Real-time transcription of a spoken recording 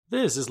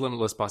This is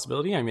Limitless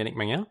Possibility. I'm Yannick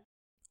Magnan.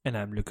 And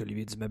I'm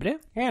Luc-Olivier Dumebret.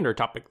 And our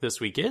topic this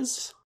week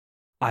is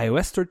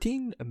iOS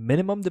 13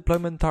 minimum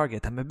deployment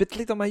target. I'm a bit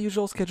late on my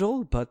usual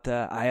schedule, but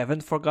I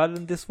haven't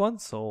forgotten this one,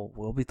 so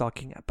we'll be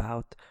talking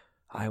about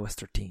iOS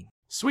 13.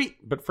 Sweet,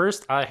 but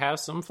first I have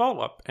some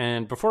follow-up.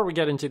 And before we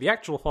get into the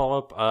actual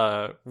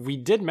follow-up, we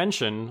did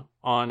mention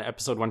on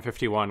episode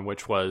 151,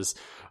 which was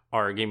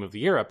our Game of the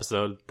Year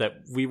episode,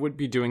 that we would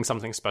be doing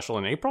something special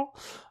in April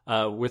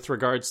with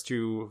regards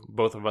to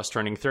both of us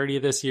turning 30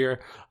 this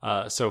year.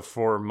 So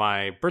for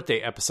my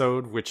birthday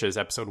episode, which is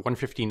episode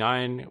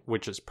 159,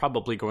 which is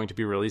probably going to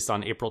be released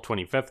on April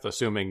 25th,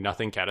 assuming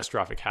nothing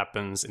catastrophic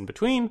happens in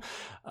between,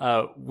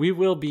 we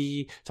will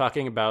be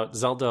talking about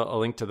Zelda: A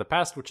Link to the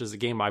Past, which is a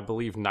game I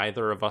believe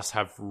neither of us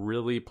have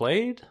really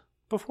played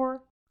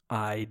before.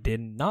 I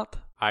did not.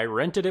 I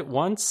rented it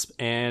once,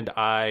 and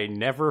I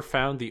never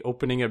found the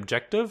opening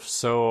objective,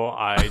 so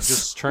I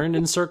just turned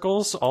in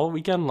circles all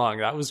weekend long.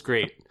 That was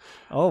great.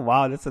 Oh,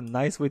 wow, that's a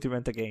nice way to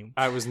rent a game.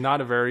 I was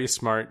not a very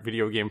smart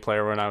video game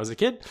player when I was a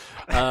kid.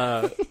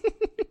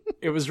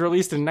 It was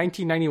released in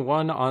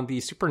 1991 on the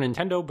Super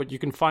Nintendo, but you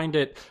can find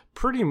it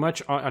pretty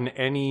much on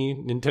any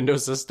Nintendo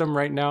system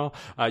right now.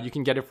 You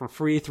can get it for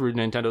free through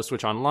Nintendo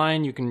Switch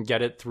Online. You can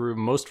get it through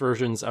most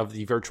versions of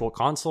the Virtual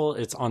Console.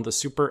 It's on the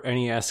Super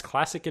NES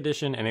Classic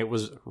Edition, and it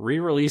was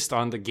re-released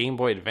on the Game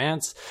Boy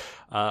Advance.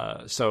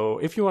 So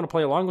if you want to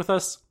play along with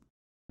us,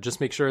 just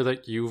make sure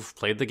that you've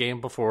played the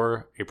game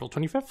before April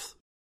 25th.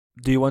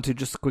 Do you want to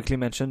just quickly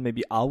mention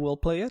maybe I will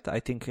play it? I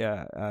think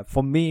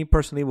for me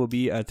personally will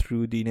be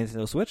through the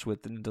Nintendo Switch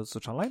with the Nintendo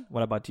Switch Online.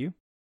 What about you?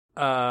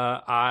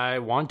 I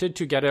wanted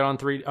to get it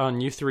on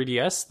new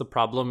 3DS. The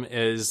problem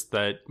is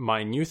that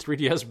my new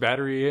 3DS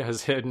battery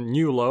has hit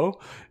new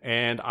low,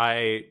 and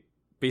I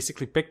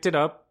basically picked it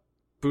up,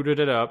 booted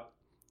it up,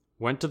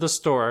 went to the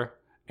store,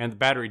 and the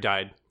battery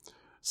died.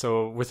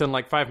 So within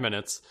like 5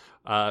 minutes.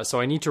 So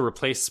I need to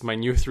replace my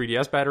new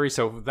 3DS battery.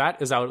 So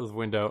that is out of the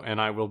window,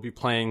 and I will be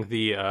playing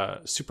the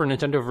Super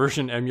Nintendo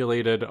version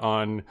emulated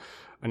on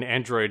an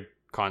Android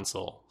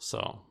console.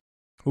 So,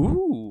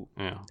 ooh,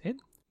 yeah,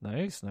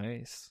 nice.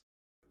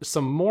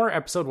 Some more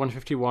episode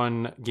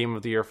 151 Game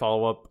of the Year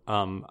follow-up.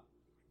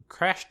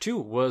 Crash 2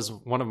 was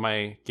one of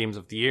my games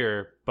of the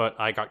year, but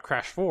I got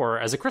Crash 4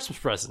 as a Christmas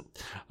present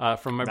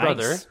from my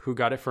brother, who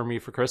got it for me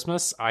for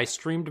Christmas. I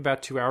streamed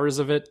about 2 hours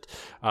of it.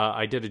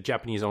 I did a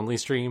Japanese-only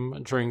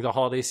stream during the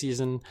holiday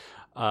season,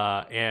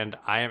 and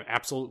I am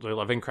absolutely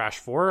loving Crash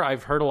 4.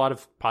 I've heard a lot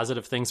of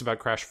positive things about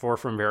Crash 4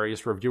 from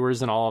various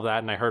reviewers and all of that,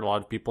 and I heard a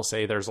lot of people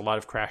say there's a lot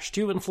of Crash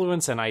 2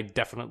 influence, and I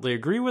definitely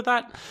agree with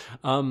that.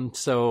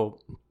 So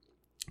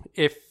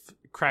if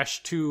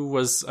Crash 2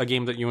 was a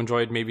game that you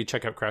enjoyed, maybe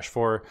check out Crash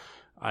 4,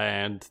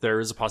 and there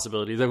is a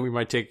possibility that we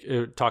might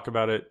talk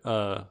about it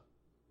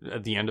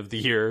at the end of the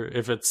year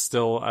if it's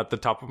still at the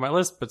top of my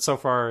list, but so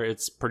far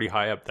it's pretty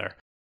high up there.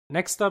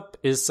 Next up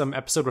is some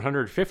episode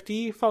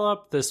 150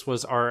 follow-up. This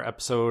was our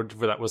episode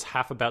that was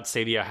half about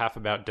Stadia, half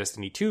about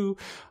Destiny 2,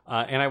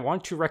 and I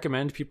want to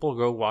recommend people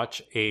go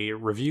watch a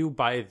review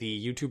by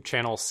the YouTube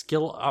channel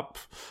Skill Up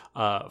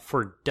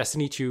for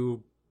Destiny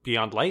 2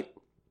 Beyond Light.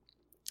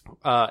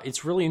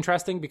 It's really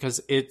interesting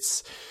because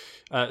it's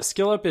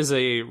Skill Up is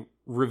a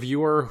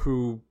reviewer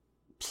who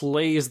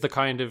plays the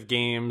kind of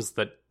games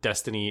that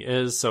Destiny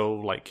is, so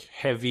like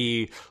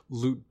heavy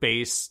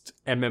loot-based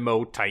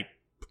MMO type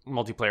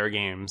multiplayer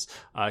games.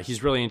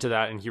 He's really into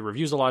that, and he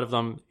reviews a lot of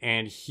them,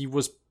 and he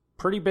was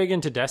pretty big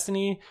into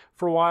Destiny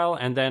for a while,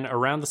 and then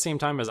around the same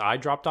time as I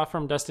dropped off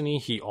from Destiny,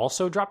 he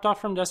also dropped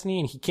off from Destiny,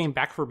 and he came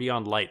back for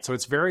Beyond Light. So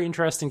it's very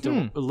interesting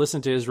to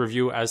listen to his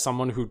review as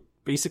someone who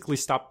basically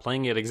stopped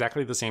playing it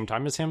exactly the same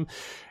time as him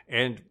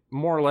and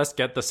more or less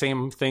get the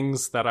same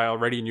things that I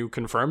already knew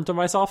confirmed to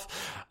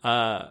myself.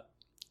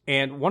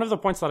 And one of the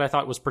points that I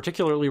thought was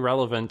particularly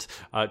relevant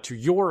to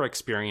your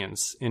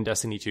experience in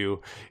Destiny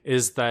 2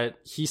 is that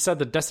he said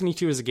that Destiny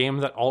 2 is a game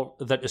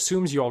that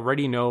assumes you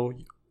already know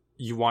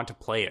you want to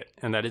play it,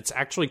 and that it's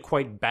actually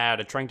quite bad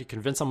at trying to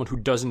convince someone who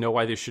doesn't know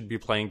why they should be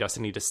playing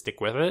Destiny to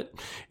stick with it.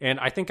 And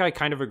I think I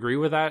kind of agree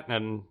with that,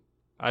 and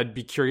I'd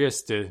be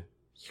curious to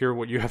hear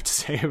what you have to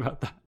say about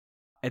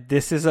that.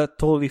 This is a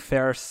totally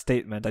fair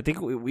statement. I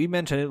think we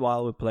mentioned it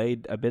while we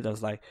played a bit. I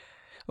was like,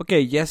 okay,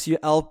 yes, you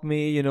helped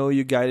me,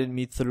 you guided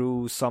me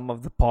through some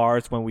of the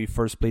parts when we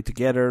first played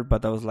together,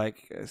 but I was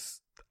like,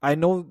 I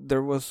know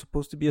there was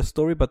supposed to be a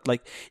story, but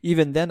like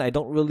even then I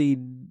don't really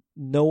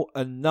know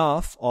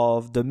enough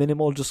of the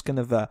minimal, just kind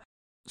of a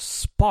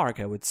spark,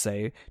 I would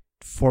say,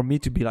 for me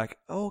to be like,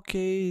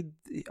 okay,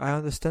 I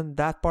understand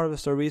that part of the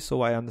story,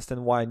 so I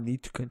understand why I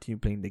need to continue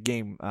playing the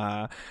game.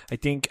 I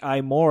think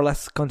I more or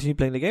less continue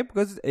playing the game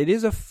because it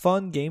is a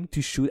fun game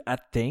to shoot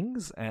at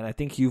things, and I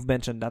think you've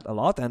mentioned that a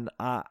lot. And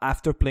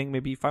after playing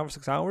maybe 5 or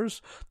 6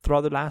 hours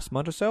throughout the last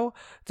month or so,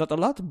 it's not a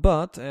lot,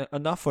 but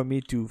enough for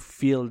me to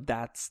feel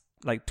that,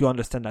 like, to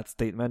understand that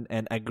statement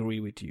and agree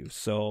with you.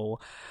 So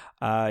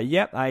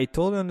yeah, I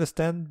totally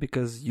understand,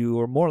 because you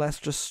are more or less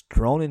just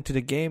thrown into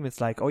the game.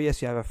 It's like, oh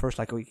yes, you have a first,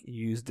 like, oh, you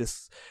use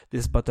this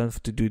button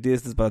to do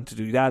this button to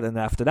do that, and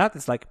after that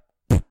it's like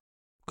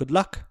good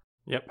luck.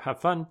 Yep, have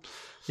fun.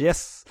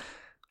 Yes.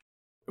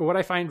 What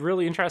I find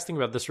really interesting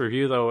about this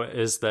review, though,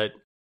 is that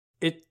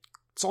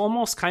it's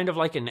almost kind of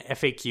like an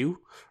FAQ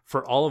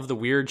for all of the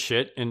weird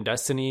shit in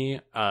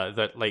Destiny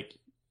that, like,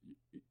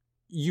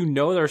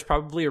 there's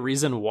probably a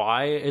reason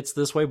why it's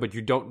this way, but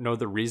you don't know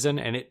the reason.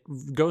 And it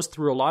goes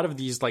through a lot of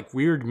these, like,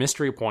 weird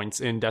mystery points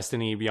in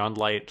Destiny Beyond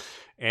Light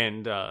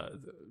and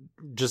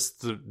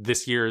just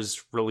this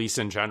year's release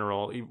in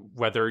general,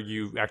 whether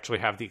you actually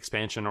have the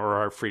expansion or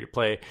are free to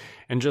play,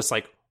 and just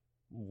like,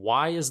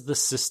 why is the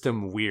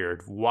system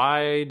weird?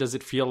 Why does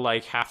it feel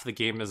like half the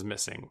game is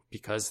missing?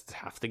 Because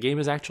half the game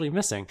is actually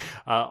missing.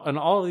 And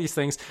all of these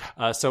things.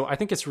 So I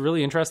think it's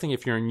really interesting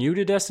if you're new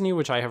to Destiny,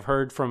 which I have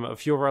heard from a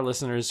few of our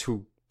listeners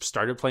who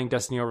started playing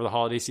Destiny over the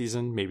holiday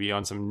season, maybe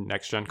on some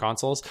next-gen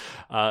consoles.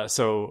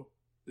 So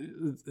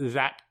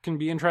that can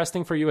be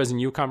interesting for you as a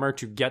newcomer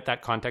to get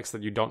that context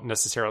that you don't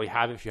necessarily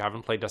have if you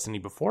haven't played Destiny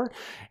before.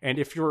 And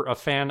if you're a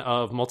fan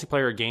of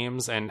multiplayer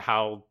games and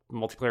how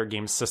multiplayer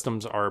game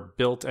systems are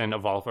built and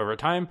evolve over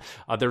time,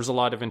 there's a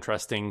lot of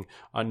interesting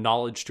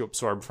knowledge to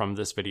absorb from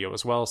this video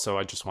as well. So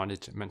I just wanted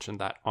to mention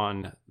that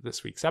on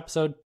this week's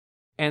episode.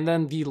 And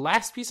then the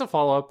last piece of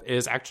follow-up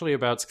is actually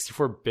about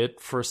 64-bit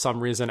for some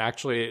reason.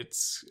 Actually,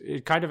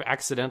 it kind of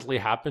accidentally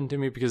happened to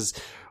me because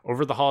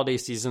over the holiday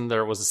season,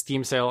 there was a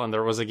Steam sale and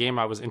there was a game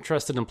I was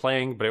interested in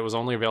playing, but it was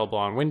only available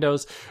on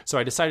Windows. So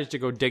I decided to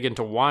go dig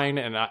into Wine,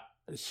 and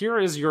here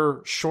is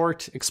your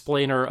short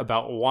explainer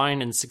about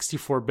Wine and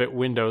 64-bit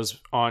Windows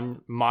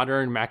on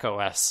modern Mac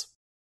OS,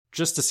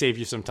 just to save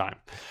you some time.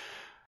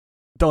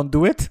 Don't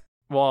do it?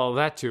 Well,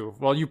 that too.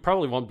 Well, you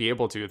probably won't be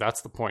able to.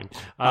 That's the point.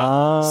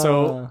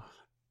 So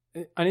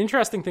an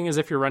interesting thing is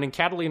if you're running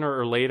Catalina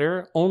or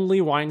later,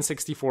 only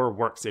Wine64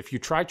 works. If you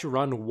try to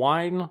run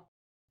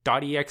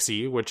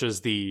Wine.exe, which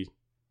is the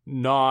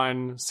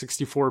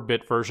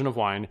non-64-bit version of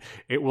Wine,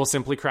 it will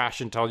simply crash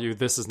and tell you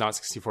this is not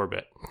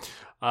 64-bit.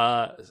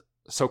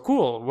 So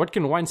cool. What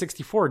can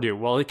Wine64 do?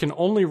 Well, it can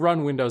only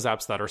run Windows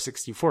apps that are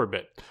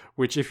 64-bit,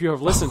 which if you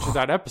have listened to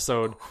that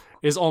episode,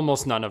 is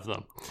almost none of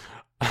them.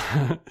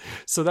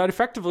 So that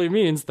effectively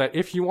means that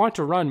if you want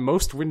to run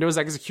most Windows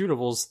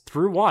executables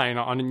through Wine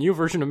on a new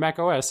version of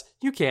macOS,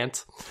 you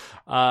can't.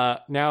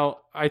 Now,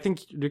 I think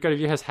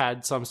Ducati has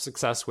had some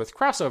success with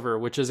Crossover,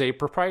 which is a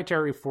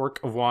proprietary fork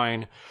of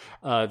Wine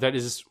that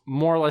is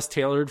more or less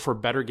tailored for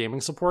better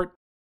gaming support.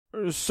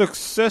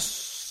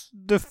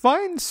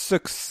 Define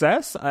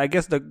success. I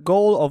guess the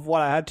goal of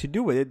what I had to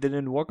do with it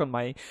didn't work on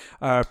my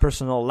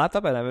personal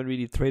laptop, and I haven't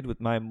really tried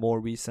with my more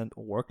recent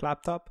work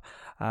laptop.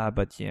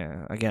 But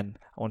yeah, again,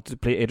 I wanted to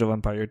play Age of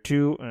Empire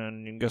 2,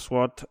 and guess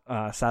what?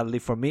 Sadly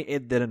for me,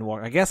 it didn't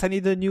work. I guess I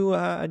need a new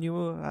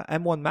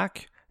M1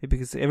 Mac,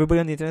 because everybody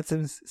on the internet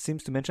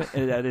seems to mention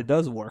that it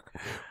does work.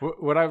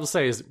 What I will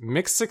say is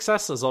mixed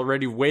success is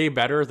already way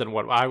better than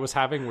what I was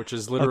having, which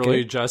is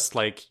literally just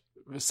like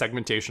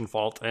segmentation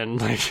fault and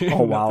like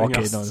oh wow,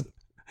 okay, else. No.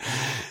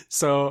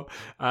 So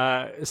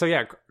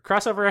yeah,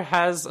 Crossover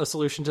has a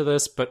solution to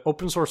this, but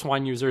open source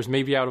Wine users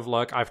may be out of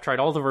luck. I've tried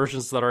all the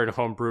versions that are in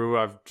Homebrew.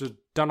 I've just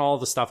done all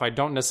the stuff. I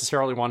don't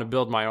necessarily want to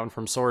build my own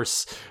from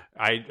source.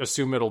 I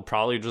assume it'll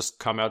probably just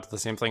come out to the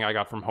same thing I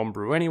got from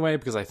Homebrew anyway,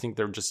 because I think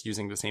they're just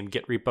using the same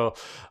Git repo.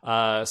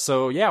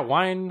 So yeah,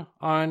 Wine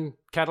on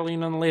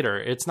Catalina and later.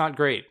 It's not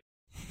great.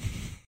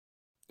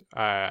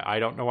 I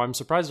don't know why I'm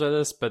surprised by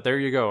this, but there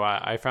you go.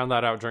 I found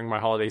that out during my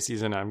holiday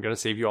season. I'm going to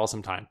save you all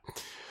some time.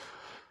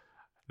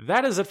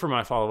 That is it for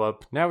my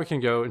follow-up. Now we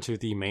can go into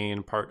the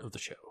main part of the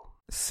show.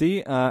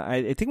 See,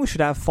 I think we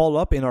should have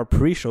follow-up in our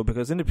pre-show,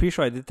 because in the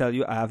pre-show I did tell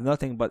you I have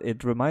nothing, but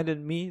it reminded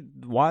me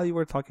while you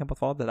were talking about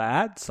follow-up that I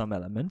had some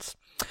elements.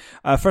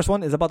 First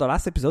one is about the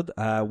last episode,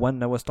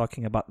 when I was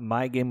talking about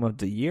my game of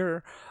the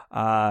year.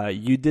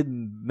 You did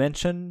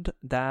mention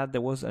that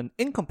there was an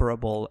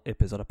incomparable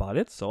episode about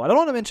it, so I don't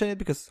want to mention it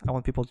because I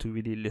want people to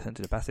really listen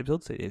to the past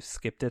episodes. So if you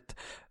skipped it,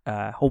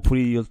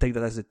 hopefully you'll take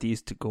that as a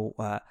tease to go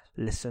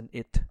listen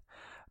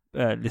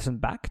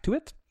back to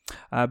it.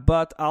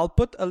 But I'll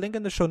put a link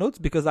in the show notes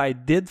because I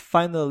did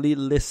finally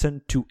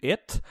listen to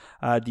it,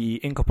 the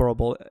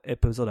incomparable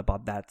episode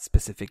about that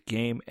specific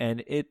game,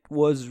 and it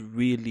was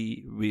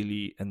really,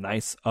 really a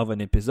nice of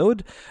an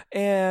episode.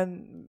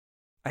 And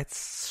I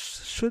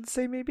should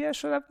say maybe I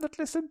should have not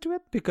listened to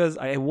it, because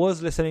I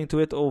was listening to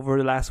it over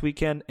the last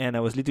weekend and I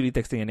was literally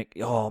texting Nick,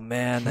 oh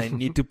man, I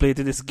need to play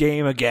to this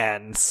game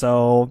again.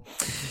 So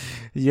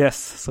yes,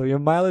 so your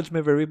mileage may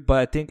vary, but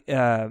I think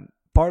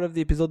part of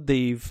the episode,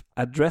 they've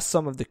addressed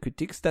some of the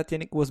critiques that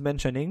Yannick was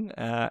mentioning,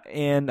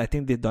 and I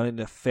think they've done it in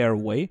a fair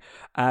way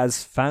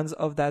as fans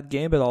of that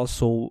game, but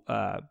also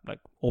like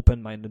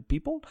open-minded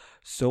people.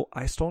 So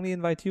I strongly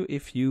invite you,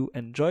 if you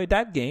enjoy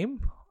that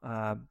game,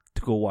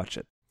 to go watch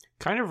it.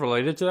 Kind of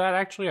related to that,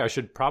 actually, I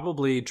should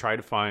probably try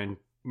to find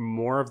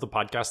more of the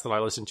podcasts that I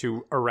listen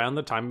to around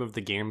the time of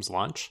the game's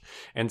launch,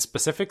 and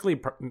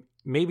specifically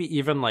maybe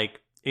even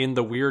like in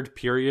the weird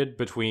period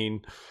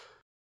between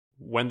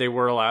when they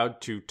were allowed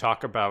to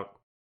talk about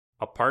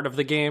a part of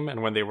the game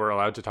and when they were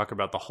allowed to talk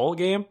about the whole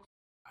game.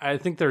 I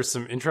think there's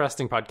some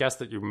interesting podcasts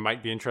that you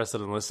might be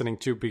interested in listening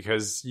to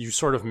because you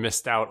sort of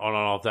missed out on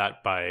all of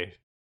that by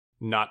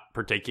not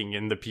partaking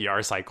in the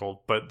PR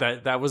cycle. But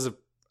that was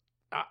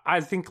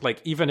I think,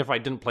 like, even if I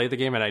didn't play the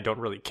game and I don't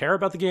really care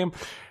about the game,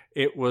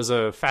 it was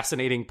a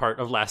fascinating part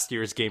of last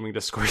year's gaming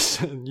discourse,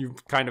 and you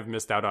kind of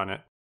missed out on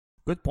it.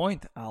 Good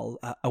point. I'll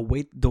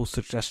await those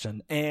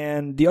suggestions.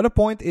 And the other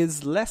point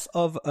is less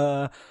of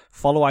a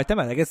follow item.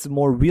 I guess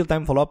more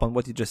real-time follow-up on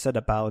what you just said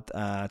about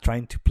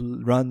trying to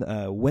run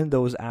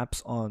Windows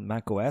apps on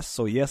macOS.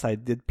 So yes, I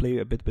did play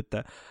a bit with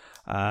the...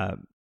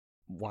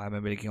 why am I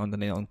making on the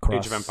name on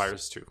Cross? Age of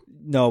Empires 2.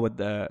 No, with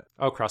the...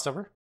 Oh,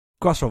 crossover?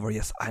 Crossover,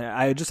 yes.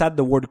 I just had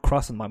the word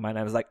cross in my mind.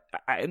 I was like,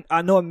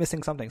 I know I'm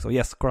missing something. So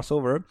yes,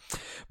 crossover.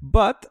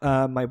 But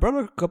my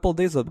brother a couple of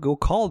days ago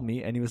called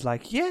me and he was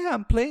like, yeah,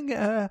 I'm playing,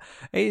 no,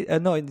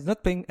 he's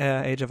not playing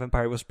Age of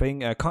Empires. He was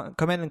playing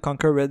Command &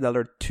 Conquer Red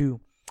Alert 2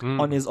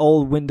 on his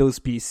old Windows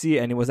PC.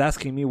 And he was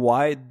asking me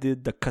why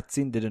did the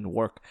cutscene didn't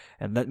work.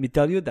 And let me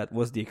tell you, that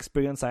was the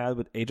experience I had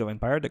with Age of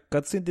Empires. The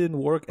cutscene didn't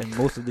work and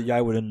most of the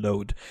UI wouldn't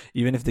load,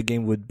 even if the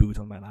game would boot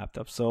on my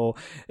laptop. So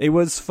it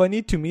was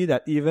funny to me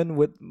that even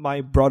with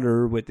my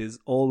brother with his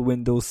old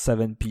Windows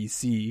 7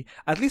 PC,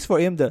 at least for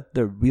him, the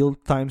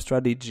real-time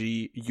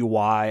strategy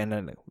UI and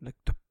then like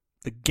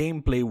the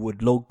gameplay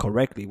would load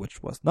correctly,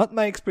 which was not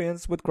my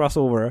experience with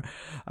crossover.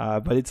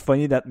 But it's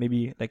funny that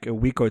maybe like a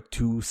week or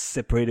two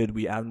separated,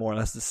 we had more or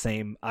less the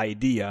same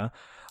idea.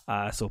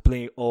 So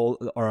playing all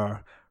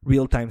our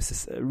real-time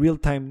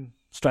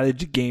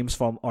strategy games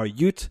from our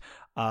youth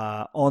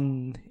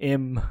on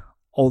him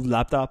old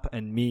laptop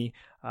and me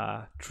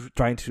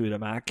trying to do the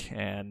Mac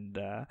and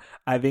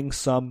having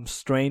some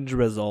strange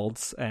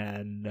results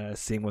and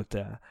seeing what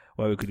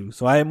we could do.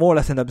 So I more or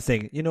less end up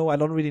saying, I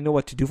don't really know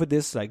what to do for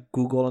this. Like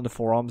Google on the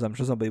forums, I'm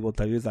sure somebody will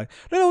tell you. It's like,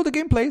 no, the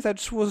game plays. I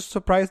just was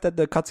surprised that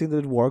the cutscene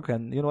didn't work.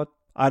 And you know what?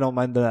 I don't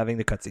mind having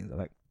the cutscenes. I'm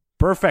like,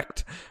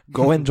 perfect.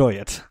 Go enjoy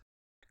it.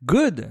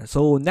 Good.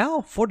 So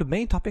now for the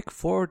main topic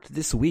for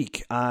this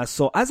week.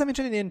 So as I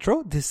mentioned in the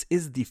intro, this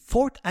is the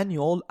 4th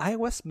annual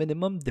iOS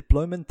minimum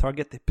deployment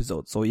target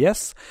episode. So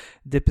yes,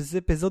 this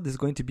episode is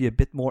going to be a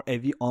bit more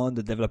heavy on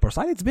the developer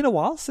side. It's been a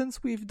while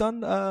since we've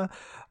done a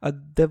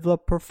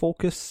developer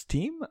focused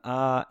team.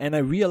 And I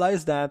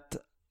realized that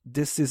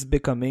this is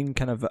becoming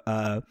kind of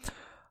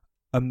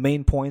a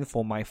main point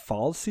for my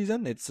fall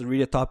season. It's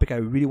really a topic I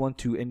really want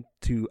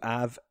to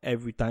have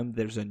every time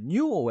there's a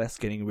new OS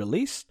getting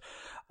released.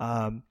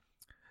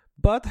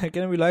 But I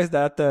can realize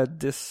that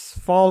this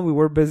fall we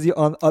were busy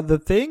on other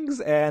things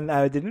and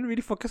I didn't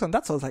really focus on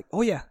that. So I was like,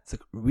 oh yeah, it's a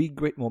really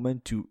great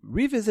moment to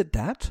revisit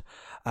that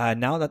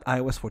now that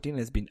iOS 14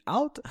 has been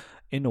out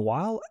in a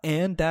while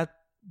and that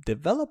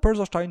developers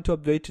are starting to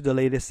update to the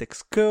latest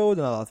Xcode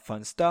and a lot of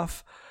fun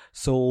stuff.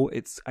 So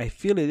I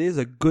feel it is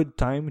a good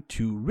time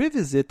to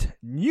revisit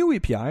new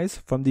APIs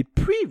from the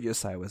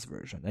previous iOS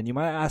version. And you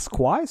might ask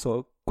why. So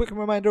a quick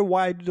reminder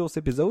why I do those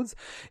episodes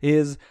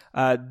is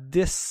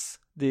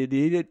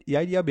the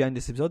idea behind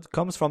this episode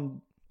comes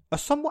from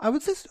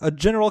a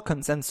general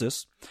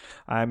consensus.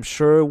 I'm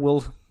sure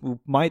we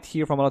might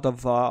hear from a lot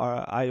of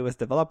our iOS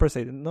developers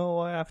say, no,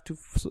 I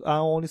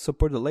only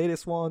support the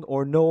latest one,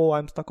 or no,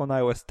 I'm stuck on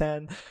iOS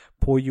 10.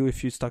 Poor you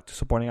if you're stuck to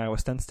supporting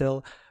iOS 10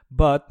 still.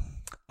 But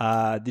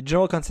the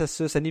general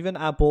consensus, and even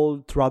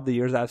Apple throughout the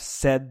years have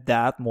said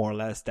that more or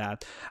less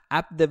that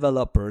app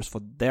developers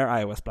for their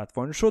iOS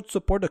platform should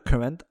support the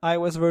current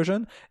iOS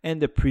version and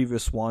the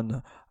previous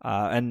one,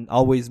 and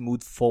always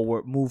move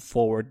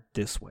forward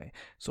this way.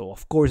 So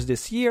of course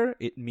this year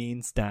it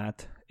means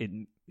that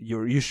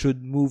you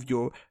should move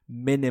your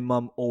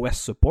minimum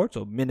OS support,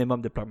 so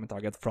minimum deployment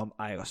target, from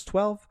iOS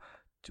 12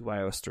 to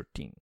iOS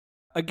 13.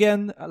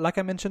 Again, like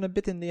I mentioned a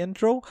bit in the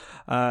intro,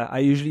 I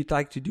usually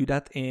like to do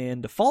that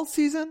in the fall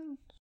season.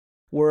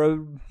 We're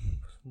in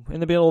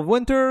the middle of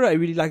winter. I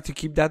really like to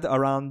keep that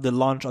around the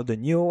launch of the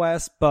new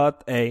OS,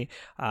 but I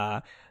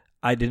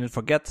didn't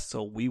forget,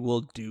 so we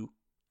will do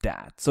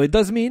that. So it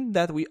does mean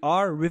that we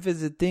are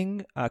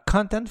revisiting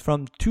content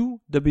from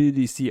 2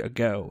 WWDC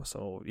ago.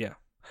 So yeah.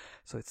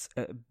 So it's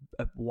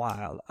a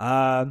while.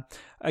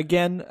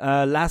 Again,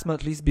 last but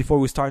not least, before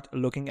we start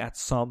looking at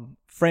some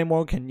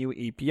framework and new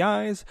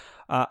APIs,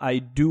 I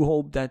do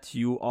hope that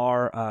you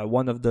are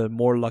one of the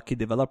more lucky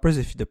developers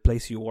if the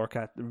place you work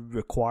at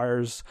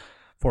requires,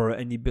 for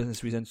any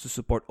business reasons, to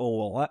support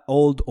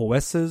old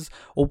OSs.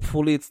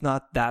 Hopefully it's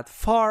not that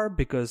far,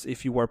 because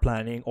if you were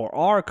planning or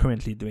are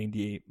currently doing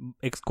the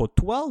Xcode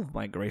 12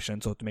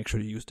 migration, so to make sure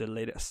you use the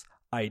latest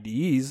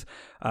IDEs,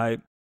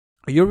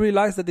 you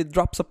realize that it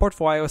dropped support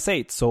for iOS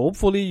 8. So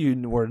hopefully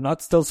you were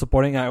not still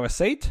supporting iOS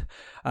 8,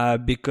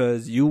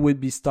 because you would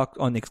be stuck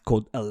on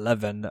Xcode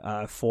 11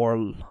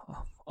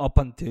 up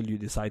until you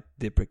decide to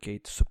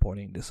deprecate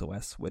supporting this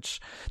OS, which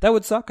that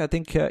would suck. I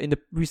think in the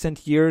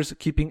recent years,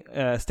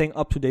 staying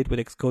up to date with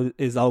Xcode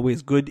is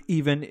always good,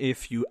 even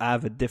if you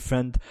have a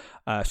different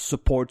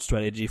support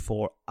strategy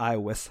for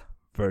iOS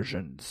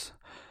versions.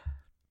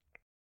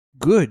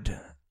 Good.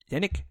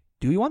 Yannick,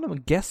 do you want to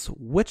guess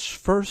which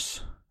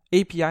first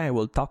API I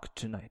will talk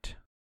tonight?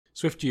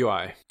 Swift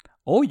UI.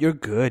 Oh, you're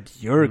good.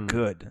 You're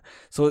good.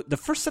 So the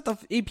first set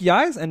of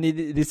APIs, and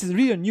this is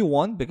really a new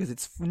one because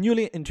it's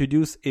newly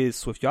introduced, is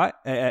SwiftUI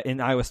in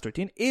iOS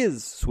 13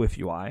 is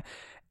SwiftUI,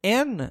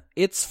 and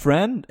its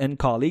friend and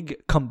colleague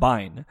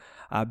Combine,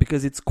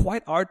 because it's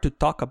quite hard to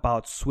talk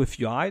about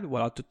SwiftUI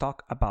without to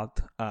talk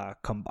about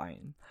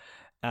Combine.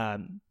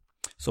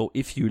 So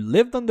if you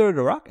lived under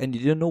the rock and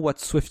you didn't know what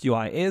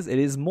SwiftUI is, it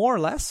is more or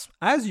less,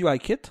 as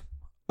UIKit,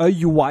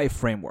 a UI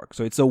framework.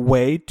 So it's a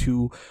way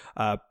to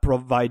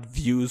provide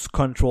views,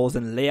 controls,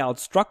 and layout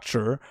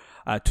structure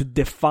to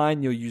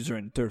define your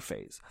user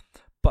interface.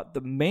 But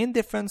the main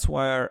difference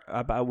with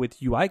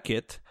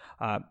UIKit,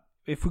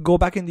 if we go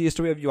back in the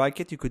history of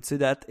UIKit, you could say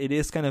that it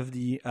is kind of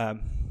the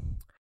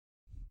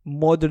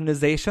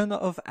modernization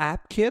of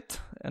AppKit,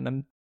 and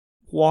I'm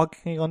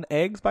walking on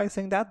eggs by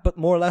saying that, but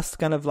more or less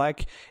kind of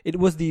like it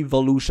was the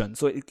evolution.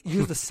 So it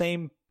used the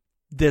same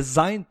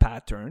design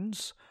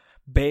patterns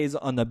based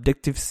on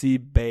Objective-C,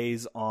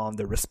 based on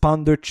the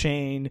responder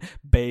chain,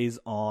 based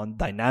on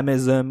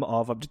dynamism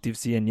of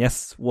Objective-C. And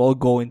yes, we'll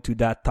go into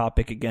that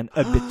topic again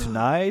a bit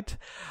tonight,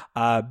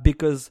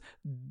 because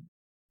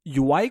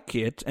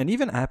UIKit and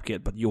even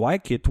AppKit, but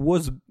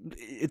UIKit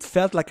it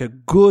felt like a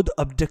good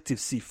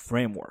Objective-C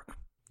framework.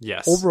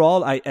 Yes.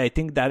 Overall, I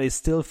think that is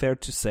still fair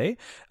to say,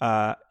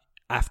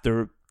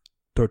 after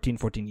 13,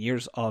 14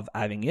 years of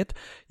having it.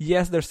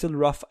 Yes, there's still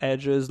rough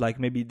edges, like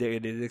maybe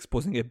it is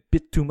exposing a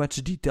bit too much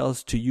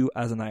details to you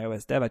as an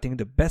iOS dev. I think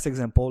the best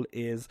example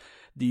is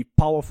the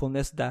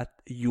powerfulness that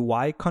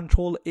UI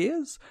control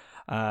is,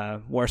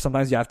 where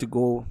sometimes you have to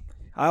go.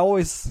 I'm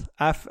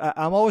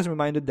always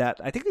reminded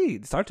that I think they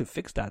started to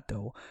fix that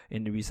though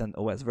in the recent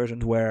OS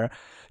versions, where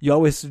you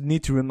always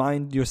need to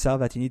remind yourself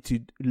that you need to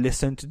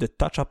listen to the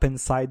touch up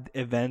inside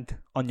event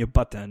on your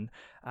button,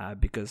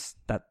 because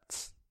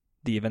that's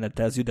the event that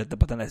tells you that the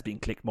button has been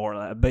clicked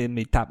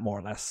been tapped more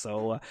or less.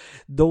 So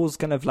those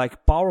kind of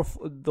like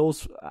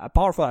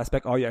powerful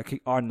aspects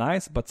are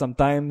nice, but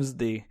sometimes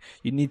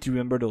you need to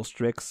remember those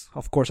tricks.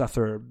 Of course,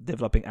 after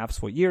developing apps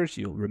for years,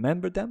 you'll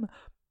remember them,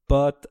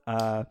 but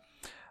you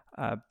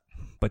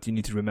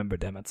need to remember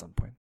them at some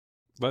point.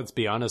 Let's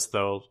be honest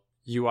though,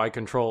 UI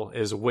control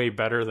is way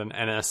better than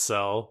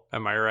NSL.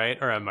 Am I right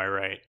or am I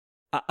right?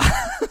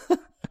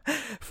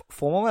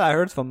 For a moment, I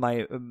heard from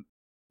my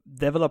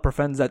developer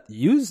friends that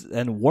use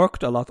and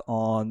worked a lot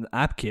on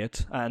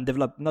AppKit and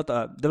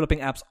developing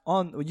apps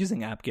on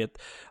using AppKit,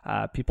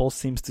 people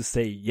seems to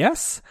say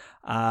yes,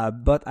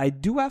 but I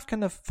do have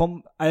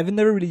I've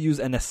never really used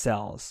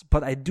NSLs,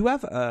 but I do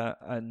have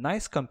a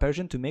nice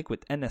comparison to make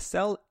with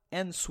NSL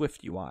and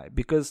SwiftUI,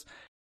 because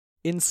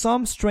in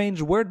some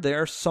strange word they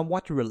are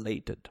somewhat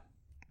related,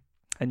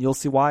 and you'll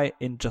see why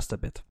in just a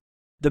bit.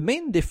 The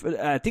main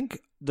I think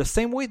the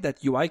same way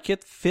that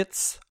UIKit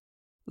fits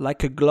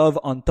like a glove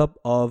on top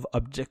of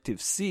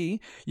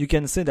Objective-C, you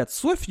can say that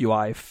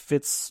SwiftUI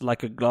fits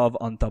like a glove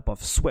on top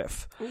of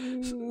Swift.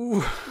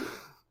 Ooh.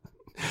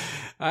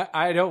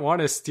 I don't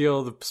want to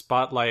steal the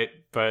spotlight,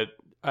 but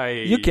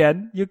You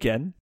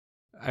can.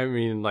 I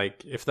mean,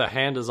 like, if the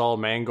hand is all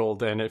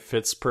mangled and it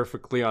fits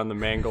perfectly on the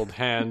mangled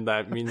hand,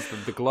 that means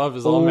that the glove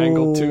is all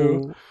mangled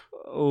too.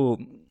 Oh,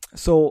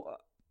 so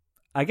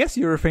I guess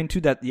you're referring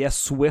to that, yes,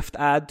 Swift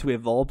had to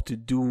evolve to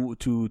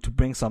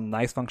bring some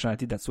nice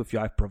functionality that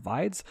SwiftUI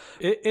provides.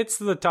 It's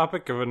the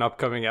topic of an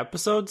upcoming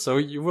episode, so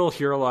you will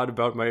hear a lot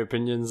about my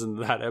opinions in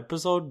that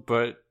episode,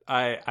 but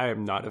I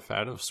am not a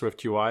fan of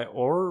SwiftUI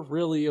or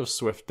really of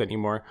Swift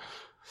anymore.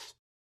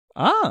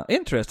 Ah,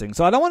 interesting.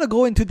 So I don't want to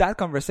go into that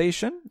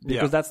conversation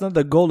because that's not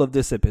the goal of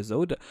this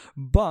episode,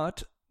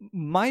 but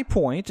my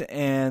point,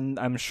 and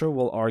I'm sure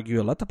we'll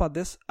argue a lot about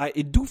this, I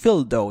do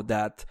feel though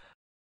that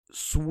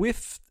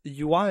Swift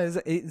UI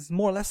is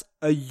more or less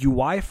a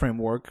UI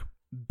framework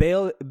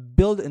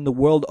built in the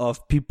world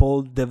of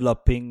people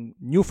developing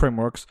new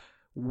frameworks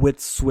with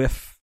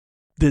Swift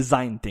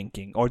design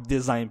thinking or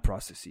design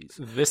processes.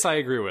 This I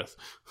agree with.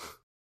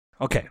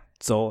 Okay,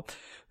 so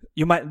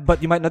you might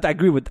not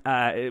agree with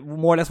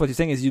more or less what you're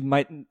saying is you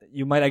might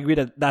agree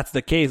that that's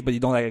the case, but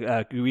you don't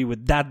agree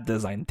with that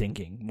design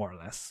thinking more or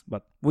less.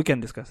 But we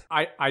can discuss.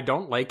 I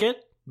don't like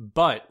it,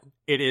 but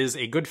it is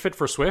a good fit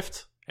for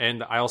Swift.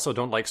 And I also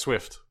don't like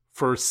Swift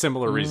for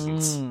similar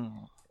reasons.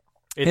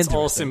 It's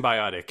all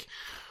symbiotic.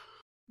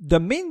 The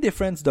main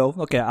difference, though,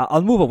 okay,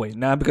 I'll move away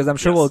now because I'm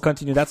sure we'll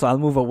continue that. So I'll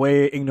move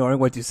away, ignoring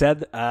what you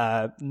said.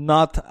 I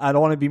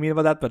don't want to be mean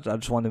about that, but I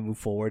just want to move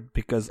forward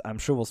because I'm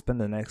sure we'll spend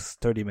the next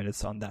 30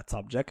 minutes on that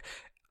subject.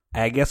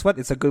 Guess what?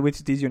 It's a good way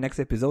to tease your next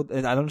episode.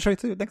 I'm not sure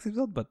it's your next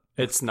episode, but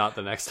it's not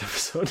the next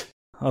episode.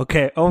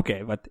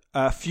 Okay, but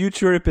a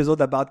future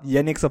episode about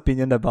Yannick's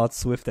opinion about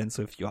Swift and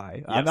SwiftUI.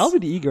 Yes. I'm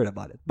already eager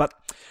about it, but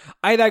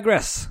I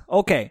digress.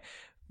 Okay,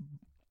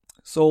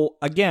 so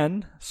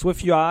again,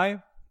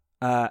 SwiftUI,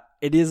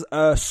 it is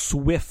a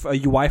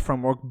UI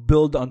framework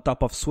built on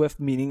top of Swift,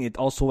 meaning it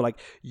also like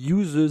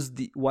uses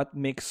what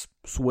makes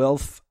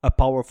Swift a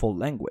powerful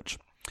language.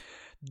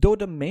 Though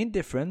the main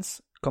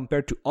difference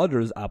compared to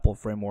others Apple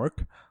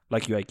framework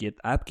like UIKit,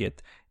 AppKit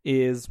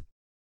is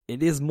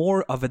it is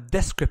more of a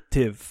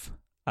descriptive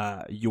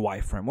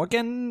UI framework.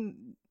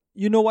 And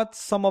you know what?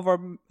 Some of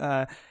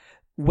our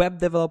web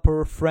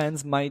developer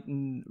friends might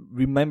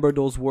remember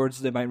those words.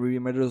 They might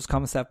remember those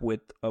concepts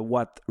with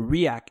what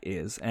React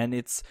is. And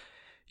it's,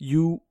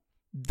 you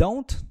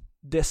do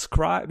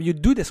describe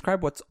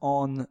what's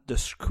on the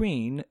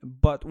screen,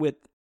 but with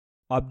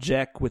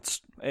object, with,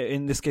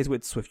 in this case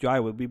with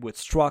SwiftUI, will be with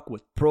struct,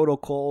 with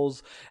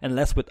protocols, and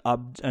less with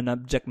an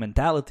object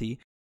mentality.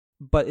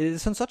 But it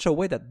is in such a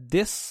way that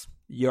this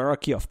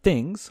hierarchy of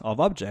things, of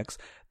objects,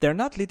 they're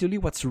not literally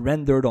what's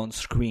rendered on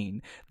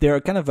screen.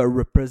 They're kind of a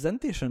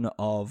representation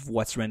of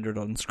what's rendered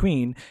on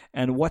screen.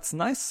 And what's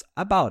nice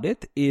about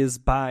it is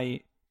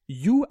by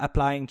you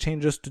applying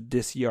changes to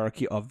this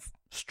hierarchy of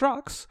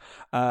structs,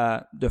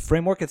 the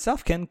framework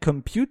itself can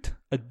compute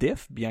a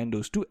diff behind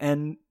those two.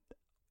 And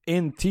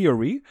in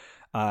theory,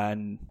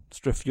 and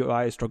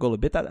SwiftUI struggled a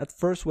bit at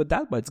first with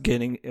that, but it's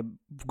getting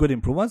good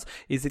improvements,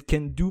 is it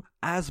can do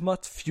as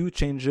much few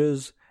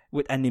changes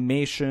with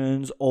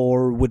animations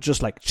or with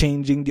just like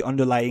changing the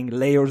underlying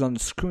layers on the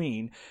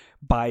screen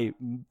by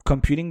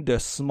computing the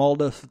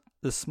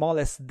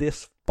smallest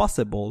diff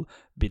possible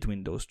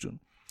between those two.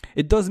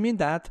 It does mean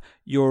that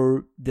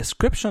your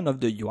description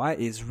of the UI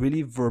is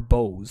really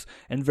verbose.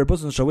 And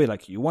verbose in such a way,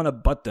 like you want a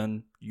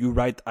button, you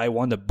write, I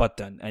want a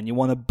button. And you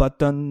want a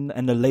button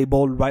and a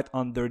label right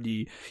under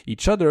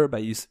each other,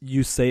 but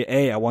you say,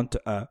 hey, I want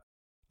a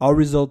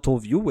horizontal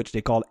view, which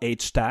they call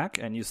HTAG.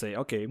 And you say,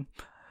 okay,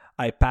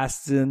 I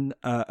passed in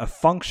a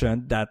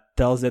function that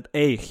tells it,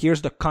 hey,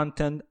 here's the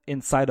content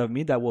inside of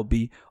me that will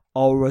be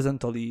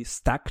horizontally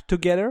stacked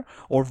together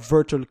or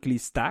vertically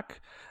stacked.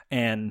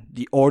 And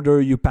the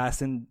order you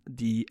pass in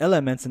the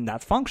elements in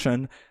that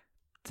function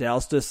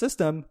tells the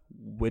system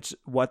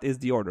what is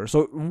the order.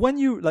 So when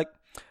you, like,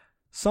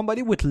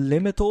 somebody with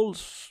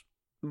limited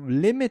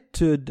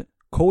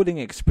coding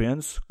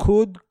experience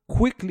could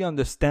quickly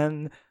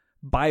understand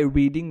by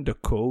reading the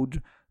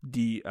code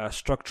the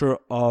structure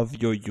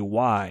of your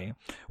UI,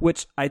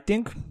 which I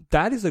think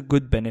that is a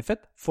good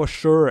benefit for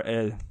sure.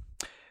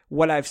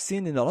 What I've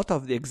seen in a lot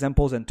of the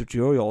examples and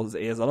tutorials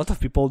is a lot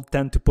of people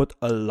tend to put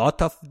a lot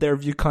of their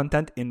view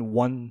content in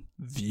one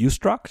view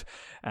struct,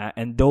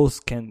 and those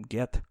can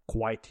get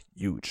quite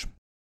huge.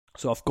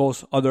 So of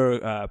course,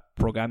 other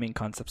programming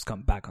concepts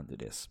come back onto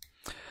this.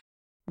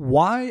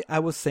 Why I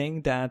was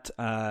saying that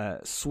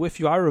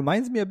SwiftUI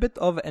reminds me a bit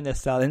of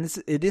NSL,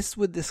 and it is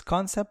with this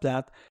concept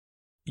that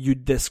you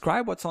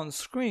describe what's on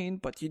screen,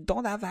 but you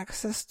don't have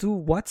access to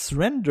what's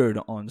rendered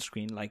on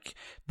screen, like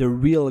the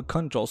real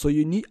control. So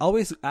you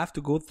always have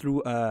to go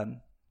through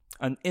an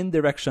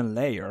indirection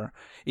layer.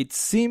 It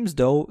seems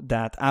though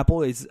that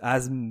Apple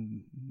has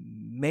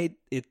made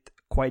it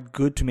quite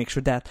good to make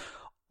sure that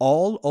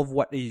all of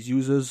what it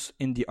uses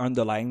in the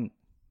underlying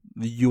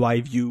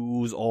UI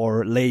views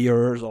or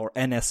layers or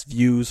NS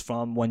views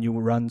from when you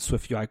run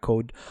SwiftUI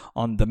code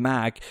on the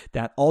Mac,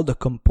 that all the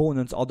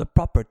components, all the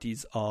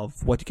properties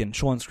of what you can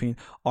show on screen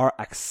are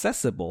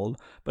accessible.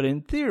 But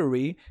in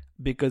theory,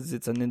 because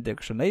it's an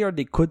indirection layer,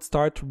 they could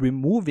start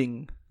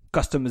removing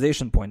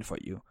customization point for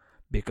you.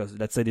 Because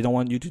let's say they don't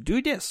want you to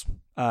do this.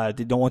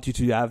 They don't want you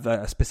to have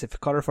a specific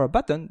color for a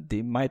button.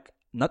 They might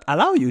not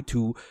allow you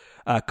to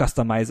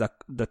customize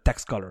the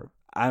text color.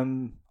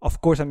 Of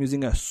course, I'm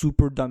using a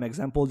super dumb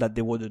example that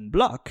they wouldn't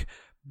block,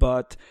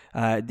 but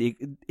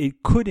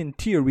it could, in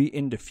theory,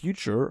 in the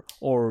future,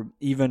 or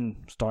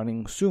even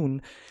starting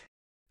soon,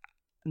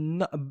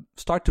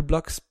 start to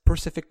block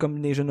specific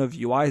combination of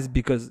UIs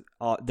because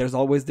there's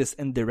always this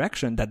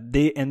indirection that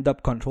they end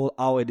up control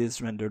how it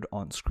is rendered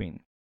on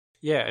screen.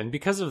 Yeah, and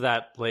because of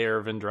that layer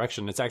of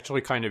indirection, it's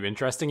actually kind of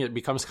interesting. It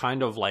becomes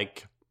kind of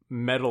like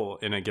Metal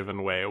in a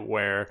given way,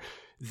 where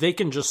they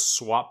can just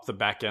swap the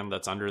backend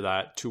that's under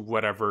that to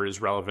whatever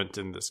is relevant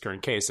in this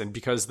current case. And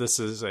because this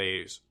is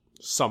a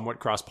somewhat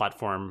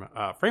cross-platform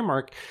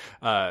framework,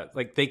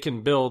 like they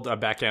can build a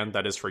backend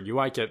that is for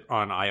UIKit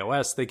on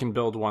iOS. They can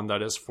build one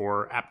that is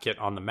for AppKit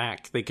on the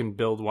Mac. They can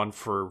build one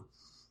for,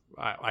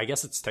 I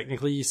guess it's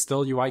technically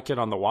still UIKit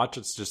on the watch.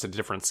 It's just a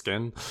different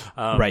skin.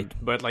 Right.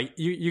 But like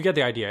you get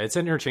the idea. It's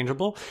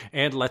interchangeable.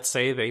 And let's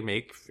say they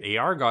make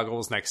AR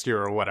goggles next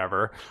year or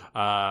whatever.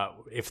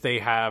 If they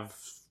have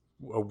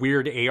a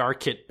weird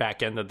ARKit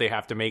backend that they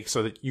have to make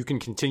so that you can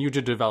continue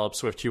to develop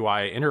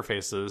SwiftUI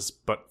interfaces,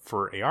 but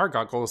for AR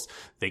goggles,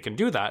 they can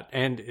do that.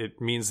 And it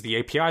means the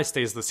API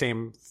stays the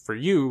same for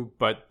you,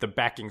 but the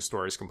backing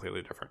store is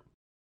completely different.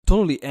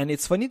 Totally. And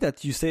it's funny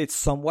that you say it's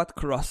somewhat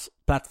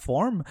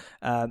cross-platform,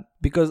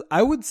 because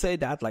I would say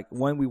that, like,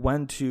 when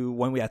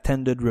we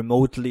attended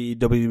remotely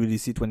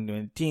WWDC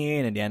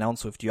 2019 and they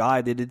announced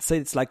SwiftUI, they did say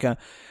it's like a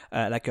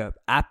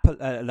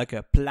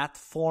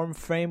platform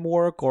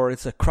framework, or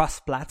it's a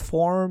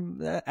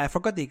cross-platform. I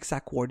forgot the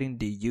exact wording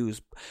they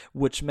used,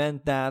 which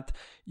meant that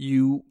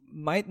you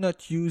might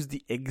not use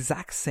the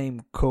exact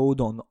same code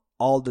on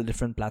all the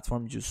different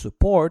platforms you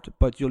support,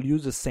 but you'll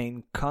use the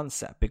same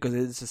concept because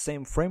it's the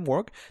same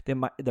framework.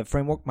 The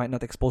framework might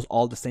not expose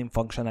all the same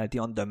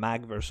functionality on the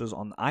Mac versus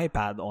on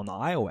iPad, on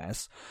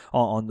iOS,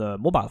 or on the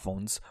mobile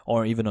phones,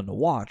 or even on the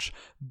watch.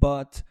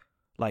 But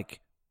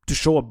like to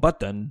show a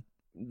button,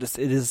 it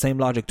is the same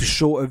logic. To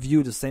show a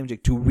view, the same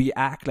logic. To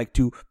react, like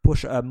to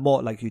push a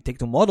mod, like you take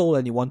the model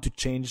and you want to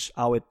change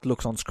how it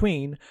looks on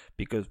screen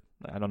because,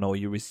 I don't know,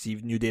 you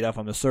receive new data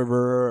from the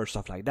server or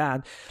stuff like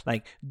that.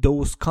 Like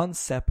those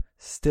concepts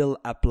still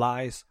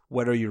applies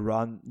whether you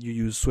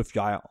use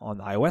SwiftUI on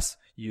iOS,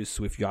 you use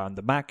SwiftUI on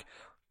the Mac,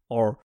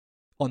 or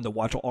on the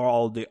watch, or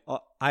all the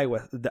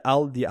iOS,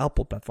 the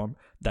Apple platform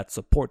that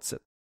supports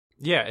it.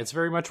 Yeah, it's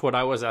very much what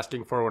I was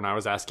asking for when I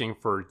was asking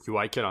for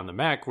UIKit on the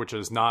Mac, which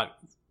is not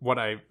what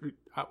I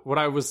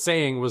was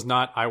saying was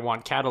not I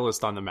want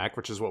Catalyst on the Mac,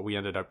 which is what we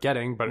ended up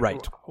getting, but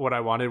right. What I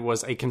wanted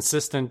was a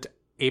consistent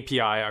API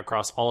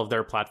across all of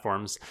their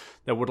platforms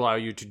that would allow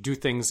you to do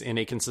things in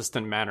a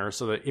consistent manner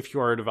so that if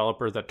you are a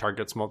developer that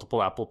targets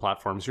multiple Apple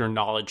platforms, your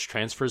knowledge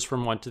transfers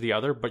from one to the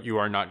other, but you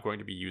are not going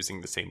to be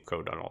using the same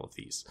code on all of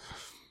these.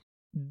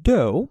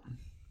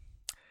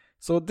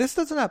 So this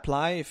doesn't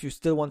apply if you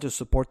still want to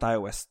support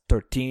iOS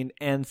 13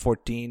 and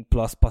 14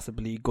 plus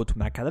possibly go to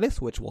Mac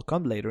Catalyst, which will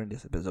come later in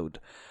this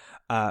episode.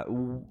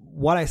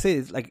 What I say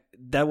is, like,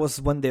 that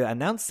was when they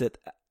announced it.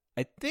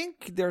 I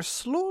think they're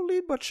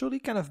slowly but surely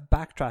kind of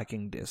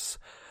backtracking this.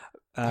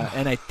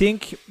 And I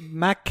think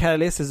Mac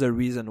Catalyst is a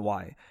reason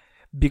why.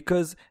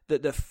 Because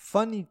the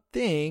funny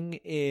thing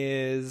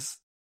is,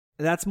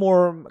 that's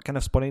more kind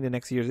of spoiling the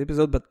next year's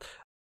episode, but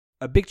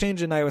a big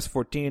change in iOS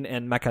 14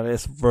 and Mac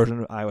Catalyst version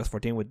of iOS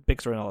 14 with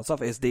Big Sur and all that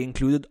stuff is they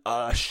included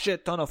a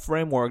shit ton of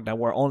framework that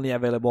were only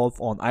available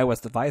on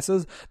iOS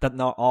devices that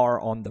now are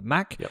on the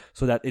Mac,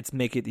 so that it's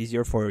make it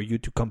easier for you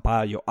to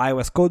compile your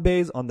iOS code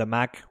base on the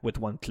Mac with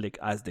one click,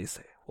 as they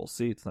say. We'll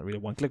see, it's not really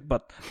one click,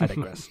 but I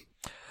digress.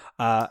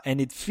 And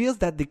it feels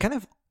that they kind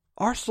of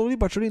are slowly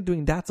but surely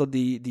doing that. So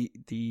the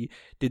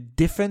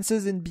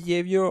differences in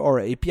behavior or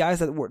APIs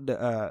that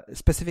were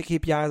specific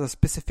APIs or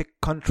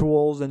specific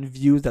controls and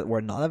views that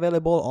were not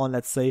available on,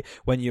 let's say,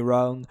 when you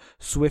run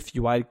Swift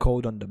UI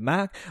code on the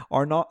Mac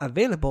are not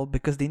available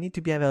because they need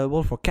to be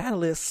available for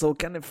Catalyst. So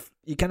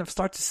you kind of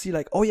start to see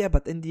like, oh yeah,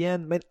 but in the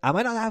end, I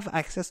might not have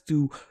access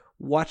to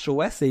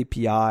watchOS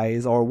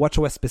APIs or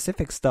watchOS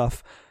specific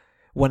stuff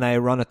when I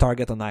run a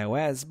target on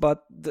iOS,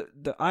 but the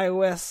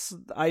iOS,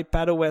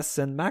 iPadOS,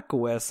 and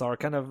macOS are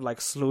kind of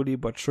like slowly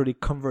but surely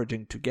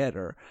converging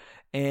together.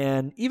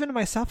 And even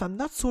myself, I'm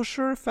not so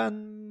sure if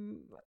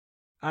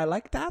I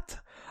like that.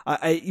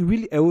 I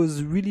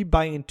was really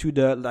buying into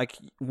the like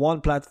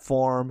one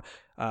platform,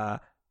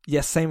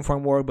 yes, same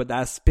framework, but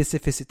has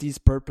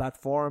specificities per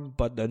platform,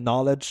 but the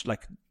knowledge,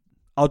 like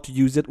how to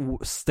use it,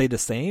 stay the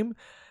same.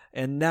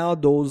 And now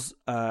those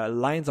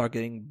lines are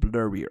getting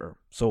blurrier.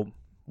 So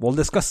we'll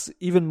discuss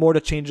even more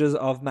the changes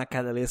of Mac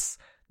Catalyst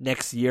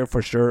next year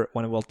for sure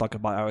when we'll talk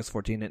about iOS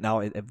 14 and how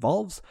it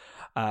evolves.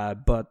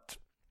 But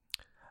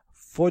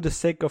for the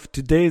sake of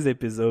today's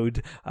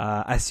episode,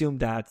 assume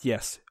that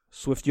yes,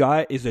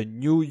 SwiftUI is a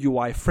new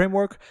UI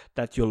framework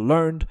that you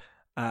learned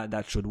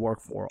that should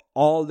work for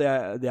all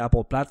the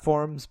Apple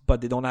platforms, but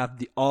they don't have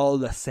all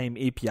the same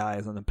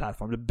APIs on the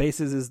platform. The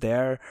basis is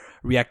there,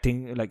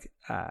 reacting like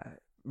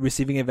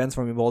receiving events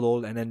from your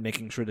model and then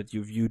making sure that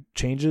you view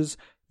changes.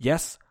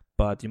 Yes,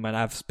 but you might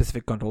have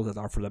specific controls that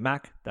are for the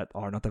Mac that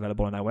are not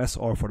available on iOS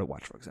or for the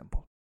watch, for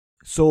example.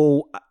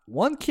 So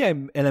one key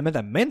element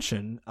I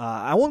mentioned,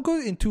 I won't go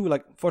into,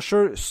 like, for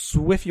sure,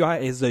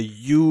 SwiftUI is a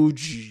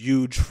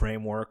huge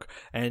framework,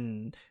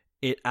 and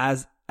it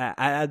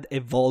had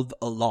evolved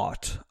a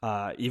lot,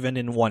 even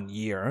in 1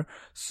 year.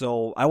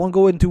 So I won't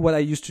go into what I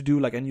used to do,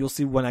 like, and you'll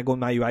see when I go in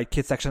my UI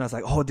kit section, I was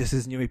like, oh, this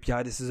is new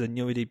API, this is a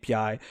new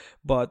API.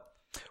 But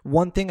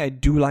one thing I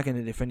do like in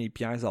the different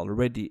APIs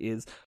already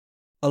is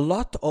a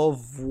lot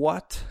of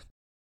what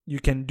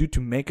you can do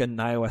to make an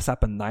iOS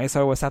app a nice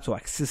iOS app, so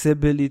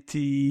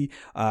accessibility,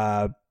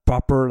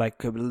 proper like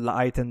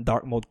light and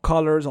dark mode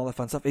colors, all that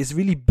fun stuff, is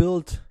really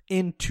built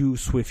into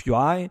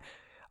SwiftUI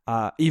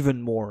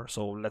even more.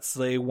 So let's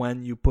say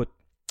when you put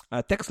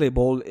a text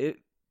label,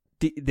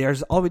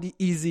 there's already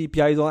easy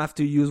API. You don't have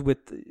to use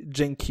with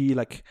Genki,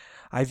 like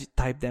I've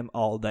typed them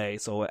all day.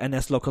 So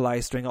NS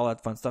localized string, all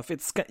that fun stuff.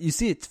 You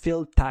see it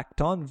feel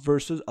tacked on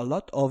versus a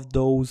lot of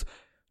those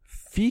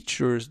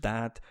features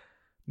that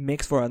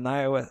makes for a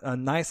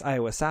nice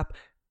iOS app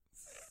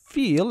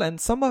feel, and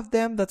some of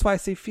them, that's why I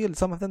say feel,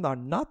 some of them are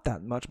not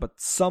that much,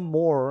 but some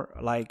more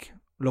like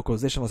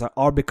localization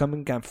are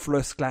becoming kind of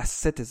first class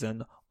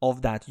citizen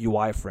of that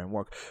UI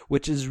framework,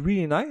 which is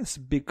really nice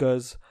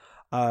because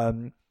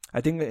I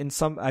think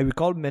I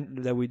recall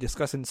that we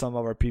discussed in some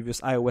of our previous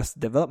iOS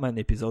development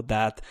episode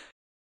that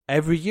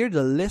every year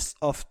the list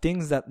of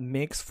things that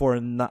makes for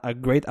a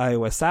great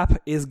iOS app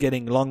is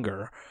getting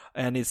longer,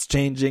 and it's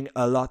changing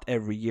a lot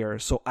every year.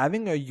 So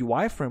having a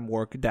UI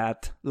framework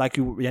that, like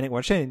Yannick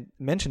was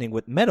mentioning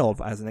with Medov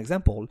as an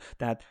example,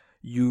 that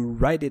you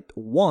write it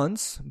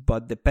once,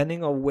 but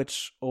depending on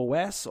which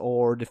OS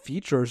or the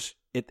features,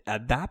 it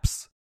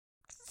adapts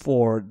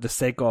for the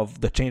sake of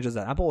the changes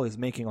that Apple is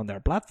making on their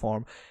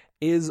platform,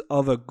 is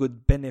of a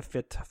good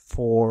benefit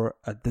for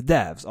the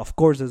devs. Of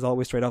course, there's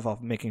always trade-off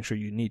of making sure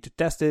you need to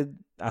test it.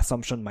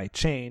 Assumption might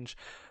change,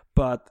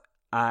 but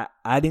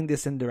adding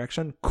this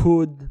indirection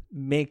could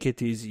make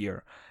it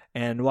easier.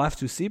 And we'll have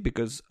to see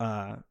because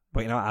right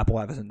now Apple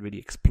hasn't really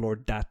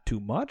explored that too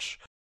much.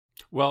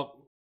 Well,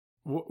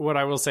 what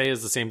I will say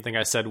is the same thing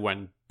I said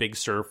when Big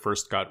Sur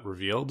first got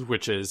revealed,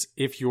 which is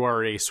if you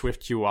are a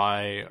Swift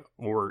UI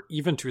or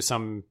even to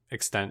some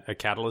extent a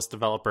Catalyst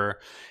developer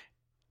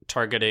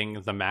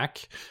targeting the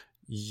Mac,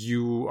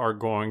 you are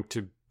going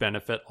to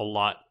benefit a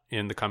lot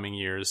in the coming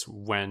years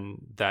when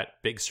that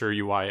Big Sur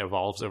UI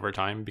evolves over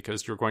time,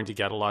 because you're going to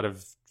get a lot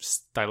of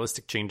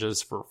stylistic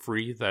changes for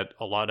free that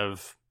a lot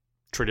of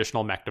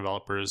traditional Mac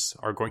developers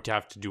are going to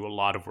have to do a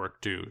lot of work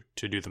to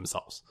do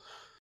themselves.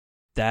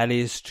 That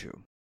is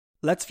true.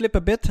 Let's flip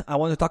a bit. I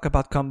want to talk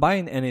about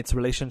Combine and its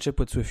relationship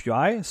with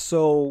SwiftUI.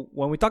 So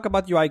when we talk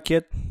about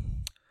UIKit,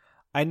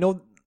 I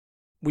know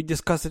we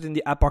discussed it in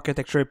the app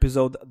architecture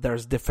episode.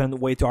 There's different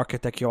way to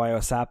architect your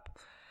iOS app.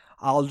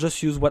 I'll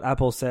just use what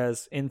Apple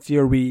says. In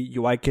theory,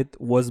 UIKit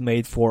was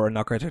made for an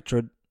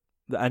architecture,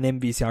 an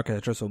MVC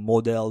architecture, so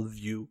model,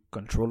 view,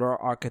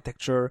 controller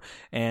architecture,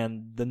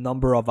 and the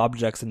number of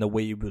objects and the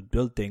way you would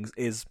build things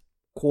is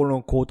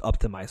quote-unquote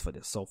optimized for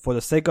this. So for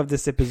the sake of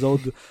this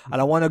episode, I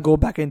don't want to go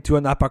back into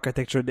an app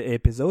architecture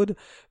episode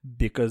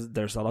because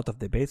there's a lot of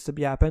debates to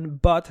be happen,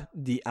 but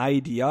the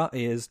idea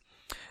is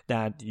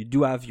that you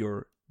do have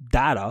your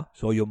data,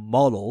 so your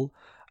model,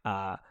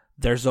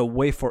 there's a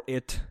way for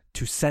it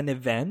to send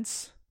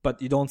events,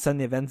 but you don't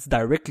send events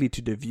directly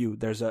to the view.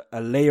 There's a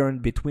layer in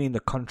between the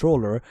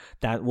controller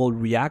that will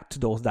react to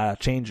those data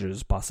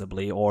changes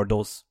possibly, or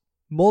those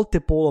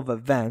multiple of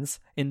events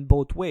in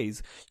both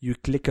ways. You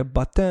click a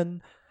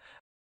button,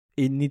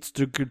 it needs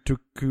to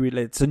create,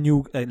 it's a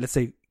new, let's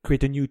say,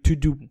 create a new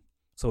to-do.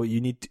 So you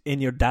need to,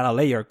 in your data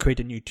layer, create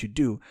a new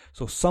to-do.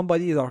 So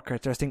somebody is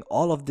orchestrating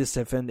all of this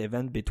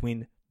event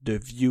between the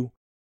view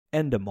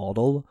and the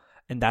model,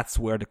 and that's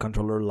where the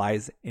controller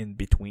lies in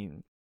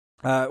between.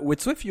 With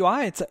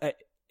SwiftUI,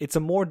 it's a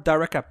more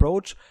direct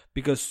approach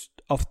because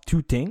of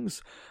two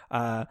things.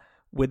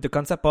 With the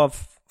concept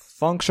of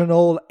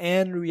functional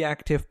and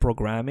reactive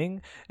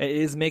programming, it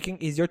is making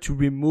it easier to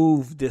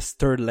remove this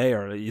third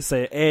layer. You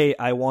say, hey,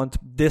 I want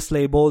this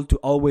label to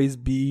always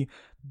be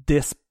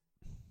this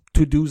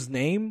to-do's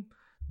name.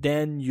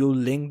 Then you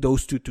link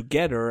those two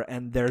together,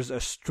 and there's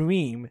a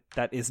stream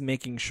that is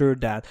making sure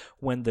that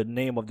when the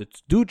name of the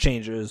to-do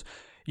changes,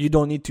 you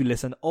don't need to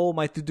listen, oh,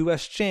 my to-do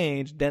has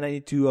changed, then I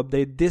need to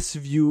update this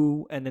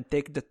view and then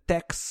take the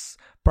text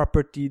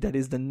property that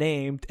is the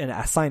name and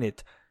assign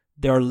it.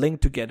 They are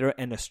linked together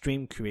and a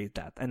stream creates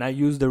that. And I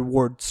use the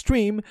word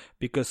stream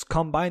because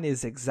Combine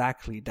is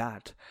exactly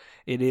that.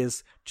 It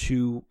is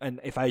to, and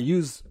if I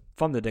use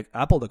from the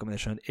Apple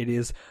documentation, it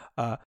is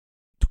to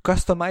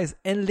customize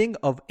handling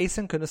of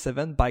asynchronous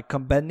event by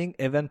combining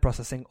event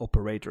processing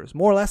operators.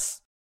 More or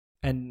less,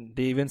 and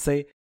they even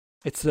say,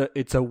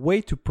 it's a way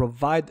to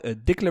provide a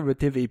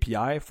declarative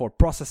API for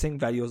processing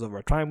values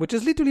over time, which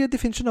is literally a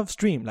definition of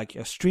stream. Like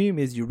a stream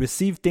is you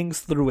receive things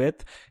through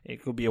it.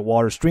 It could be a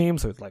water stream,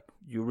 so it's like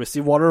you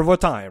receive water over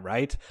time,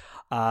 right?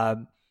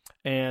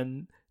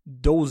 And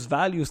those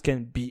values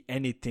can be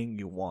anything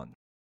you want.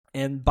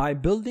 And by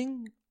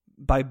building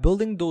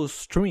those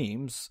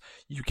streams,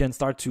 you can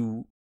start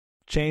to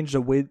change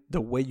the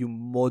way you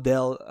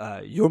model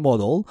your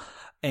model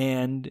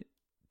and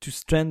to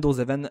strand those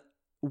events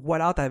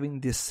without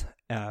having this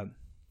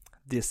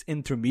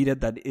intermediate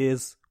that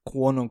is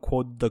quote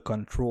unquote the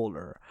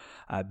controller,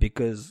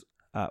 because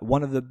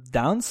one of the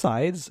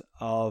downsides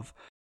of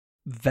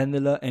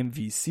vanilla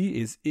MVC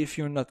is if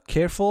you're not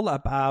careful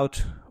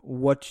about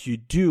what you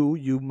do,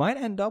 you might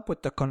end up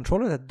with a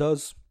controller that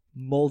does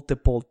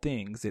multiple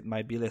things. It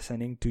might be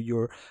listening to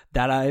your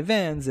data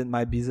events, it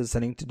might be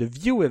listening to the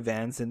view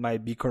events, it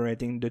might be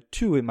correlating the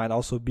two, it might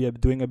also be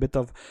doing a bit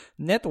of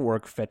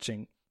network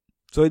fetching.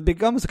 So it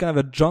becomes kind of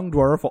a junk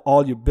drawer for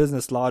all your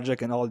business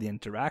logic and all the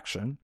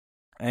interaction.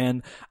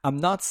 And I'm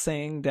not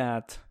saying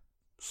that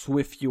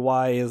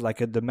SwiftUI is like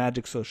the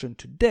magic solution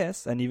to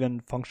this and even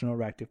functional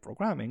reactive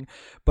programming,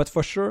 but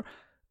for sure,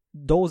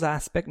 those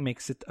aspects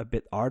makes it a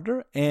bit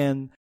harder.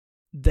 And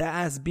there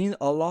has been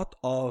a lot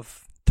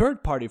of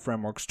third-party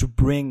frameworks to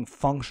bring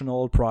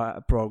functional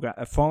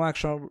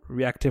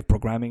reactive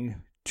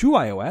programming to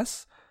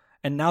iOS.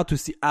 And now to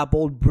see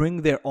Apple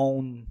bring their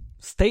own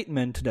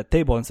statement to the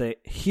table and say,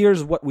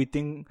 here's what we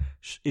think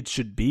it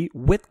should be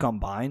with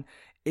Combine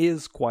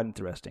is quite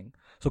interesting.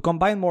 So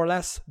Combine more or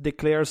less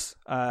declares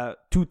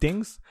two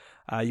things.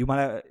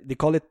 They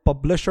call it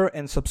publisher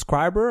and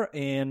subscriber.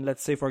 And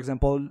let's say, for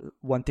example,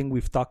 one thing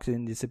we've talked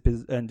in this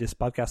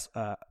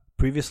podcast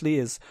previously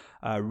is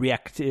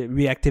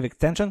reactive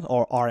extension,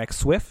 or RX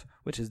Swift,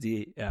 which is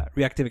the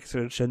reactive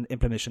extension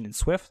implementation in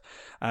Swift,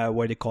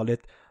 where they call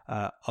it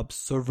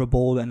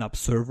observable and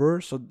observer.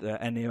 So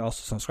and they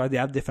also subscribe. They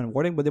have different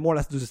wording, but they more or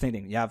less do the same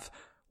thing. You have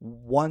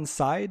one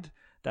side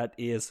that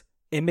is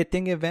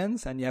emitting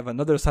events, and you have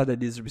another side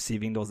that is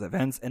receiving those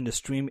events, and the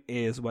stream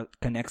is what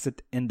connects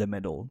it in the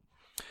middle.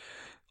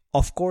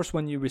 Of course,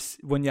 when you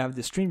have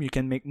the stream, you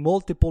can make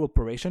multiple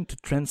operations to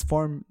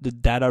transform the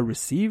data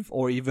received,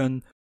 or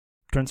even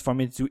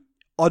transform it to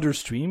other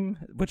stream,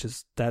 which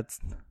is that's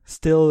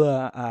still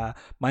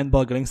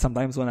mind-boggling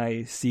sometimes when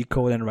I see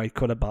code and write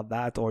code about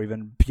that, or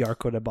even PR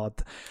code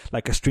about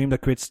like a stream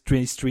that creates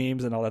 20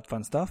 streams and all that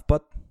fun stuff.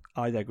 But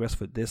I digress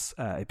for this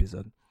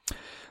episode.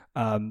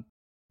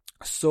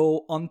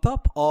 So on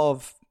top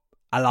of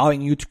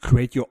allowing you to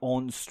create your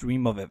own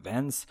stream of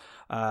events,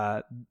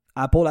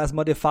 Apple has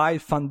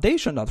modified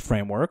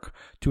Foundation.Framework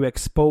to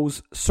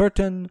expose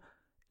certain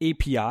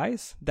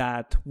APIs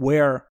that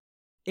were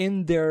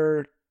in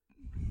their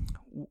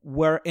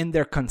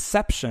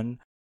conception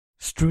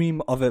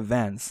stream of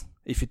events.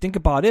 If you think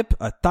about it,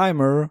 a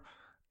timer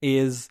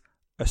is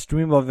a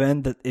stream of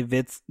event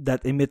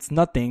that emits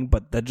nothing,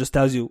 but that just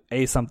tells you,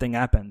 hey, something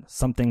happened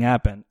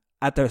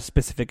at a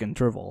specific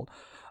interval.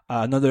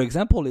 Another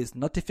example is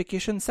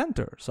notification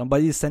center.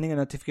 Somebody is sending a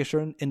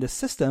notification in the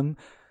system,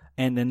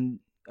 and then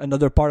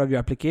another part of your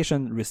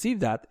application receive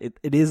that.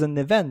 It is an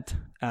event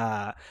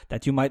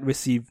that you might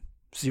receive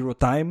 0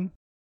 time,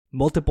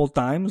 multiple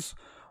times,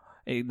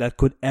 that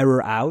could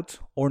error out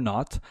or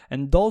not.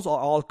 And those are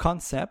all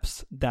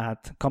concepts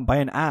that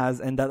Combine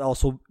has, and that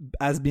also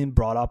has been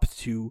brought up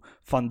to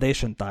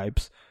foundation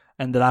types.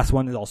 And the last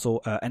one is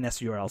also an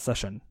SURL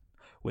session,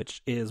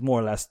 which is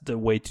more or less the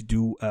way to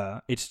do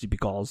HTTP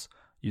calls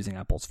using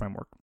Apple's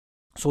framework.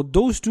 So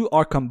those two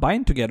are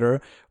combined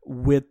together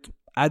with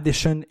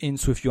addition in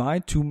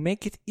SwiftUI to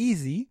make it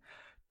easy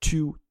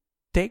to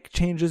take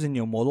changes in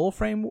your modal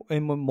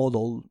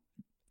modal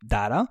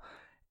data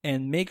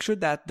and make sure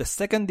that the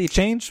second they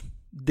change,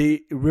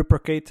 they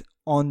replicate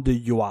on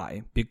the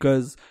UI.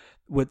 Because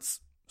with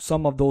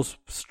some of those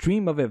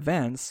stream of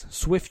events,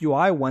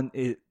 SwiftUI, when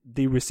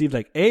they receive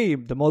like, hey,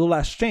 the model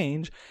has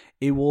changed,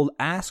 it will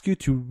ask you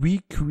to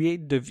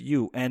recreate the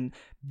view. And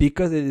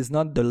because it is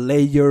not the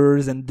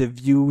layers and the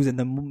views and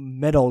the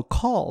metal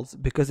calls,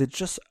 because it's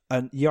just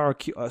an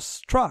hierarchy, a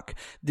struct,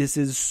 this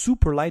is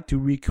super light to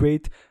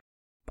recreate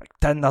like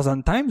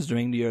 10,000 times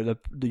during your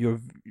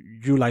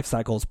view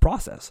lifecycles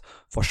process.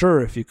 For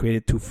sure, if you create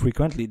it too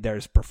frequently,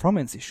 there's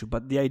performance issue.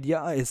 But the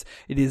idea is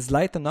it is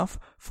light enough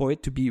for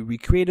it to be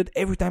recreated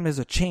every time there's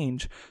a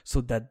change, so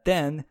that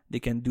then they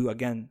can do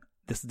again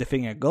this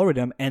diffing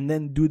algorithm and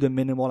then do the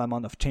minimal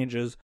amount of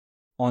changes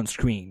on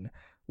screen.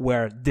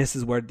 Where this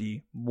is where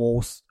the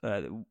most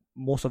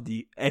of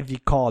the heavy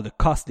call, the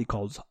costly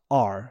calls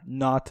are,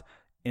 not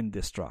in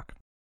this track.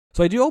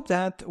 So I do hope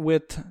that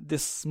with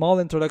this small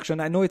introduction,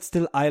 I know it's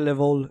still high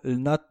level,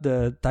 not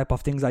the type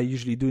of things I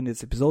usually do in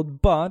this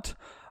episode, but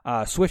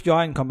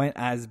SwiftUI and Combine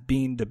has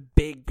been the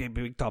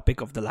big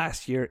topic of the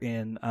last year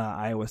in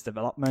iOS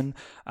development.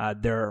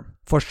 They're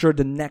for sure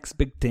the next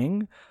big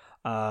thing,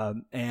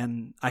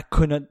 and I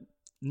couldn't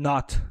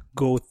not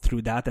go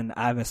through that and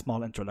have a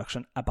small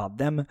introduction about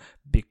them,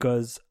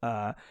 because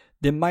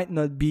they might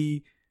not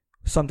be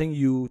something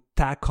you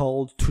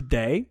tackle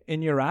today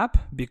in your app,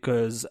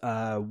 because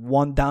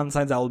one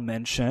downside I'll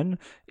mention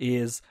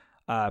is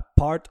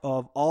part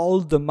of all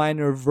the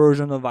minor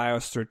version of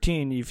iOS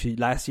 13. If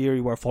last year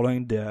you were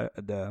following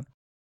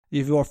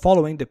if you were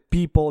following the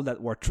people that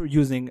were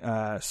using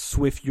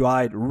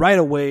SwiftUI right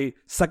away,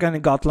 second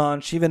it got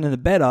launched, even in the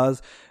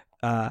betas,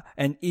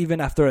 and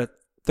even after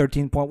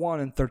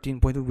 13.1 and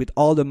 13.2 with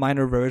all the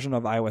minor version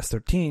of iOS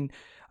 13,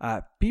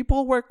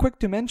 people were quick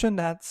to mention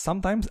that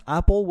sometimes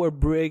Apple were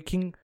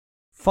breaking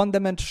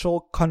fundamental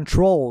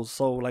controls.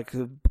 So like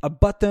a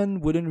button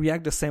wouldn't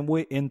react the same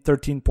way in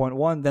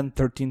 13.1 than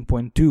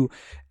 13.2.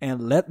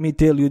 And let me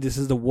tell you, this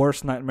is the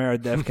worst nightmare a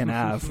dev can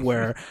have,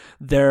 where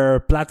their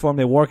platform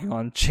they're working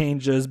on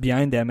changes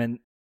behind them, and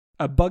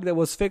a bug that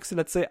was fixed,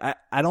 let's say,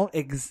 I don't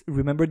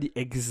remember the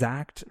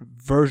exact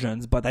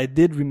versions, but I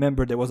did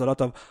remember there was a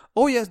lot of,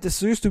 oh yes,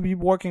 this used to be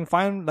working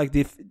fine, like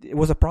it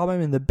was a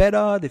problem in the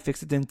beta, they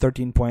fixed it in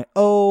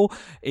 13.0,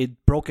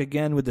 it broke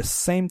again with the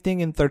same thing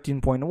in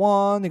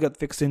 13.1, it got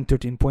fixed in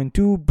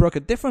 13.2, broke a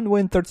different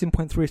way in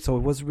 13.3, so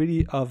it was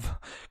really of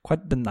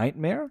quite the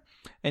nightmare.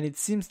 And it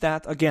seems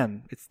that,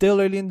 again, it's still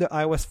early in the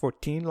iOS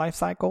 14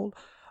 lifecycle,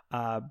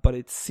 but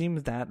it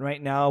seems that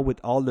right now, with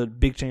all the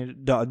big change,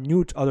 the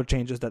new other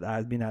changes that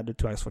has been added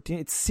to iOS 14,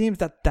 it seems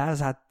that has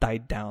had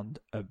died down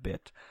a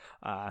bit.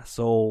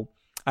 So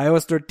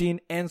iOS 13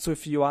 and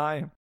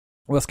SwiftUI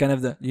was kind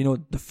of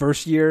the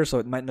first year, so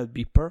it might not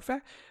be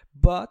perfect.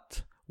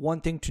 But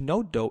one thing to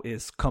note though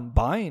is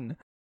Combine.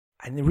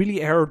 And I really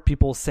heard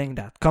people saying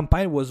that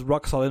Combine was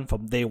rock solid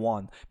from day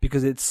one,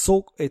 because it's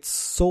so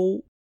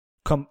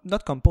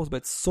not composed, but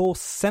it's so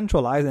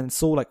centralized and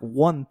so like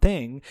one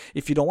thing.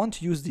 If you don't want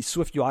to use the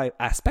SwiftUI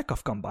aspect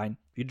of Combine,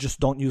 you just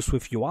don't use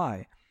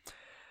SwiftUI.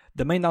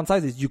 The main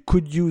downside is you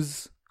could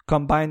use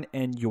Combine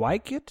and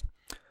UIKit,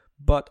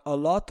 but a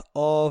lot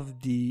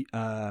of the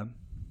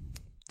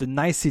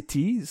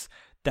niceties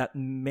that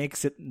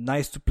makes it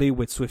nice to play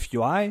with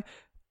SwiftUI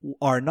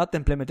are not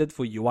implemented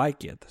for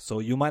UIKit.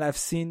 So you might have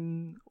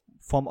seen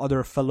from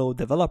other fellow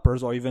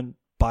developers, or even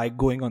by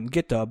going on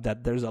GitHub,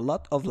 that there's a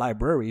lot of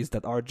libraries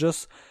that are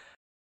just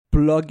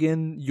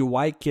plug-in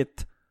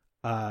UIKit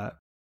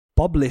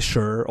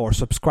publisher or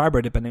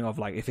subscriber, depending on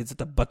like if it's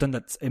a button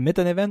that's emit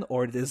an event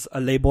or it is a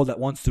label that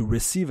wants to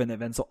receive an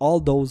event. So all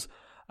those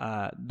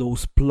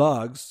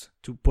plugs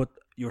to put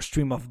your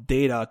stream of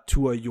data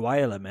to a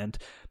UI element,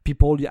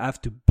 you have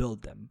to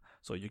build them.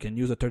 So you can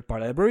use a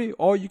third-party library,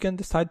 or you can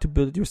decide to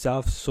build it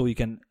yourself so you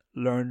can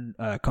learn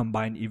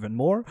Combine even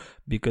more,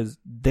 because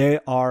they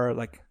are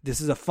like,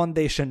 this is a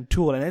foundation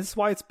tool, and that's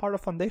why it's part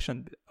of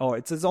Foundation, or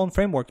it's its own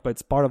framework, but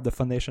it's part of the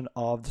foundation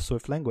of the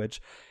Swift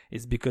language,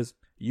 is because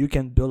you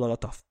can build a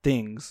lot of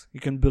things. You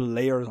can build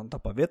layers on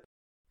top of it,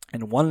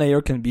 and one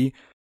layer can be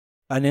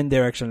an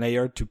indirection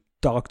layer to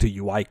talk to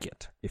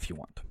UIKit if you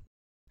want.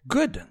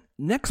 Good.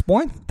 Next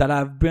point that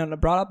I've been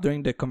brought up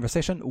during the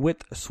conversation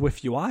with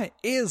Swift UI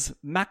is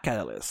Mac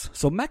Catalyst.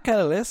 So Mac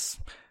Catalyst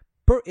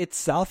per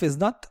itself is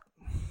not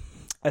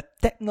a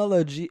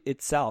technology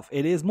itself.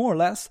 It is more or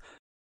less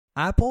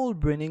Apple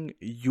bringing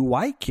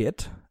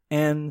UIKit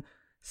and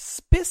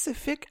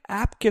specific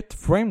AppKit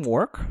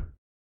framework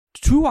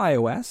to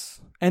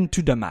iOS and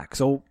to the Mac.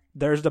 So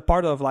there's the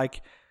part of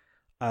like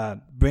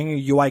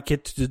bringing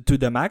UIKit to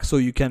the Mac so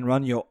you can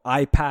run your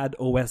iPad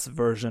OS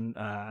version,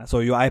 so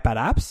your iPad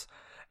apps,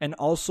 and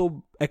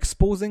also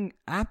exposing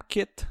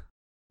AppKit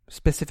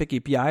specific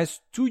APIs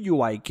to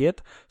UIKit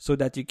so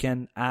that you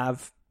can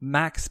have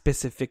Mac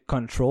specific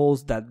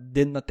controls that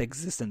did not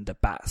exist in the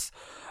past.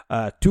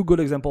 Two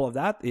good examples of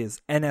that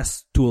is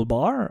NS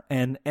Toolbar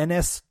and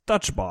NS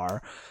Touch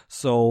Bar.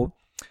 So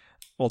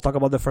we'll talk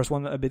about the first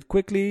one a bit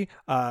quickly.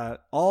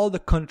 All the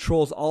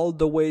controls, all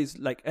the ways,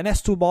 like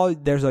NS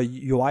Toolbar, there's a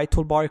UI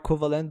toolbar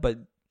equivalent, but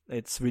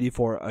it's really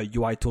for a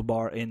UI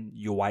toolbar in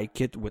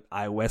UIKit with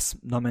iOS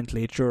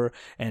nomenclature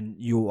and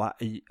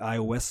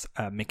iOS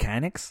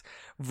mechanics,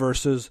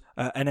 versus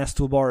NS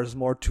Toolbar is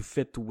more to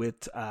fit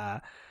with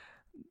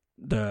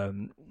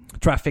the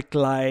traffic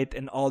light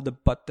and all the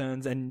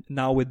buttons, and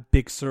now with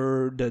Big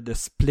Sur, the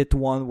split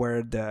one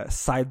where the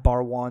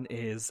sidebar one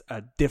is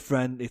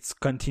different. It's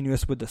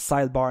continuous with the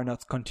sidebar,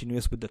 not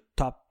continuous with the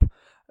top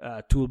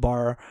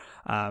toolbar.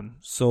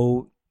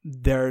 So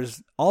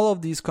there's all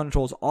of these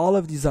controls, all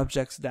of these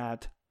objects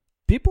that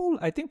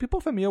I think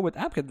people familiar with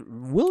AppKit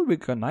will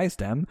recognize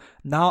them,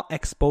 now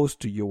exposed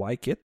to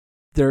UIKit.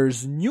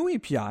 There's new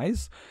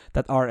APIs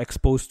that are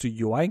exposed to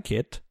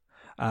UIKit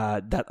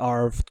that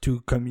are to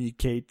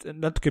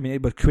not to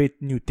communicate, but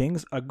create new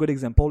things. A good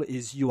example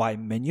is UI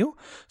menu.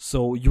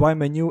 So UI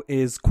menu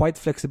is quite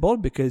flexible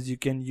because you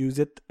can use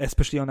it,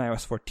 especially on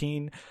iOS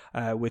 14,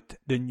 with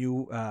the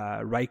new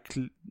right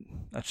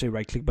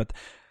click, but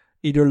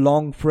either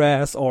long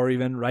press or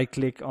even right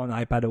click on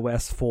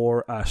iPadOS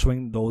for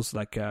showing those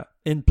like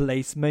in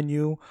place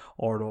menu,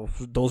 or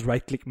those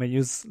right click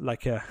menus,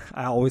 like I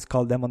always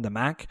call them on the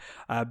Mac.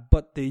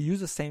 But they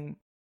use the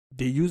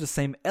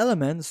same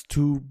elements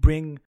to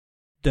bring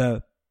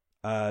the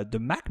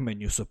Mac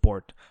menu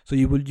support. So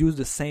you will use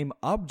the same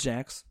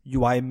objects,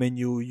 UI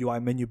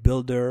menu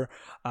builder,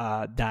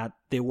 that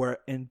they were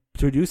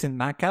introduced in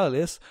Mac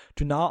Catalyst,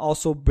 to now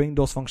also bring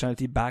those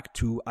functionality back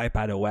to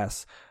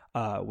iPadOS.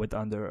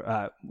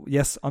 Under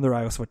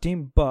iOS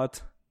 14,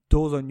 but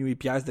those are new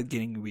APIs that are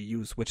getting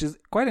reused, which is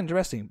quite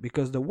interesting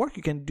because the work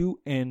you can do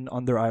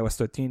under iOS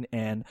 13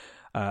 and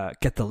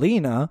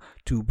Catalina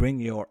to bring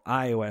your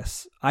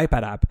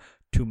iPad app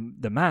to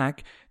the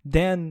Mac,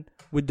 then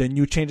with the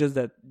new changes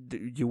that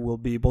you will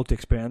be able to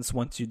experience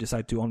once you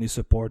decide to only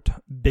support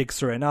Big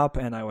Sur and up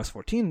and iOS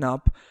 14 and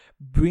up,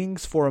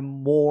 brings for a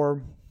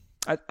more,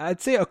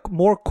 I'd say, a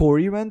more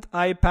coherent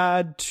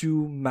iPad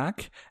to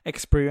Mac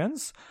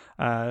experience.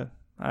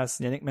 As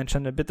Yannick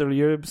mentioned a bit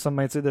earlier, some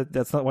might say that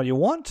that's not what you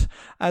want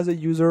as a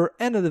user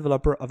and a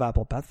developer of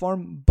Apple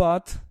platform,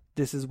 but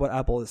this is what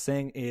Apple is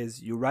saying, is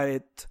you write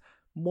it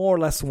more or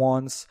less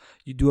once,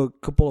 you do a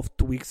couple of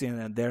tweaks in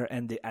and there,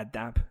 and they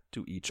adapt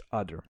to each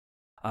other.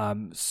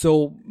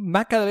 So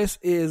Mac Catalyst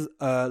is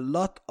I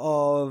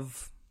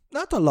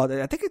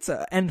think it's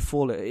a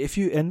handful. If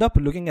you end up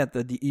looking at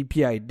the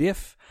API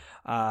diff,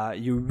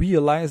 you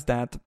realize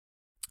that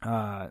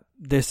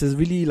this is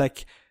really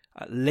like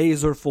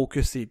laser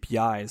focused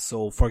APIs.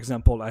 So for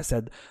example, I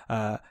said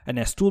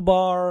NS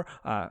Toolbar,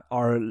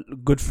 our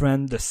good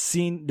friend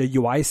the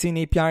UI Scene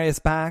API is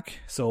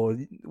back. So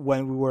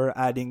when we were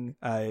adding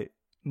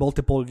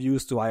multiple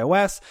views to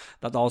iOS,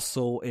 that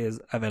also is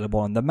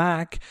available on the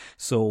Mac.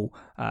 So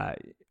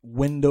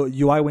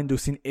UI window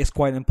scene is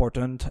quite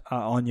important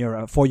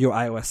for your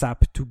iOS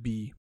app to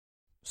be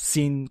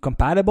scene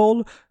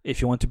compatible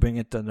if you want to bring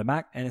it to the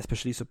Mac, and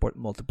especially support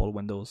multiple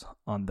windows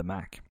on the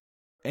Mac.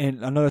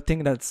 And another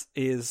thing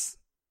is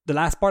the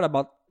last part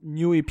about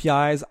new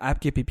APIs,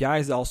 AppKit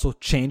APIs, also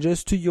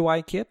changes to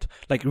UIKit,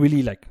 like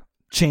really like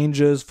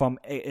changes from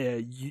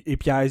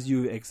APIs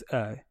you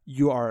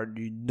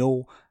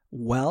know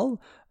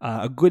well.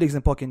 A good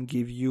example I can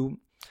give you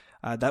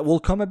that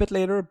will come a bit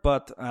later,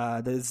 but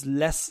that is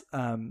less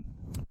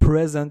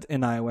present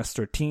in iOS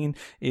 13,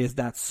 is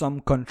that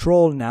some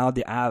control now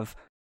they have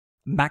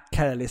Mac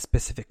Catalyst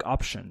specific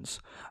options.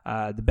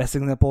 The best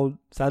example,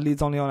 sadly,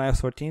 it's only on iOS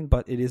 14,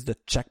 but it is the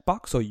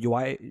checkbox. So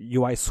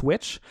UI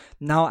switch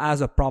now has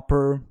a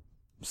proper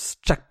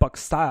checkbox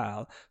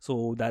style,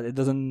 so that it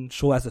doesn't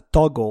show as a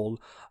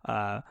toggle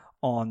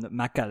on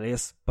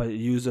macOS, but it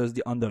uses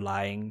the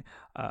underlying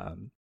AppKit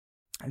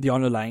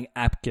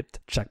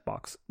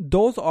checkbox.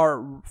 Those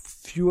are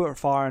fewer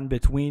far in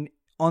between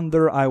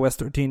under iOS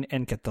 13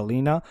 and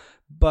Catalina,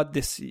 but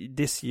this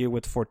year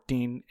with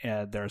 14,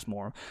 there's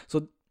more.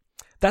 So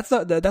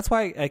that's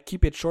why I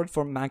keep it short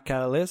for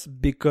macOS,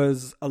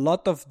 because a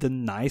lot of the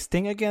nice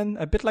thing, again,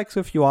 a bit like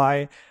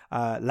SwiftUI,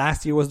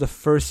 last year was the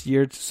first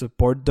year to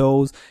support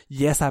those.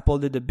 Yes, Apple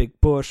did a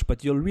big push,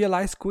 but you'll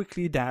realize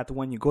quickly that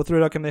when you go through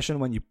the documentation,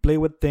 when you play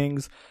with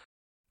things,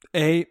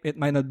 A, it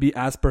might not be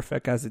as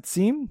perfect as it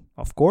seemed.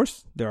 Of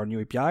course, there are new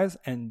APIs,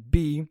 and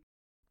B,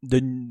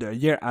 a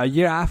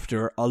year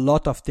after, a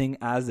lot of things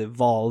has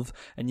evolved,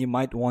 and you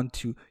might want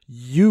to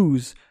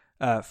use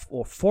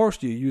or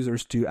force your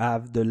users to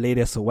have the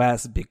latest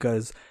OS,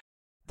 because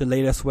the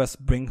latest OS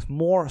brings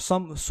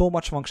so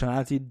much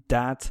functionality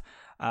that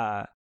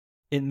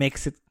it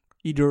makes it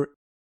either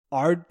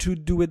hard to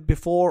do it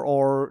before,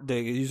 or the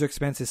user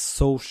experience is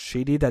so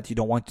shitty that you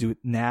don't want to do it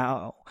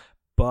now.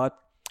 But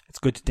it's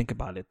good to think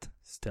about it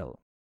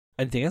still.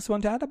 Anything else you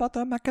want to add about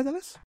the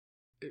macOS?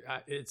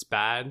 It's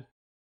bad.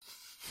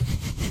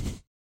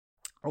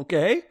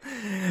 Okay.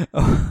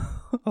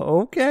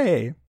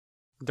 Okay.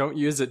 Don't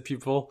use it,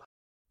 people.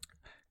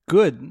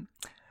 Good.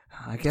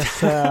 I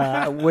guess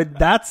with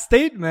that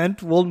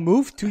statement, we'll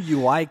move to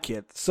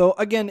UIKit. So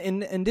again,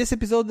 in this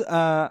episode,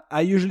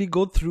 I usually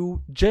go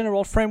through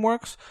general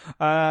frameworks.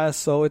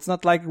 So it's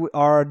not like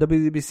our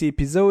WWDC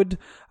episode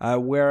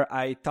where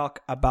I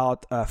talk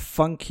about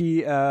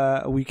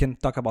we can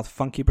talk about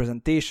funky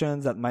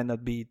presentations that might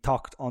not be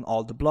talked on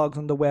all the blogs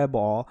on the web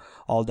or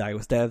all the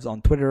iOS devs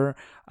on Twitter.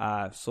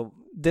 So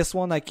this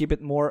one, I keep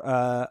it more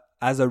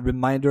as a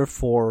reminder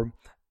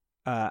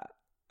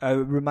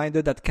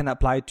that can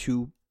apply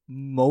to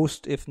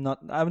most, if not,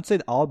 I would say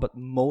all, but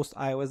most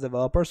iOS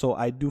developers. So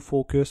I do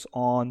focus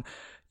on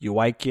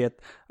UIKit.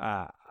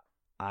 I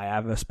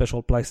have a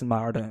special place in my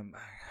heart.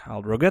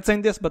 I'll regret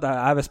saying this, but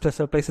I have a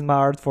special place in my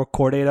heart for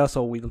Core Data,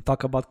 so we'll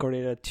talk about Core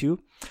Data too.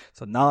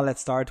 So now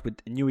let's start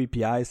with new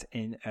APIs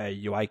in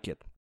UIKit.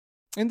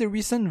 In the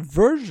recent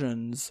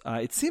versions,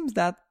 it seems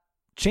that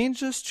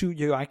changes to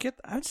UIKit,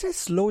 I would say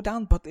slow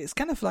down, but it's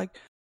kind of like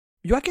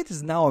UIKit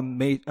is now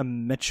a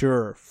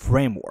mature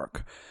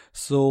framework.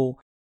 So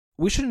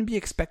we shouldn't be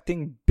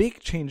expecting big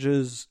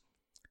changes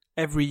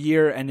every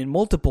year and in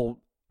multiple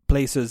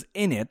places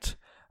in it.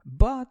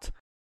 But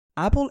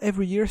Apple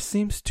every year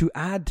seems to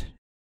add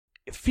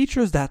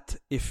features that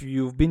if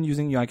you've been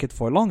using UIKit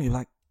for long, you're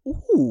like,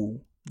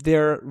 ooh,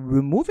 they're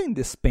removing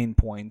this pain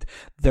point.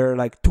 They're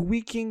like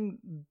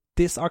tweaking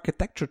this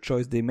architecture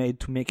choice they made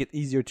to make it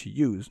easier to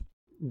use.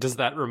 Does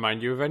that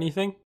remind you of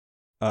anything?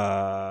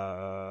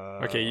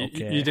 Okay,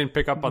 you didn't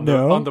pick up on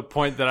the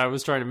point that I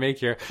was trying to make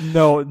here.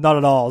 No, not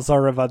at all.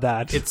 Sorry about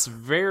that. It's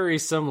very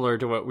similar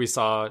to what we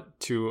saw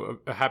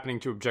happening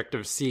to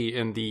Objective-C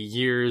in the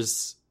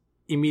years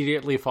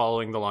immediately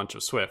following the launch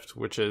of Swift,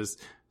 which is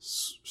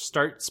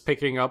starts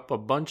picking up a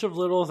bunch of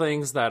little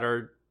things that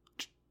are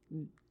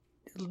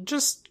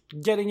just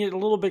getting it a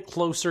little bit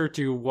closer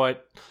to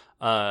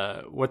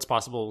what's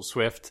possible with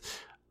Swift.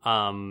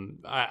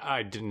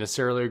 I didn't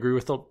necessarily agree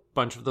with a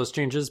bunch of those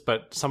changes,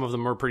 but some of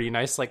them were pretty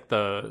nice, like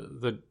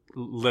the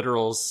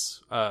literals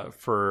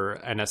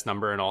for NS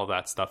number and all of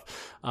that stuff.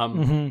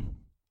 Oh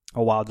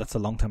wow, that's a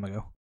long time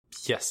ago.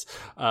 Yes,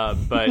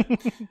 but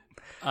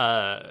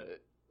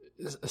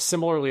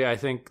similarly, I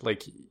think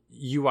like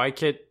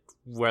UIKit,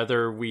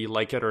 whether we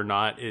like it or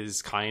not,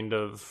 is kind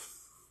of,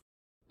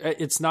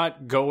 it's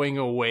not going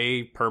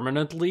away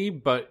permanently,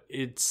 but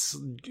it's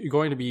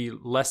going to be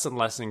less and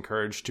less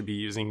encouraged to be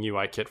using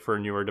UIKit for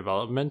newer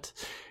development.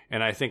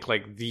 And I think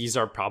like these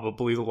are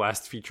probably the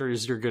last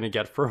features you're going to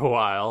get for a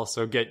while.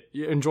 So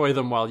enjoy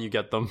them while you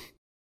get them.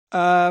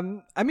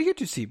 I'm eager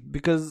to see,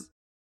 because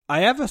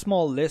I have a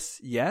small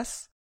list,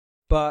 yes,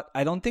 but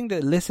I don't think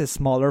the list is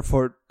smaller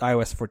for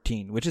iOS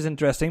 14, which is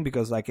interesting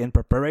because like in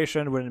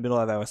preparation, we're in the middle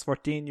of iOS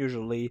 14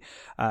 usually,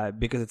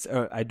 because it's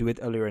I do it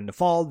earlier in the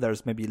fall.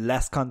 There's maybe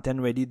less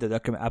content ready.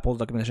 Apple's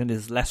documentation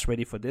is less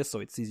ready for this, so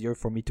it's easier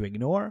for me to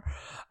ignore.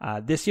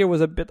 This year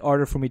was a bit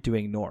harder for me to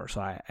ignore, so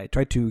I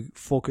tried to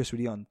focus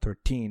really on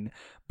 13.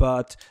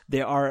 But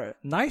there are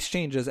nice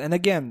changes, and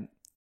again,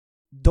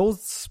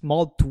 those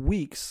small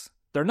tweaks,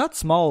 they're not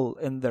small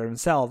in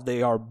themselves.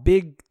 They are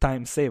big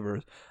time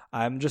savers.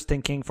 I'm just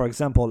thinking, for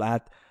example,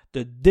 at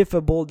the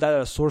diffable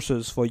data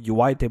sources for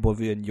UI table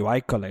view and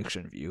UI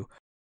collection view.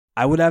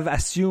 I would have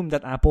assumed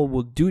that Apple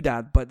would do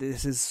that, but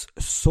this is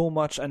so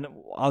much, and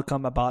I'll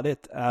come back about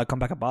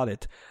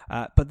it.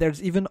 But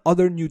there's even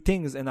other new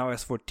things in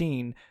iOS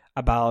 14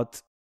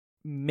 about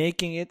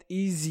making it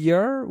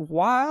easier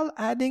while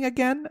adding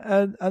again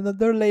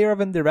another layer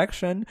of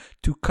indirection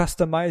to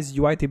customize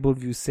UI table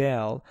view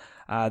cell.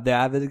 They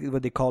have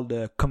what they call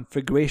the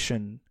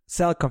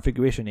cell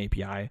configuration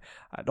API.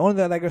 I don't want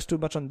to digress too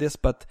much on this,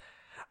 but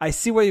I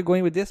see where you're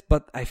going with this,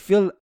 but I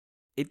feel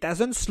it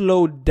doesn't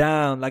slow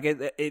down. Like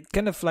it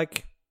kind of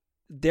like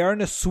they're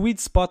in a sweet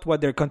spot where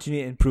they're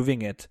continuing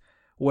improving it.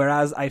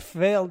 Whereas I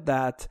felt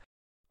that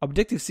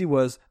Objective-C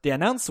was, they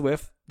announced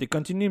Swift, they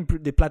continue,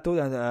 they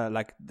plateaued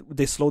and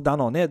they slowed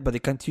down on it, but they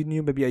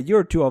continue maybe a year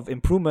or two of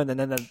improvement and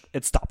then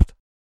it stopped.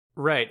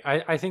 Right.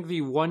 I think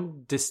the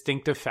one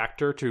distinctive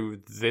factor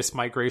to this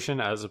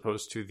migration as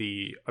opposed to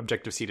the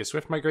Objective-C to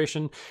Swift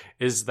migration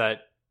is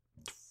that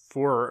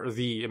for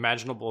the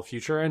imaginable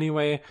future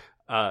anyway,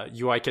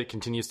 UIKit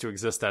continues to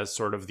exist as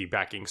sort of the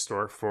backing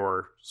store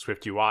for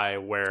Swift UI,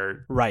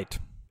 where right,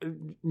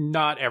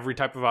 not every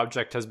type of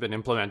object has been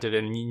implemented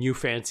in a new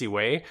fancy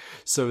way,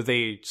 so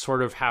they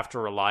sort of have to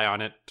rely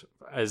on it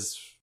as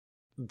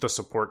the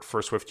support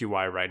for Swift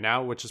UI right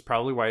now, which is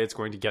probably why it's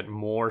going to get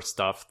more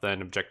stuff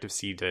than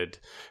Objective-C did,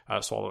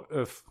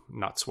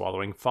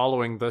 following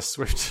the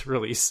Swift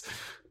release.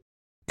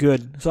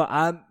 Good. So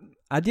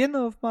at the end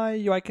of my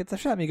UIKit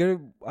session,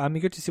 I'm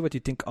eager to see what you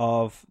think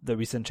of the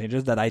recent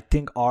changes that I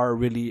think are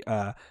really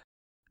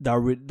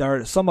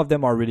some of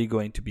them are really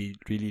going to be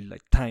really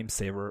like time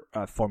saver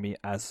for me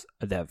as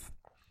a dev.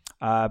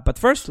 But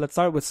first, let's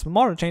start with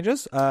smaller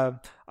changes.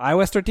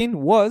 iOS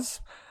 13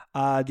 was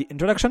the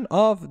introduction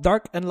of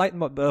dark and light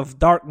of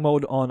dark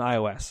mode on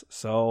iOS.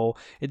 So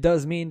it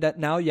does mean that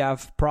now you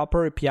have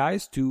proper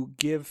APIs to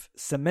give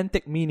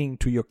semantic meaning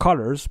to your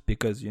colors,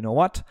 because you know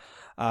what?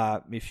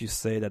 If you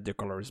say that the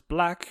color is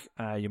black,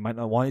 you might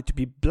not want it to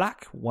be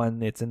black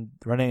when it's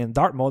running in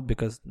dark mode,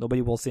 because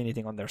nobody will see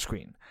anything on their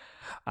screen.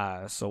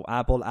 So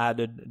Apple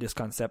added this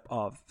concept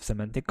of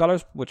semantic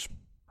colors, which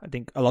I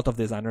think a lot of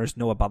designers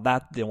know about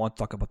that. They want to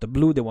talk about the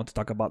blue. They want to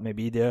talk about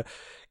maybe the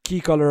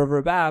key color of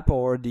your app,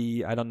 or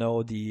the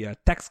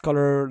text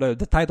color,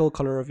 the title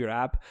color of your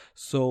app.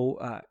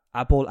 So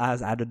Apple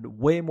has added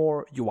way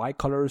more UI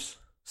colors,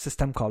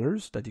 system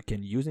colors that you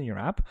can use in your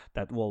app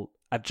that will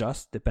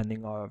adjust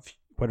depending on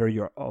whether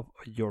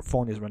your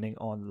phone is running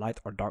on light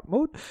or dark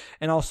mode,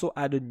 and also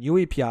added new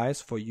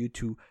APIs for you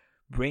to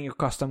bring your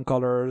custom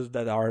colors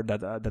that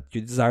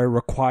your desire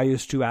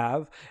requires to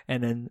have,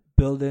 and then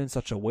build it in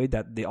such a way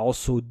that they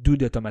also do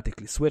the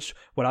automatically switch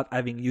without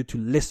having you to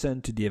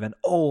listen to the event.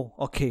 Oh,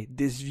 okay,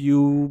 this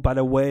view, by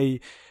the way,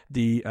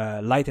 the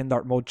light and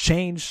dark mode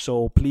changed,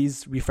 so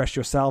please refresh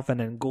yourself and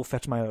then go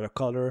fetch my other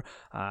color.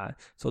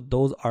 So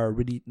those are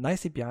really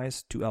nice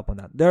APIs to help on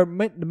that.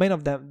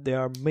 They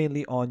are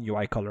mainly on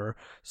UI color,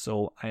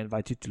 so I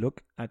invite you to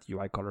look at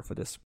UI color for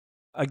this.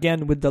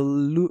 Again, with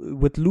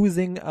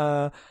losing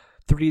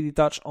 3D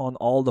touch on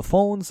all the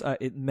phones,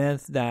 it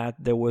meant that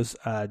there was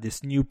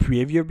this new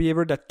preview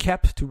behavior that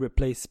kept to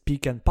replace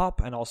peek and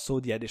pop, and also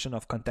the addition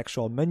of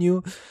contextual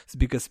menu. It's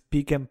because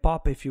peek and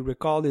pop, if you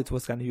recall, it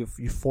was kind of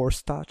you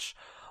force touch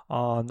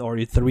on, or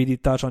you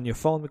 3D touch on your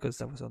phone, because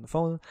that was on the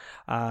phone,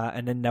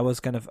 and then that was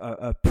kind of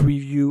a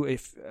preview.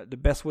 If the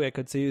best way I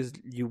could say is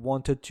you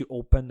wanted to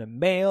open a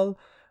mail,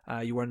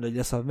 you were in the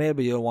list of mail,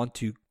 but you don't want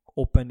to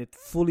open it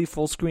fully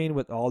full screen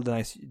with all the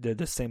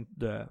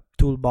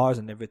toolbars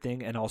and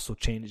everything, and also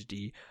change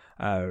the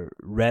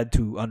red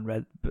on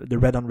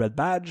red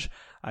badge.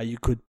 You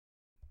could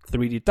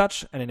 3D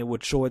touch, and then it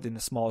would show it in a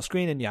small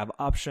screen, and you have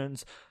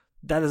options.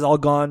 That is all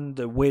gone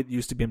the way it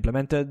used to be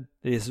implemented.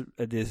 This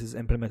is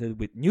implemented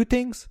with new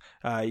things,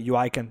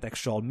 UI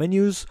contextual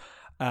menus,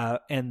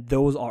 and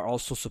those are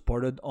also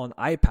supported on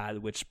iPad,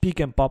 which peek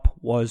and pop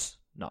was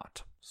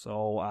not.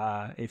 So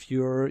if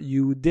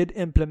you did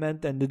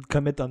implement and did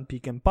commit on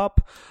peek and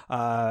pop,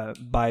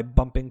 by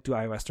bumping to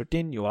iOS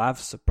 13, you will have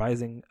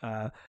surprising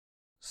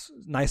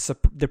nice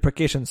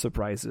deprecation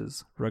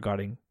surprises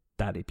regarding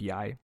that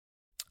API.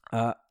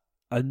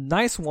 A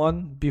nice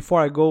one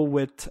before I go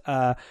with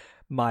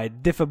my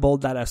diffable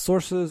data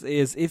sources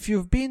is, if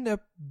you've been a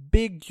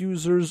big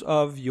users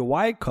of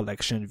UI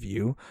collection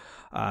view,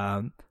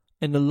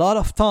 in a lot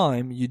of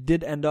time, you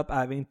did end up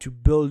having to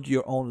build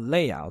your own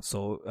layout.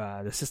 So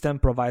the system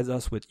provides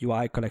us with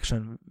UI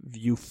collection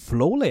view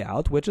flow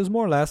layout, which is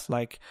more or less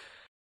like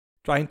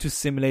trying to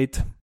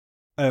simulate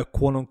a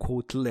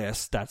quote-unquote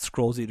list that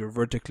scrolls either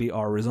vertically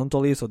or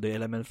horizontally. So the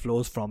element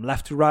flows from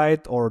left to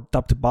right, or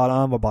top to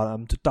bottom, or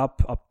bottom to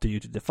top, up to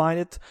you to define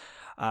it.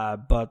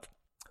 But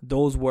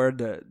those were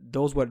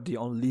the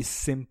only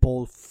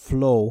simple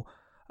flow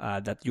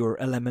that your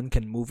element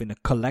can move in a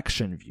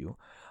collection view.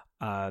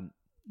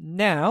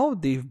 Now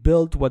they've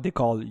built what they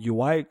call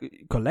UI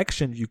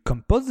collection view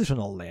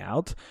compositional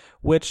layout,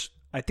 which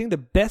I think the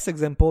best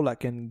example I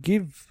can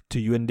give to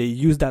you, and they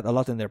use that a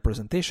lot in their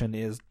presentation,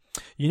 is,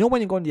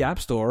 when you go in the App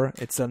Store,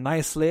 it's a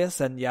nice list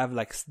and you have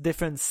like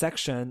different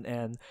section,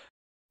 and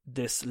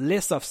this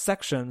list of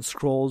sections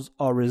scrolls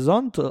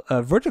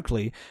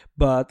vertically,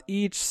 but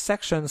each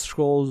section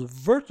scrolls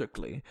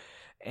vertically.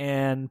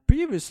 And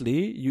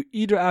previously, you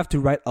either have to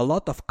write a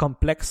lot of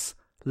complex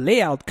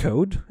layout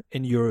code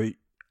in your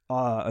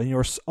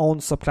own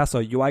subclass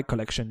or UI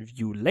collection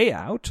view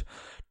layout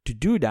to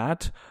do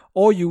that,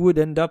 or you would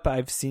end up,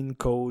 I've seen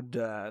code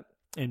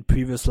in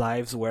previous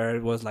lives where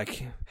it was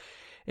like,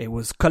 it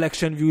was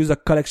collection views, a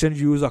collection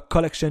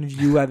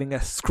view having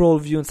a scroll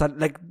view inside,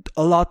 like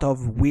a lot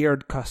of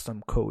weird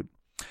custom code.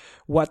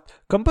 What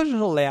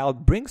compositional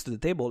layout brings to the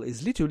table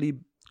is literally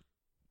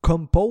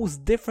compose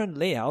different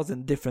layouts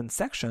in different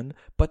sections,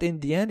 but in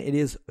the end, it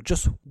is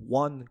just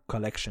one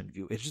collection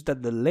view. It's just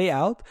that the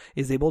layout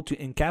is able to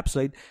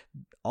encapsulate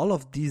all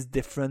of these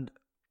different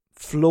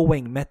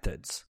flowing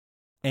methods.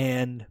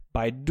 And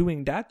by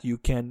doing that, you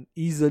can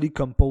easily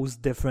compose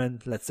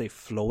different, let's say,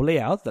 flow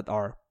layouts that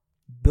are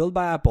built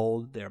by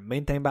Apple. They're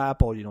maintained by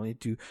Apple. You don't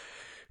need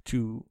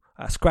to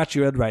scratch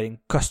your head writing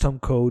custom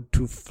code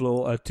to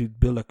flow to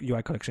build a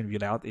UI collection view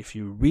layout. If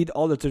you read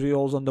all the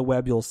tutorials on the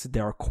web, you'll see they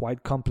are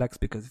quite complex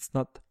because it's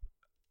not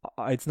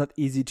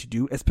easy to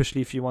do, especially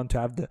if you want to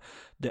have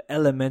the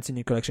elements in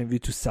your collection view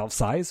to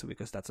self-size,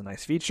 because that's a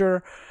nice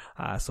feature.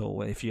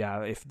 So if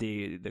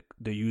the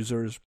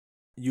users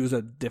use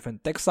a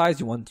different text size,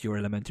 you want your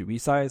element to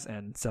resize,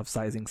 and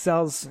self-sizing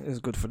cells is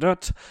good for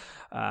that.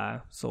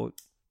 So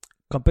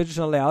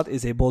compositional layout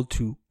is able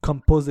to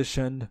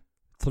composition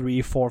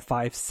 3, 4,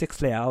 5,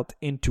 6 layout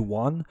into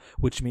one,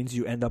 which means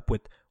you end up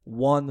with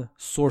one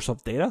source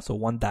of data, so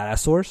one data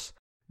source.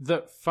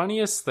 The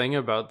funniest thing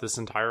about this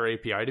entire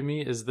API to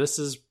me is this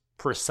is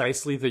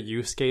precisely the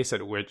use case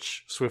at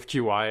which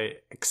SwiftUI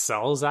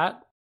excels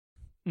at.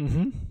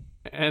 Mm-hmm.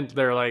 And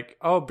they're like,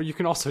 oh, but you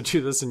can also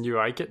do this in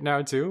UIKit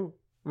now too,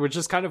 which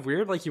is kind of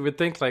weird. Like, you would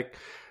think, like,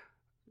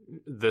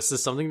 this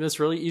is something that's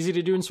really easy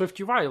to do in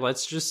SwiftUI.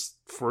 Let's just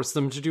force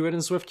them to do it in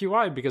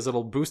SwiftUI because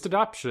it'll boost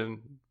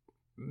adoption.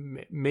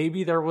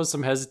 Maybe there was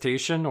some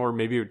hesitation, or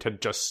maybe it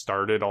had just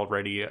started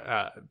already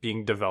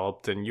being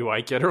developed in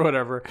UIKit or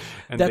whatever,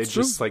 and that's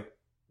they just like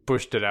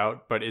pushed it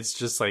out. But it's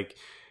just like,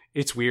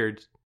 it's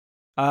weird.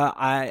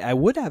 I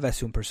would have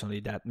assumed personally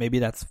that maybe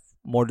that's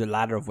more the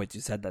latter of what you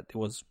said, that it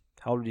was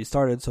already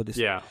started. So this,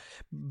 yeah.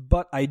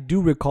 But I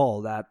do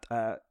recall that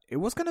it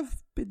was kind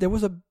of, there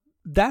was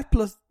that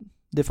plus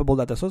diffable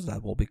data source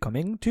that will be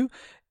coming to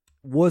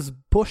was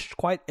pushed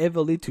quite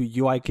heavily to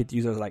UIKit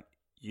users. Like,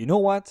 you know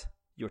what?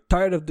 You're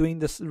tired of doing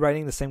this,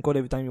 writing the same code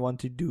every time you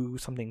want to do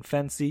something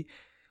fancy.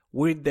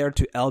 We're there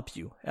to help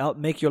you,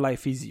 make your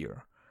life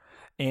easier.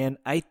 And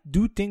I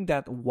do think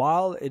that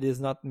while it is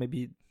not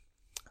maybe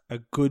a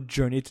good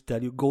journey to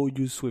tell you go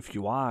use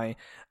SwiftUI,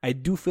 I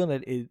do feel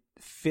that it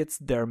fits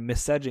their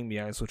messaging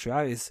behind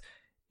SwiftUI.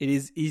 It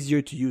is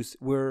easier to use,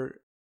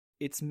 where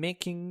it's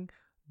making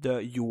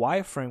the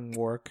UI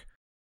framework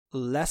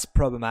less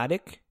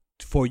problematic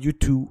for you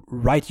to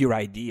write your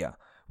idea.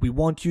 We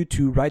want you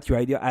to write your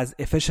idea as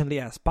efficiently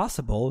as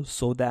possible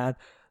so that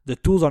the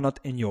tools are not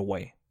in your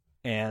way.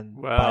 And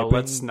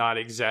let's not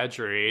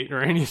exaggerate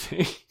or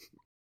anything.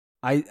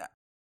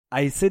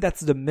 I say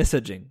that's the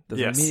messaging.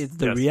 Doesn't mean it's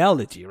the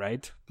reality,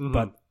 right? Mm-hmm.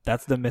 But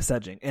that's the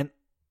messaging. And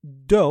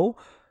though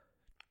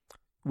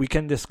we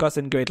can discuss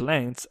in great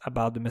lengths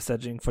about the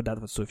messaging for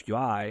that with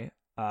SwiftUI,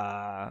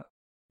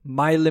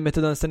 my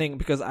limited understanding,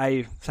 because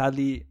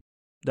sadly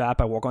the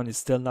app I work on is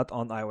still not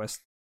on iOS.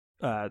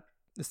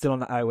 Still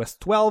on iOS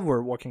 12.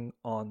 We're working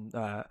on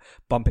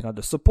bumping out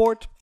the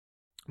support.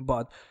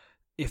 But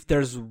if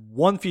there's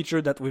one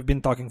feature that we've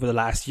been talking for the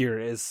last year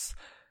is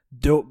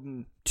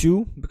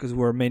two, because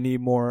we're mainly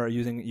more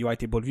using UI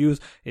table views,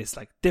 it's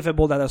like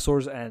diffable data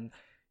source and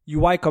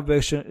UI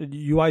collection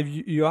view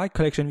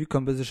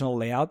compositional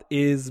layout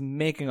is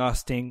making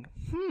us think,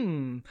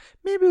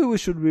 maybe we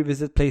should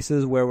revisit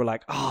places where we're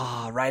like,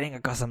 writing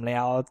a custom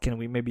layout. Can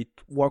we maybe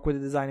work with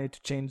the designer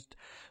to change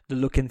the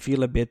look and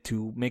feel a bit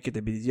to make it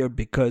a bit easier?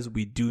 Because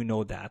we do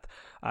know that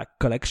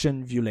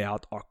collection view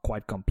layout are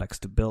quite complex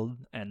to build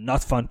and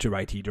not fun to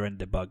write either and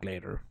debug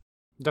later.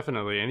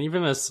 Definitely. And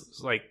even as,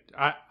 like,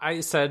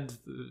 I said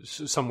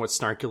somewhat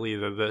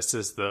snarkily that this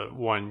is the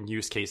one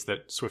use case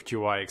that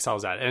SwiftUI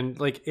excels at. And,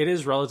 like, it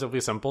is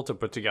relatively simple to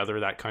put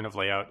together that kind of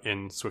layout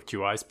in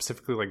SwiftUI,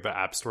 specifically like the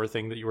App Store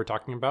thing that you were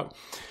talking about.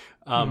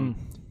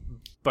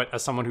 But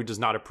as someone who does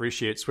not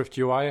appreciate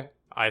SwiftUI,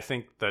 I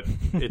think that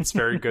it's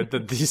very good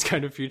that these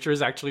kind of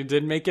features actually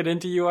did make it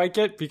into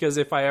UIKit, because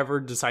if I ever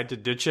decide to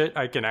ditch it,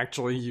 I can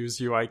actually use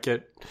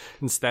UIKit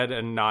instead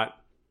and not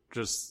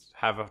just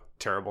have a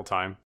terrible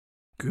time.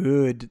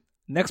 Good.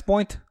 Next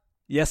point.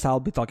 Yes,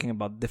 I'll be talking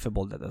about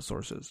diffable data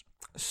sources.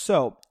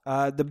 So,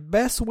 the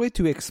best way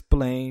to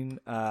explain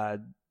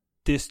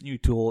this new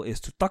tool is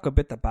to talk a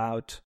bit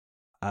about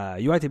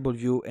UI table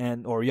view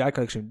or UI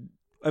collection.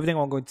 Everything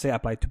I'm going to say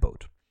apply to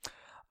both.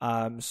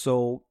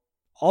 So,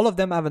 all of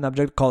them have an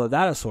object called a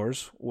data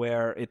source,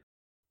 where it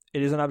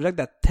is an object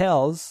that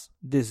tells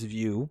this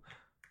view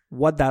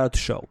what data to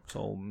show.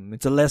 So,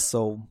 it's a list.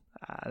 So,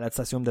 let's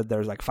assume that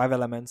there's like 5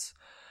 elements.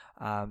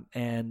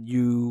 And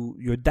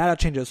your data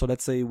changes. So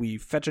let's say we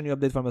fetch a new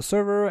update from a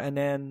server, and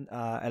then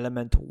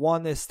element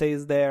 1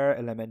 stays there,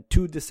 element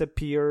 2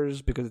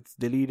 disappears because it's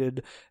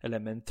deleted,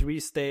 element 3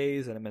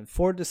 stays, element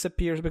 4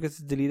 disappears because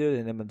it's deleted,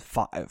 and element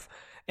 5.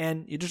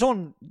 And you just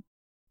don't,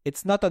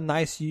 it's not a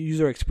nice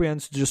user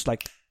experience to just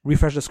like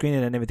refresh the screen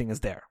and then everything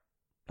is there.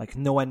 Like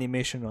no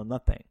animation or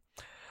nothing.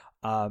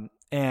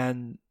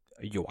 And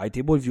UI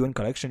table view and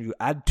collection, you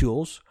add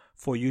tools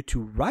for you to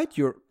write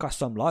your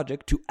custom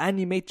logic to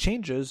animate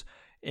changes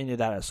in your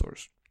data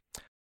source.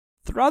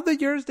 Throughout the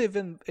years,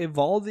 they've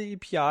evolved the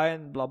API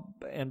and blah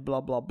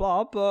blah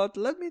blah. But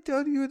let me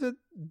tell you that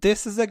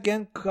this is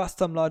again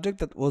custom logic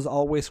that was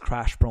always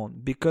crash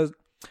prone, because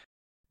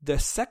the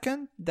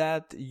second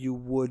that you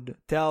would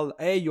tell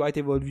a UI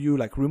table view,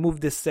 like remove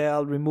this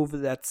cell, remove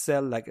that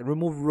cell, like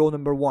remove row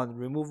number 1,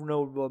 remove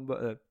row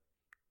number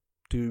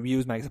to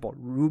use my example,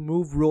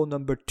 remove row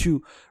number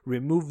 2,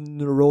 remove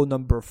row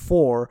number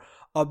 4,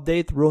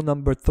 update row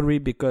number 3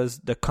 because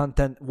the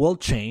content will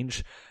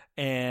change,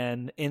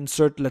 and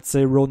insert, let's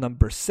say, row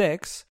number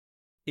 6.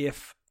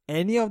 If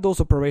any of those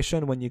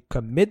operations, when you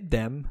commit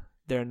them,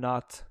 they're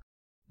not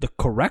the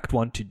correct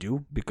one to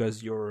do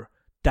because your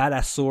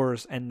data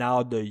source and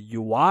now the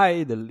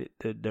UI, the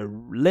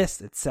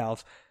list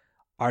itself,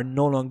 are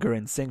no longer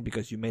in sync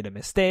because you made a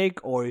mistake,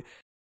 or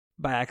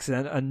by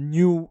accident a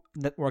new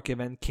network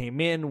event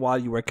came in while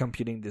you were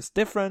computing this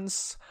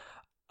difference,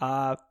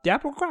 the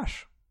app will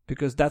crash.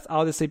 Because that's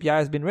how this API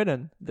has been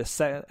written.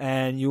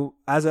 And you,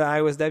 as an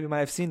iOS dev, you might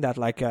have seen that.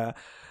 Like,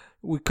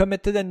 we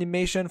committed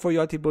animation for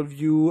your table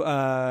view,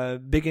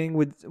 beginning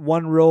with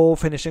 1 row,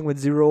 finishing with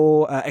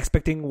 0,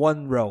 expecting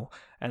 1 row.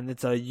 And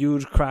it's a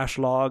huge crash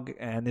log,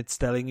 and it's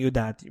telling you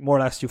that more or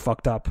less you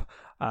fucked up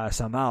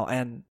somehow.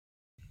 And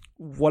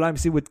what I'm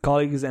seeing with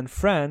colleagues and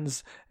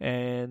friends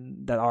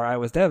and that are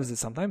iOS devs is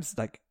sometimes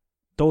like,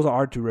 those are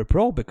hard to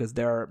repro because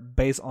they're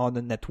based on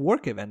a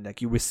network event.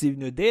 Like, you receive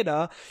new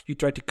data, you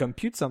try to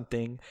compute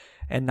something,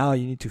 and now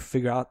you need to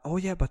figure out, oh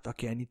yeah, but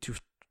okay, I need to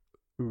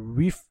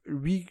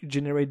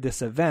regenerate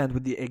this event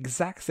with the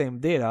exact same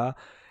data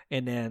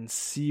and then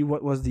see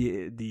what was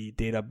the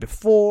data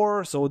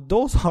before. So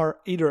those are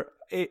either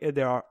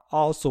they are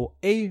also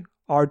A,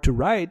 hard to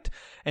write,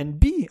 and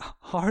B,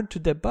 hard to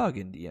debug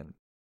in the end.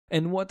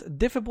 And what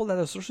difficult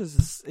data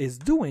sources is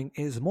doing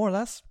is more or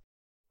less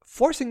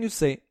forcing you to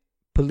say,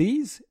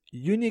 please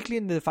uniquely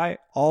identify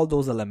all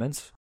those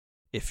elements.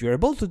 If you're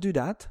able to do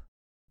that,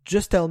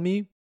 just tell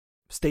me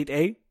state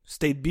A,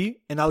 state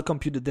B, and I'll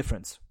compute the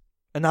difference.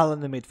 And I'll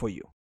animate for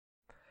you.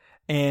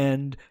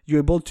 And you're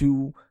able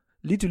to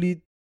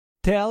literally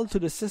tell to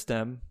the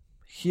system,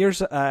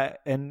 here's,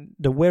 and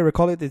the way I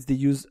recall it is they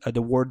use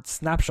the word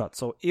snapshot.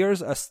 So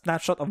here's a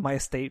snapshot of my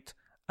state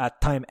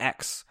at time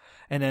X.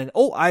 And then,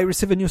 oh, I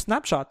receive a new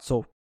snapshot.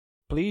 So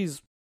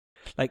please,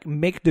 like,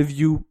 make the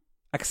view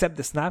accept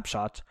the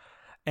snapshot.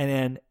 And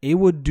then it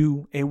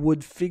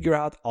would figure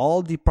out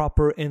all the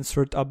proper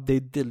insert,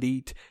 update,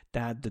 delete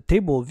that the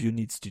table view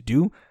needs to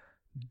do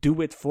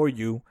it for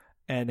you,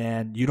 and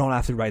then you don't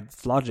have to write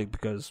this logic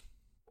because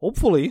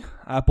hopefully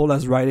Apple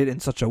has write it in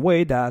such a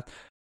way that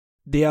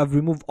they have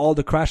removed all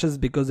the crashes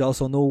because they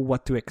also know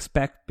what to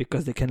expect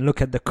because they can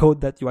look at the code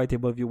that UI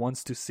table view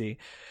wants to see.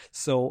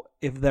 So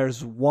if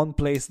there's one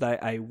place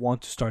that I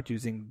want to start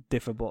using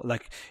diffable,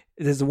 like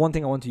there's the one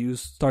thing I want to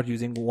start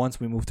using once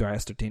we move to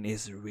iOS 13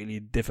 is really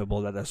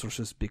diffable data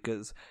sources,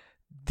 because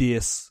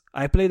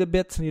I played a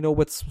bit,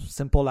 with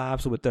simple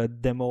apps, with the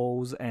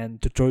demos and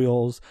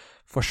tutorials.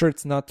 For sure,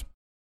 it's not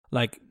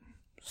like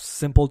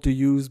simple to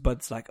use, but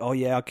it's like, oh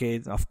yeah,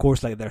 okay, of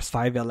course, like there's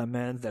 5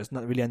 elements, there's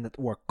not really a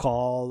network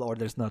call, or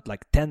there's not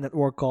like 10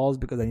 network calls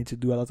because I need to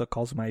do a lot of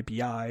calls to my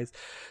APIs.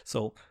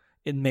 So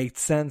it made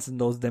sense in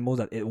those demos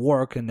that it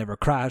works and never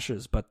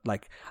crashes. But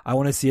like, I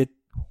want to see it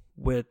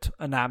with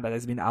an app that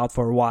has been out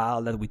for a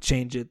while, that we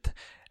change it,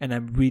 and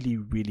I'm really,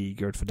 really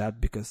eager for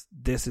that because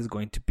this is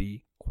going to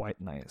be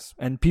quite nice.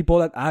 And people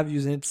that have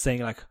used it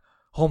saying like,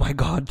 oh my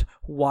god,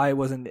 why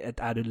wasn't it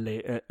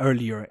added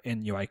earlier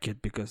in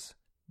UIKit? Because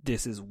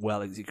this is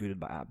well executed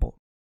by Apple.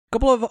 A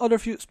couple of other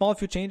small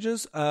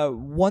changes.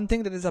 One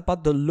thing that is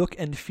about the look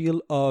and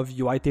feel of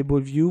UI table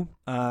view.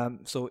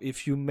 So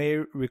if you may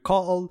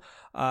recall,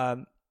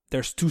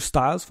 there's 2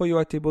 styles for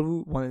UI table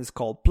view. One is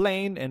called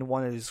plain and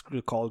one is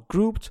called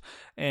grouped.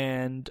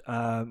 And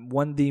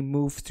when they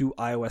moved to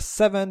iOS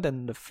 7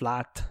 and the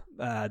flat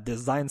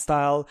design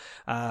style,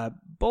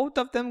 both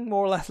of them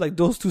more or less, like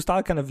those 2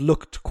 styles kind of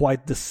looked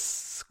quite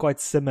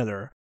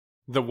similar.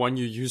 The one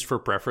you use for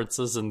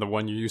preferences and the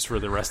one you use for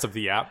the rest of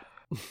the app.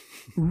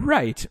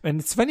 Right. And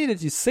it's funny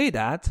that you say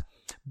that,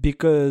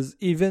 because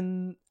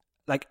even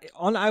like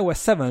on iOS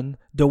 7,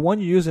 the one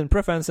you use in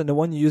preference and the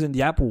one you use in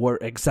the app were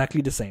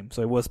exactly the same.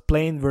 So it was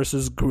plain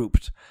versus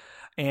grouped.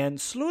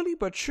 And slowly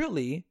but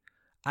surely,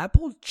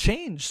 Apple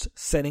changed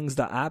settings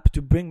the app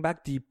to bring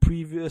back the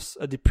previous,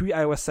 the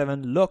pre-iOS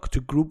 7 look to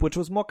group, which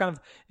was more kind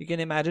of, you can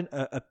imagine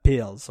a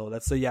pill. So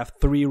let's say you have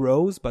 3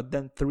 rows, but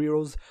then 3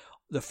 rows,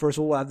 the first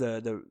row will have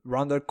the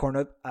rounded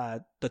corner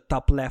at the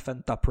top left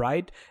and top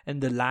right,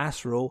 and the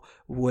last row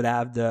would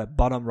have the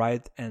bottom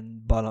right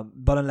and bottom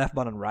left,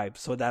 bottom right.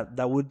 So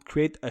that would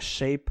create a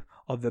shape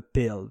of a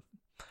pill.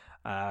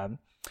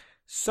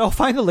 So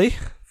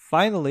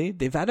finally,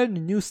 they've added a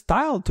new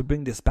style to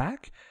bring this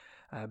back,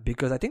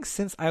 because I think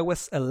since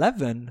iOS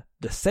 11,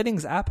 the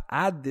settings app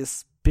had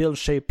this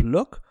pill-shaped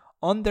look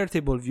on their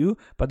table view,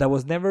 but that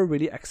was never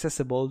really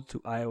accessible to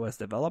iOS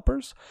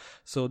developers.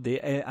 So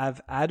they have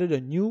added a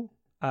new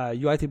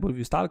UI table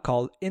view style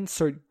called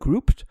insert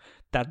grouped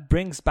that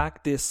brings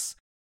back this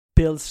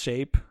pill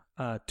shape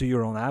to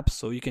your own apps,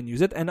 so you can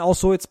use it. And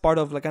also it's part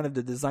of like kind of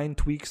the design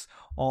tweaks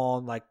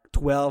on like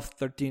 12,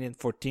 13, and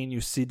 14. You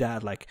see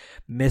that like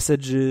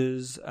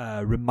messages,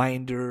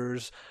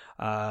 reminders,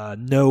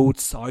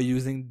 notes are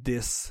using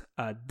this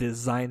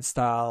design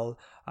style,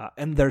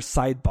 and their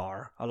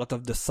sidebar. A lot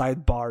of the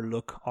sidebar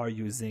look are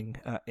using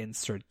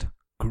insert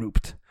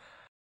grouped.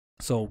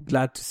 So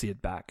glad to see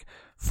it back.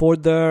 For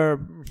the,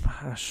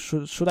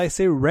 should I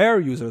say rare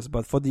users,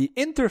 but for the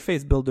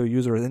interface builder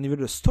users and even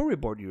the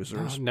storyboard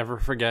users. Never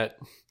forget.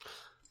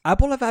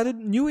 Apple have added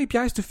new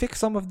APIs to fix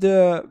some of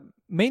the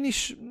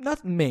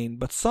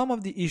some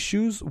of the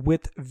issues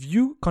with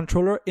view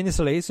controller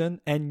initialization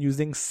and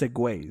using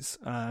segues.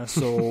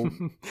 So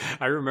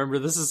I remember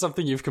this is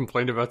something you've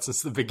complained about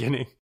since the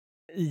beginning.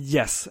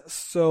 Yes.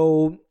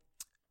 So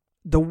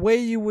the way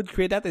you would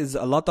create that is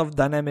a lot of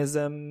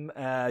dynamism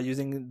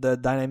using the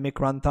dynamic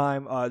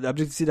runtime, the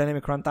Objective-C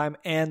dynamic runtime,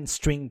 and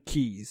string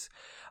keys.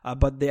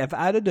 But they have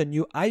added a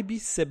new IB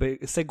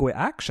segue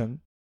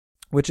action,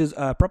 which is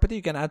a property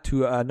you can add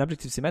to an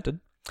Objective-C method,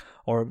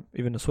 or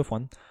even a Swift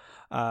one,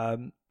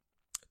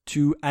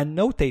 to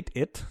annotate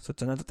it. So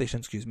it's an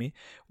annotation,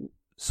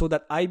 so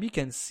that IB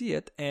can see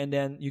it, and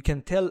then you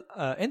can tell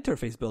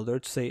Interface Builder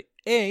to say,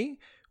 A,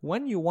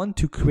 when you want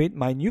to create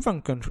my new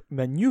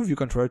view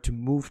controller to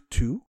move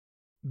to,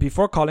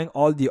 before calling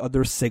all the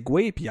other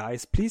segue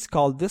APIs, please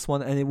call this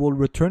one and it will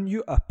return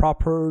you a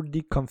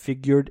properly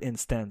configured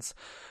instance.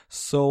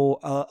 So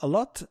a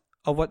lot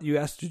of what you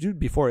asked to do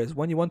before is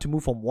when you want to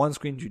move from one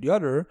screen to the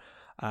other,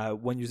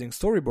 when using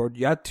Storyboard,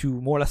 you had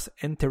to more or less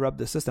interrupt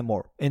the system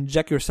or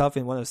inject yourself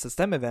in one of the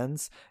system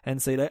events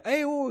and say like,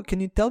 hey, can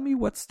you tell me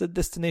what's the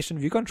destination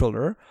view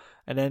controller?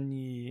 And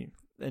then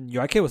and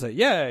UIK will say,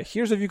 yeah,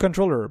 here's a view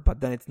controller,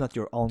 but then it's not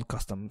your own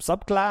custom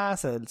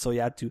subclass. And so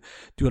you had to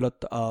do a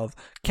lot of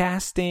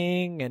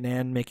casting and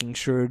then making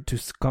sure to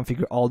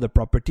configure all the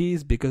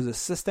properties because the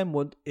system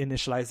would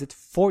initialize it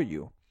for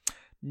you.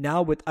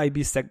 Now with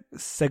IB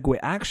segue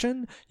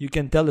action, you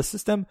can tell the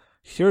system,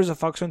 here's a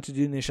function to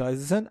do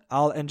initialization.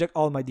 I'll inject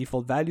all my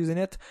default values in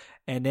it,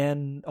 and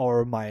then,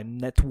 or my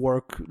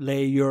network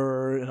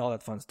layer and all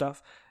that fun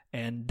stuff.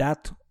 And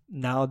that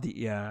now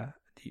the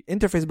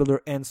interface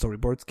builder and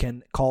storyboards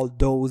can call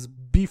those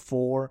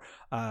before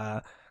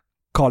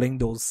calling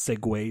those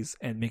segues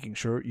and making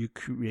sure you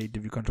create the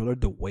view controller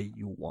the way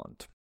you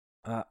want.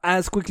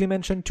 As quickly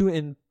mentioned too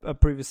in a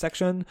previous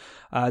section,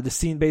 the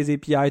scene-based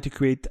API to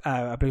create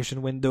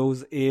application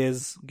windows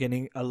is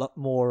getting a lot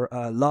more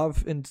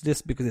love into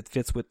this because it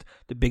fits with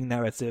the big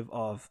narrative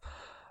of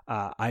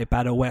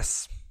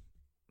iPadOS,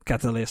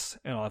 Catalyst,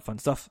 and all that fun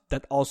stuff.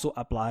 That also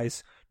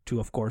applies to,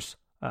 of course,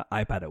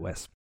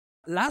 iPadOS.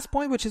 Last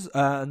point, which is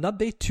an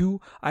update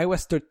to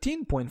iOS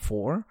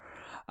 13.4,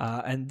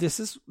 and this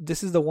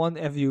is the one,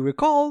 if you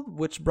recall,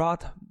 which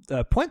brought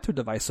pointer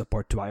device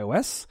support to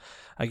iOS.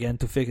 Again,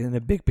 to fit in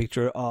the big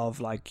picture of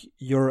like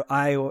your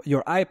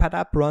iPad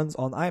app runs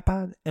on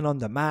iPad and on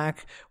the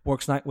Mac,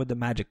 works nice with the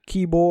Magic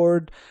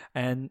Keyboard,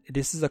 and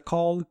this is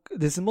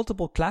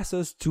multiple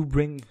classes to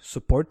bring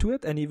support to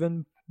it and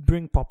even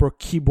bring proper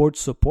keyboard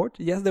support.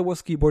 Yes, there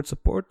was keyboard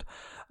support,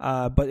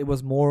 but it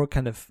was more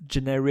kind of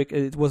generic.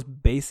 It was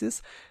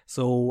basis.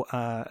 So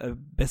a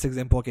best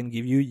example I can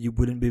give you, you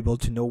wouldn't be able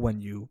to know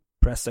when you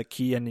press a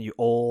key and you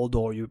hold,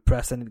 or you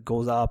press and it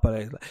goes up,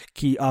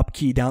 key up,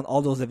 key down,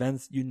 all those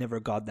events, you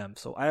never got them.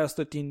 So iOS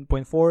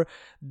 13.4,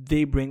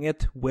 they bring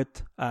it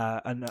with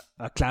a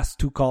class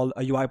 2 called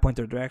a UI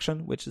pointer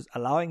direction, which is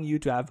allowing you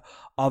to have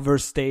hover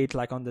state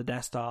like on the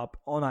desktop,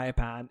 on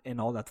iPad, and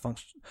all that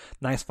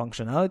nice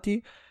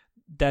functionality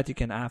that you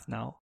can have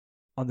now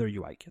under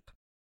UIKit.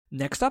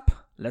 Next up,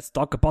 let's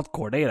talk about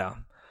Core Data.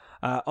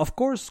 Of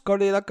course, Core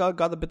Data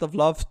got a bit of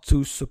love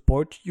to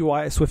support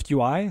Swift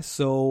UI.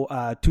 So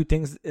two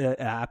things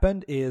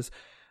happened is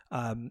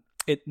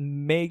it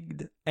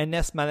made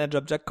NS manage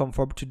object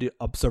conform to the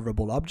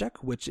observable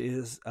object, which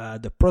is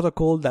the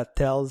protocol that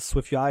tells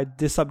Swift UI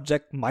this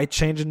object might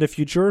change in the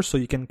future. So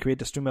you can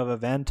create a stream of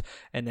event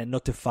and then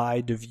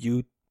notify the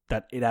view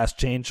that it has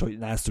changed, so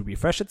it has to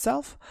refresh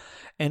itself.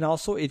 And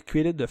also it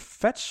created the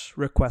fetch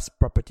request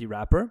property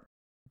wrapper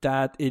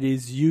that it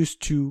is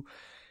used to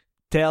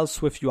tell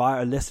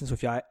SwiftUI or listen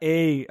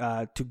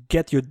SwiftUI, to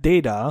get your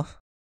data,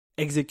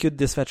 execute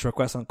this fetch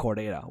request on Core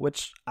Data,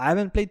 which I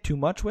haven't played too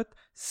much with.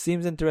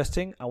 Seems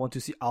interesting. I want to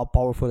see how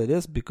powerful it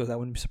is because I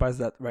wouldn't be surprised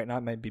that right now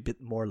it might be a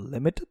bit more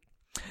limited.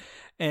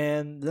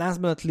 And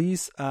last but not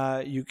least,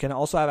 you can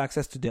also have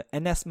access to the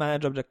NS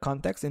Manage Object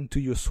context into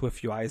your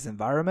SwiftUI's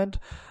environment.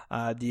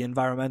 The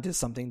environment is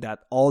something that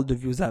all the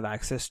views have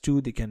access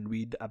to. They can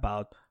read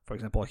about, for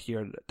example,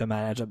 here, the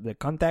Manage Object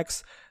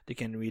context. They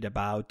can read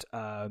about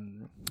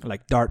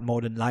like dark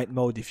mode and light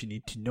mode if you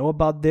need to know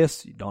about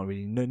this. You don't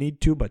really need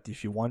to, but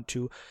if you want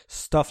to,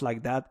 stuff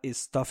like that is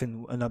stuff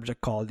in an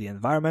object called the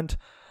environment.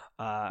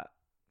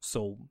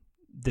 So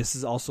this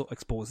is also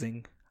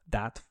exposing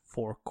that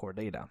for Core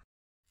Data.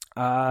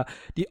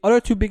 The other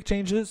three big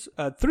changes,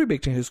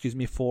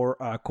 for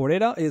Core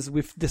Data is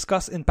we've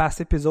discussed in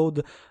past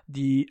episode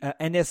the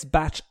NS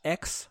Batch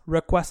X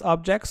request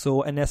object,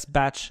 so NS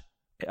Batch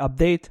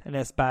update,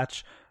 NS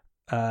Batch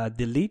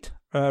delete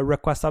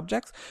request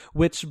objects,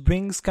 which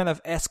brings kind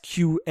of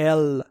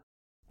SQL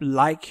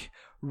like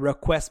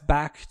request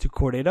back to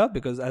Core Data,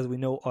 because as we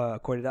know,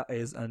 Core Data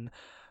is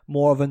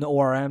more of an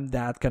ORM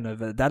that kind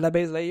of a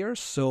database layer.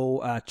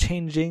 So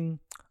changing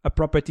a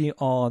property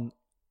on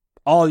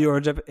all your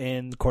objects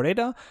in Core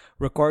Data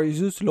requires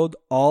you to load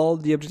all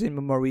the objects in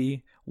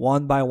memory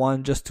one by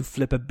one just to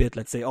flip a bit.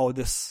 Let's say,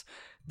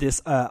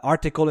 this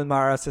article in my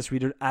RSS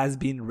reader has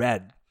been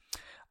read.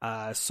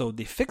 So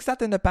they fixed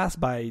that in the past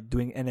by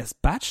doing NS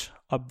batch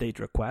update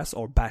request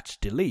or batch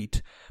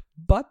delete,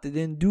 but they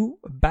didn't do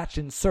batch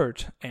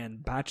insert,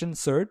 and batch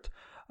insert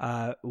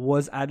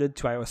was added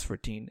to iOS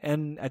 13.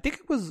 And I think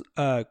it was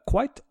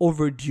quite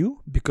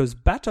overdue, because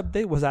batch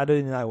update was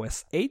added in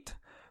iOS 8,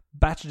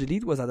 batch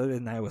delete was added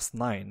in iOS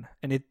 9,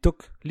 and it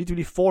took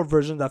literally 4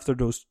 versions after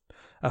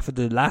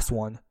the last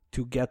one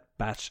to get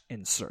batch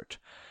insert.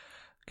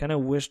 Kind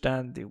of wish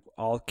that they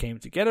all came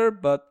together,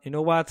 but you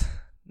know what?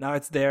 Now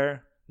it's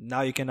there.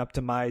 Now you can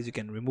optimize, you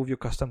can remove your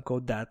custom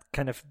code that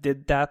kind of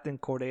did that in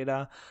Core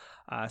Data.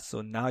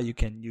 So now you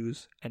can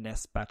use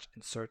NS batch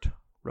insert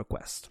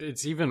request.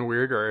 It's even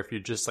weirder if you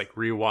just like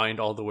rewind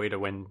all the way to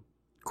when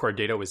Core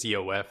Data was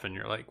EOF and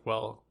you're like,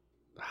 well,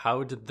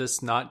 how did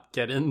this not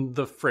get in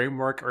the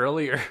framework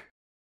earlier?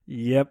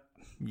 Yep.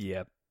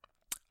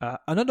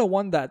 Another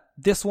one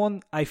this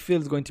one I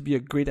feel is going to be a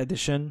great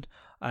addition,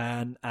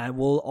 and I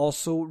will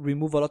also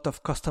remove a lot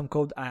of custom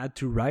code I had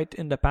to write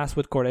in the past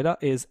with Core Data,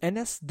 is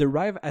NS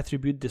derive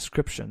attribute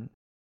description.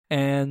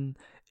 And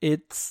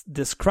it's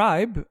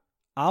describe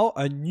how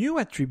a new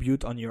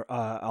attribute on your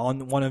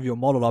on one of your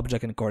model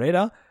object in Core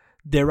Data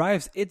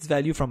derives its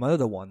value from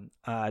another one.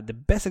 The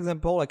best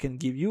example I can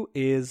give you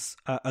is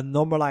a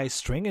normalized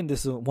string, and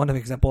this is one of the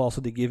examples also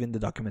they give in the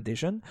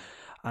documentation.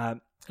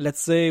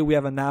 Let's say we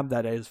have an app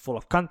that is full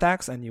of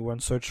contacts, and you want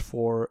to search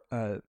for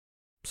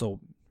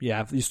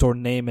you store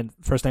name and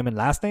first name and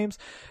last names,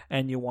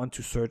 and you want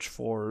to search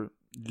for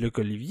Luc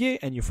Olivier,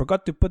 and you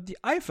forgot to put the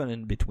hyphen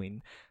in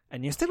between,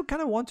 and you still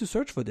kind of want to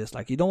search for this.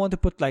 Like, you don't want to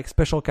put like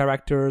special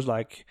characters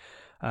like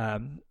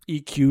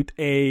EQ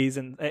A's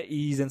and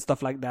E's and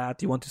stuff like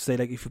that. You want to say,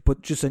 like, if you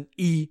put just an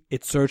E,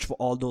 it search for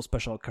all those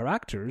special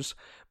characters.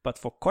 But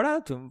for Core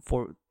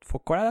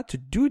Data to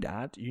do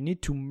that, you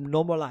need to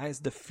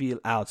normalize the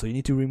field out. So you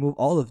need to remove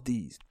all of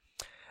these.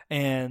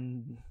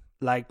 And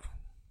like,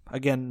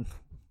 again,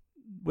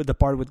 with the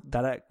part with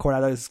data, Core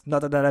Data is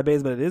not a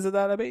database, but it is a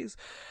database.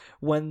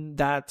 When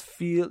that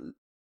field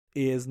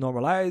is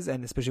normalized,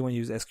 and especially when you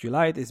use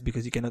SQLite, it's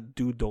because you cannot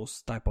do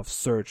those type of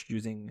search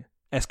using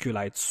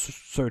SQLite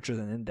searches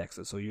and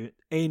indexes. So you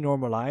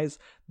normalize,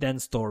 then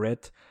store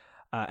it,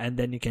 and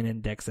then you can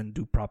index and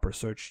do proper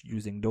search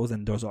using those,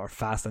 and those are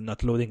fast and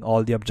not loading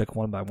all the object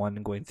one by one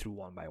and going through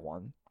one by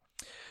one.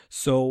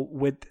 So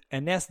with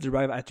NS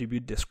derive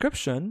attribute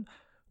description,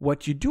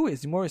 what you do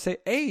is you more say,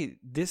 hey,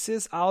 this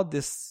is how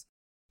this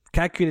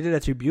calculated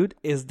attribute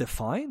is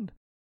defined.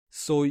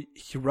 So you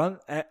run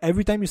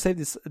every time you save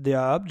the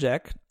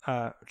object,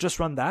 just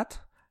run that,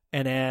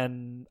 and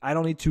then I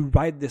don't need to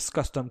write this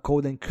custom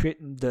code and create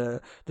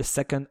the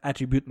second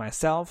attribute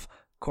myself.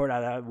 Core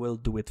Data will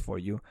do it for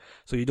you.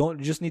 So you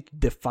just need to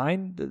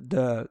define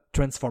the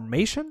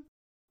transformation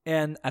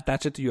and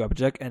attach it to your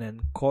object, and then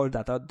Core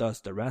Data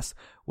does the rest,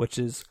 which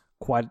is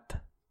quite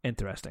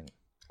interesting.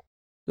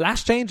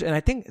 Last change, and I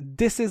think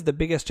this is the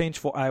biggest change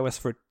for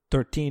iOS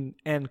 13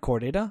 and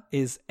Core Data,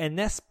 is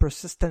NS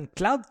Persistent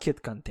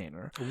CloudKit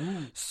Container.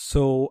 Ooh.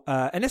 So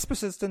NS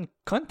Persistent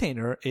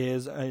Container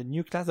is a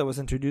new class that was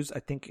introduced,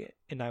 I think,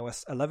 in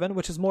iOS 11,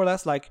 which is more or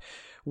less like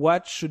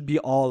what should be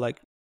all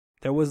like.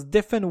 There was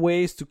different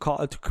ways to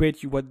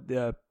create what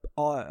a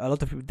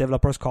lot of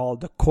developers call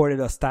the Core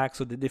Data stack.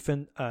 So the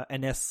different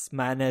NS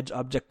manage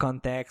object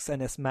context,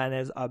 NS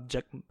manage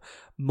object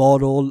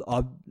model,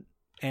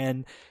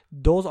 and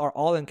those are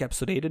all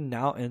encapsulated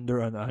now under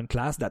a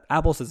class that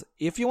Apple says,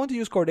 if you want to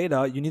use Core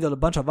Data, you need a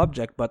bunch of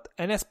objects, but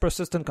NS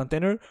Persistent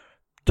Container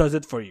does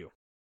it for you.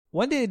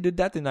 When they did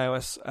that in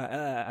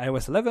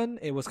iOS 11,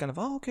 it was kind of,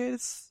 okay,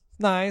 it's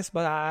nice,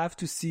 but I have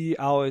to see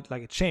how it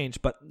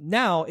changed. But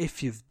now,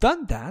 if you've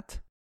done that,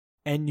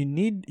 and you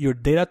need your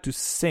data to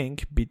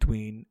sync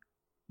between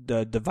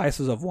the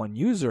devices of one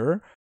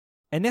user,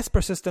 NS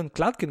Persistent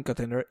CloudKit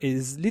Container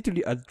is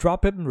literally a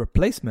drop-in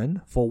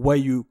replacement for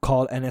what you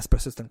call NS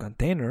Persistent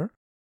Container,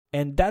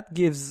 and that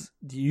gives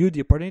you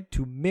the opportunity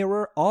to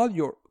mirror all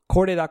your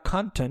Core Data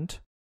content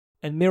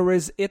and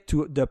mirrors it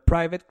to the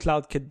private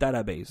CloudKit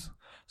database.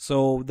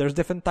 So there's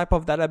different type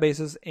of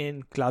databases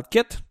in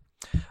CloudKit.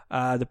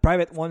 The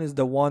private one is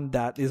the one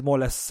that is more or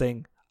less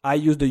saying, I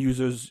use the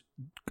user's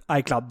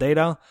iCloud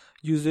data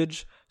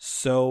usage,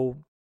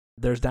 so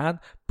there's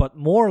that. But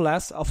more or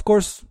less, of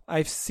course,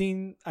 I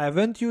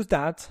haven't used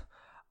that.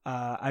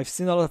 I've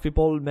seen a lot of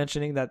people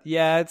mentioning that,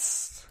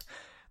 there's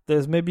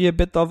there's maybe a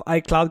bit of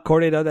iCloud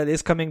core data that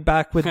is coming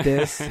back with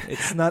this.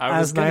 It's not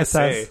as nice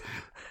as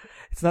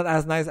it's not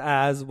as nice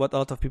as what a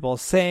lot of people are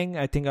saying.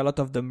 I think a lot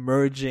of the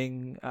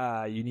merging,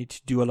 you need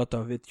to do a lot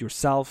of it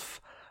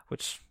yourself,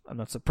 which I'm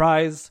not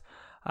surprised.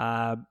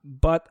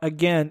 But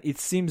again, it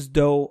seems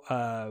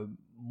though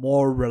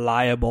more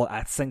reliable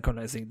at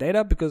synchronizing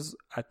data, because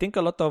I think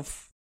a lot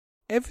of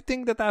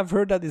everything that I've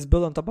heard that is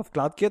built on top of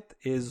CloudKit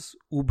is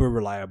uber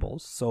reliable.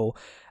 So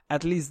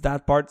at least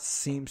that part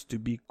seems to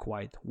be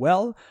quite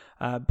well.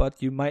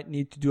 But you might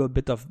need to do a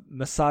bit of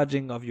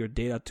massaging of your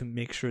data to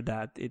make sure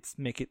that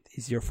make it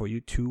easier for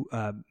you to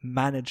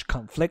manage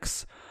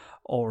conflicts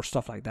or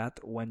stuff like that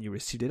when you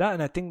receive data.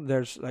 And I think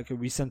there's like a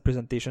recent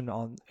presentation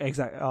on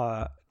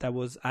that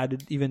was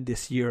added even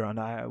this year on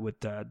with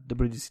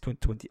WWDC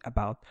 2020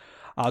 about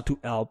how to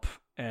help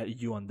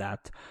you on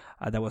that.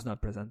 That was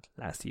not present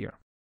last year.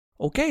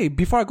 Okay,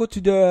 before I go to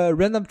the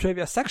random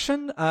trivia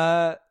section,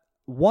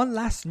 one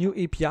last new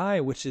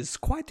API which is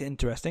quite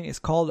interesting is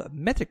called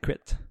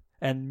MetricKit.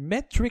 And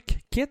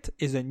MetricKit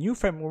is a new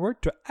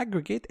framework to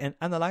aggregate and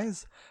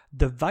analyze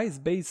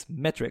device-based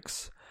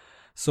metrics.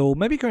 So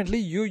maybe currently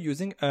you're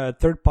using a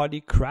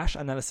third-party crash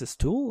analysis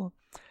tool,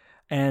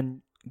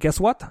 and guess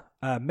what?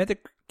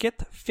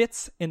 MetricKit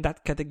fits in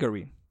that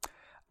category.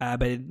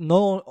 But it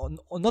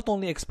not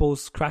only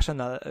exposes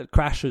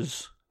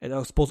crashes, it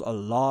exposes a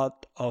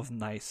lot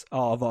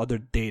of other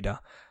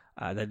data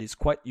that is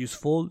quite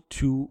useful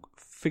to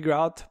figure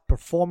out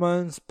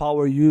performance,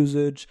 power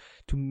usage,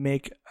 to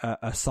make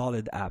a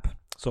solid app.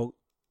 So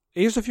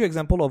here's a few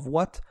examples of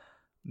what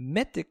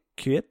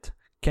MetricKit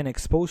can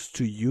expose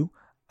to you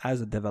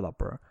as a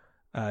developer.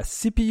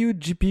 CPU,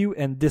 GPU,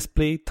 and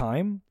display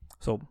time.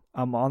 So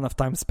amount of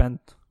time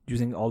spent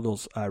using all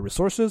those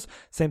resources.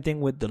 Same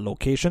thing with the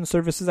location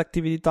services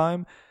activity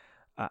time.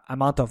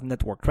 Amount of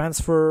network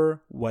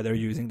transfer, whether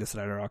you're using the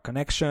cellular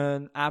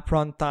connection, app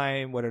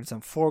runtime, whether it's in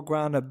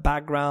foreground, a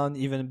background,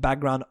 even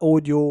background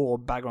audio or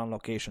background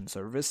location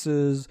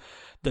services,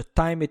 the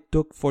time it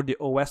took for the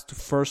OS to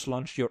first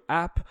launch your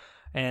app,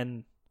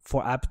 and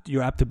for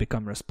your app to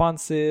become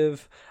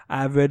responsive,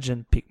 average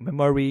and peak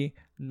memory,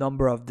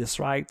 number of disk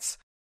writes,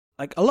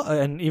 like a lot,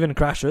 and even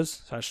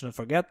crashes. So I shouldn't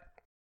forget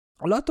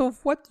a lot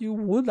of what you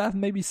would have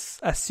maybe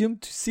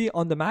assumed to see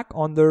on the Mac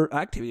on their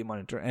activity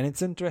monitor. And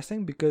it's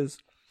interesting because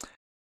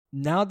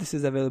now this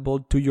is available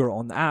to your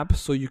own app,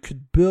 so you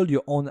could build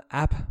your own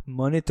app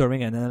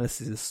monitoring and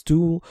analysis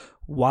tool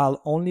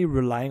while only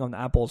relying on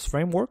Apple's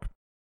framework,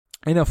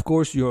 and of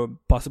course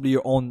possibly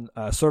your own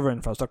server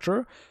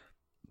infrastructure,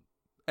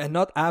 and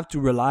not have to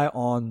rely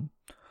on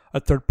a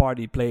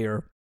third-party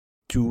player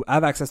to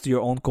have access to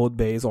your own code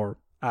base, or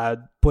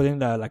put in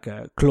like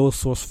a closed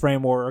source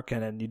framework,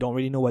 and then you don't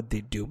really know what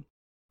they do.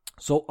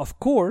 So of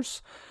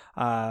course,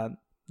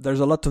 there's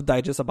a lot to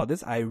digest about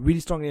this. I really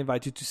strongly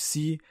invite you to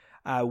see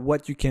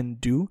what you can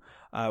do.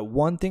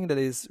 One thing that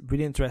is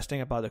really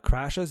interesting about the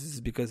crashes is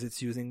because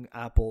it's using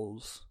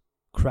Apple's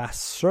crash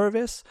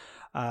service,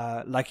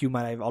 like you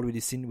might have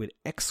already seen with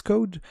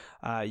Xcode.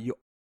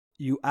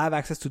 You have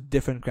access to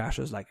different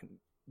crashes, like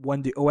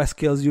when the OS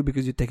kills you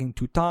because you're taking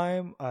too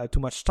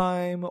much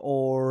time,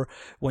 or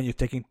when you're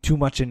taking too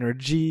much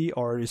energy,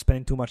 or you're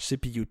spending too much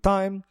CPU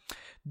time.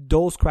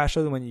 Those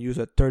crashes, when you use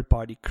a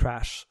third-party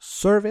crash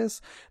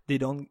service, they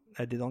don't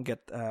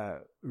get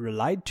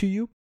relied to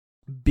you,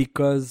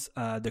 because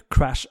the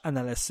crash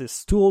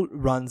analysis tool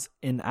runs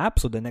in-app,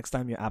 so the next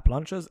time your app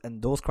launches,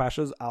 and those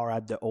crashes are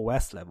at the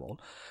OS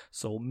level.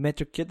 So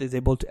MetricKit is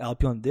able to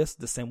help you on this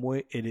the same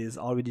way it is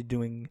already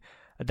doing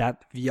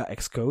that via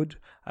Xcode,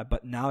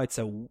 but now it's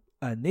an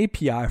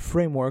API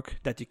framework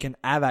that you can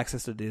have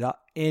access to data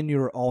in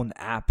your own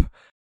app,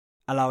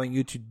 allowing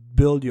you to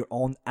build your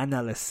own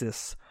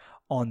analysis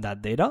on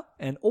that data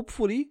and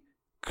hopefully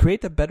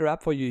create a better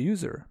app for your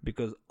user,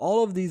 because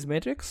all of these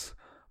metrics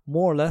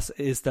more or less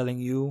is telling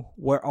you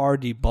where are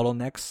the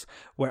bottlenecks,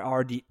 where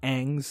are the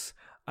hangs,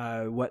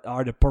 what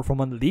are the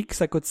performance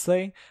leaks, I could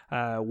say.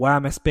 Why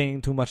am I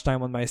spending too much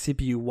time on my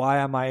CPU? Why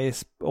am I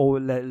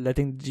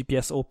letting the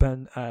GPS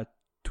open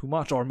too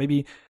much? Or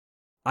maybe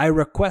I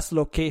request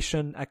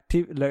location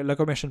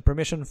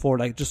permission for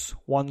like just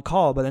one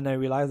call, but then I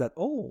realize that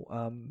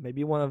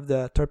maybe one of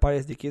the third-party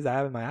SDKs I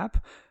have in my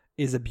app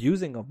is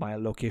abusing of my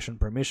location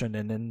permission,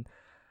 and then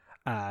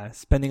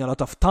spending a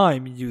lot of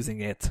time using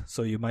it.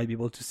 So you might be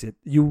able to see it.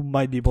 You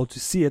might be able to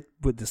see it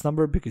with this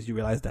number, because you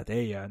realize that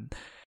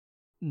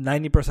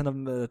 90%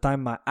 of the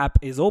time my app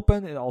is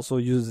open, it also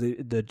uses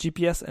the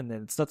GPS, and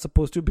then it's not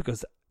supposed to,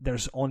 because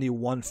there's only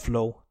one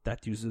flow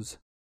that uses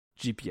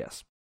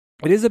GPS.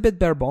 It is a bit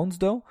bare bones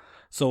though,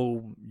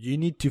 so you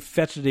need to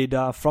fetch the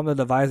data from the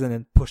device and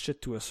then push it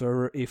to a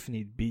server if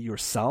need be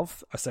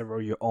yourself, a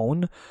server your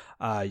own.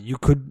 You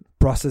could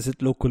process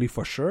it locally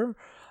for sure,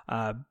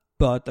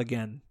 but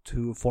again,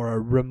 for a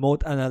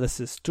remote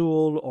analysis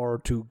tool, or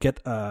to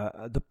get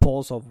the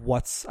pulse of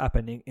what's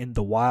happening in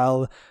the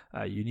wild,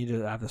 you need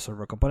to have a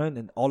server component,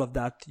 and all of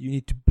that you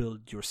need to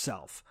build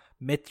yourself.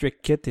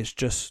 MetricKit is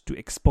just to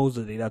expose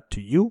the data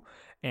to you,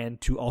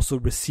 and to also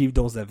receive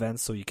those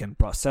events so you can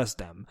process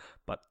them,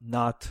 but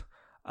not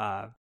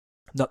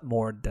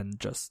more than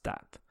just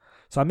that.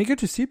 So I'm eager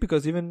to see,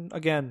 because even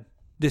again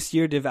this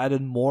year they've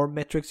added more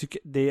metrics.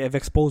 They have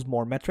exposed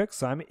more metrics.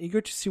 So I'm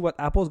eager to see what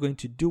Apple is going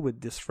to do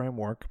with this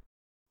framework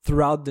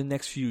throughout the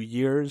next few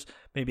years,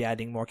 maybe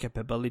adding more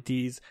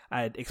capabilities,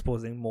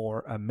 exposing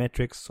more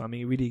metrics. So I'm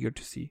really eager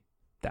to see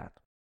that.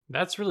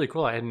 That's really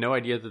cool. I had no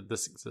idea that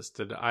this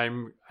existed.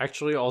 I'm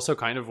actually also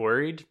kind of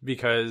worried,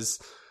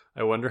 because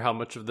I wonder how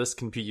much of this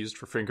can be used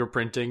for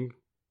fingerprinting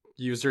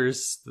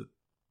users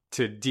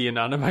to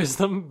de-anonymize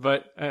them.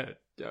 But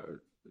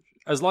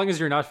as long as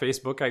you're not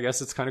Facebook, I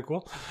guess it's kind of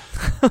cool.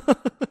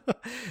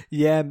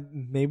 Yeah,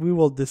 maybe we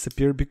will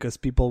disappear because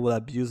people will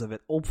abuse of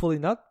it. Hopefully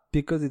not,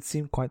 because it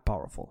seemed quite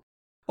powerful.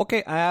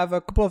 Okay, I have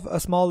a couple of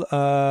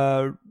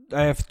I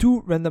have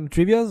two random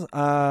trivias.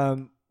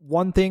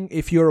 One thing,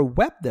 if you're a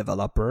web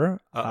developer,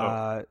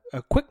 a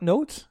quick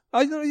note.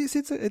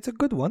 It's a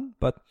good one,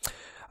 but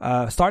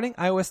starting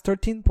iOS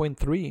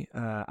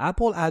 13.3,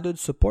 Apple added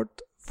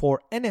support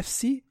for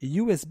NFC,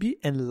 USB,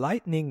 and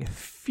Lightning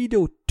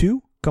FIDO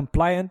 2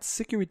 compliant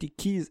security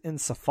keys in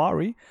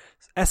Safari,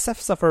 SF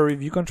Safari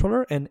View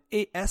Controller, and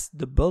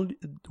ASW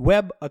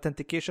Web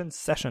Authentication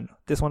Session.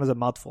 This one is a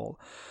mouthful.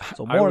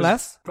 So more or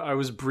less. I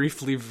was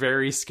briefly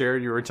very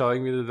scared you were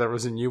telling me that there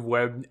was a new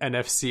web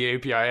NFC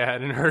API I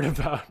hadn't heard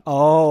about.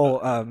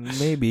 Oh,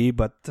 maybe,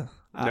 but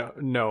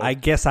no. I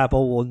guess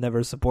Apple will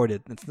never support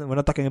it. We're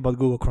not talking about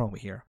Google Chrome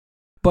here.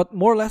 But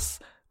more or less,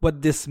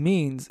 what this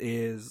means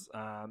is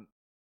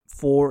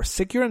for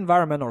secure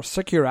environment or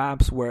secure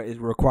apps where it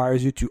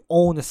requires you to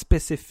own a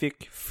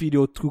specific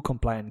FIDO2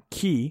 compliant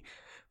key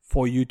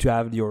for you to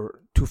have your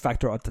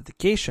two-factor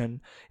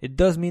authentication, it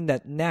does mean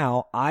that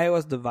now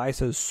iOS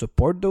devices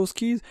support those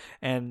keys,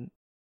 and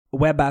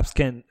web apps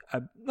can,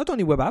 not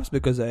only web apps,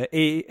 because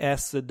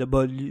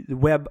ASW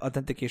Web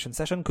Authentication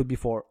Session could be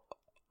for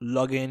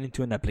logging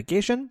into an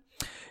application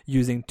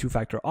using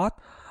two-factor auth,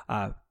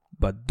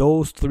 but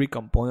those three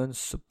components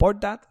support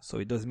that, so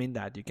it does mean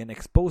that you can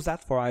expose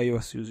that for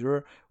iOS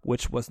user,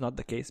 which was not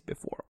the case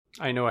before.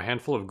 I know a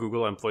handful of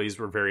Google employees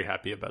were very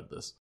happy about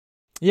this.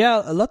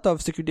 Yeah, a lot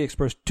of security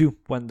experts too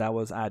when that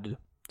was added.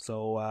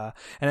 So,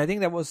 and I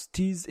think that was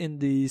teased in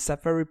the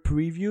Safari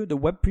preview, the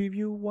web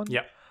preview one.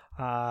 Yeah.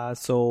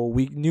 So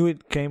we knew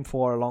it came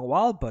for a long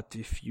while, but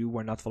if you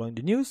were not following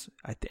the news,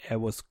 it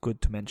was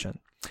good to mention.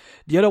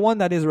 The other one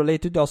that is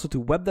related also to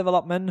web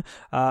development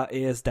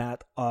is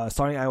that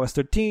starting iOS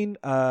 13,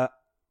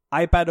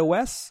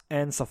 iPadOS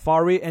and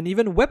Safari and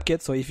even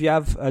WebKit. So if you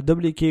have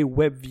WK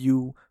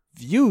WebView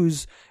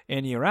views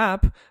in your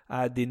app,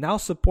 they now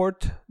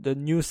support the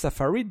new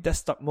Safari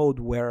desktop mode,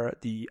 where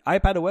the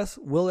iPadOS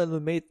will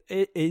illuminate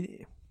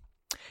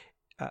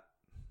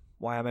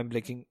why am I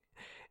blinking?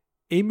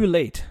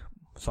 Emulate.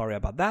 Sorry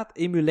about that.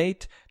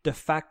 Emulate the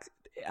fact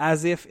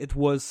as if it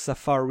was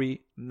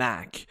Safari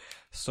Mac.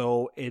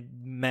 So it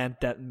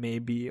meant that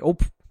maybe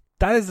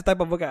that is the type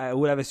of bug I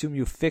would have assumed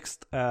you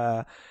fixed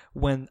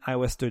when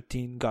iOS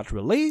 13 got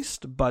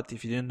released. But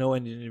if you didn't know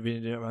and you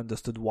didn't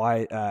understood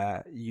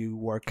why you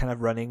were kind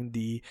of running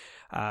the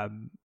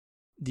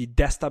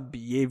desktop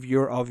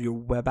behavior of your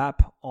web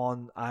app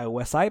on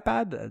iOS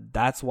iPad,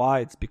 that's why.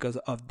 It's because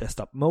of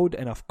desktop mode.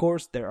 And of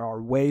course, there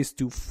are ways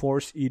to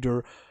force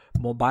either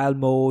mobile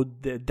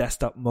mode, the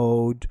desktop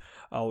mode,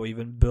 or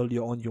even build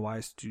your own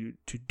UIs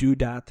to do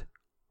that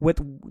with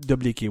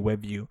WK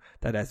WebView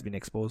that has been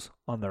exposed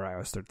on the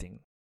iOS 13.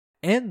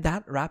 And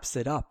that wraps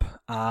it up.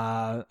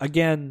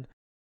 Again,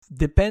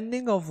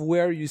 depending of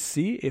where you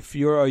see, if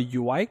you're a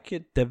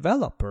UIKit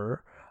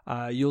developer,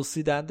 you'll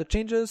see that the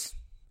changes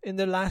in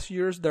the last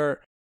years,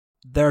 they're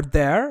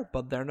there,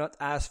 but they're not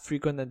as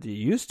frequent as they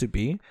used to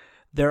be.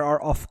 There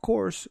are, of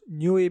course,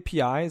 new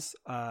APIs,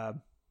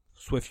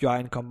 SwiftUI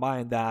and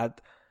Combine, that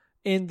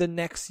in the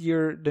next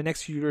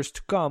few years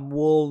to come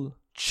will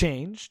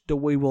change the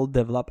way we'll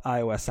develop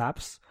iOS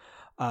apps.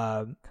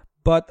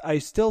 But I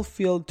still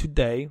feel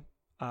today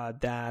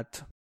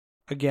that,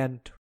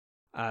 again,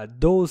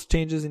 those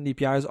changes in the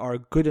APIs are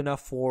good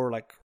enough for,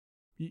 like,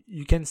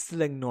 you can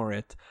still ignore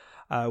it.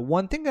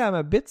 One thing that I'm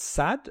a bit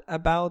sad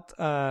about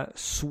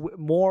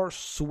more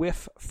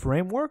Swift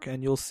framework,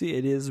 and you'll see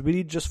it is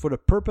really just for the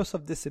purpose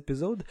of this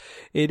episode,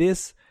 it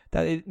is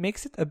that it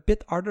makes it a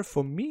bit harder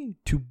for me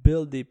to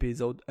build the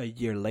episode a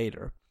year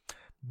later.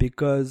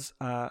 Because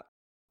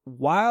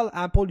while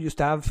Apple used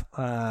to have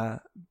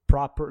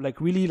proper,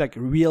 like really like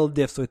real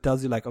diff, so it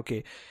tells you like,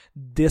 okay,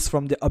 this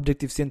from the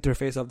Objective-C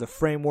interface of the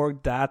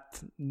framework,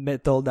 that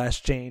method has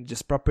changed,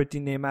 this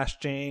property name has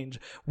changed,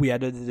 we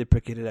added a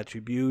deprecated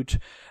attribute,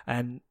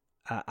 and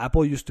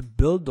Apple used to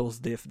build those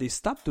diff. They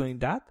stopped doing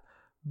that,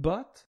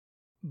 but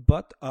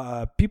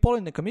people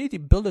in the community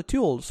build a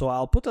tool. So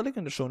I'll put a link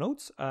in the show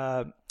notes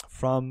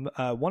from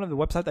one of the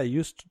websites I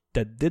used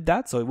that did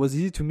that. So it was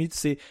easy to me to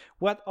say,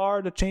 what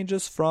are the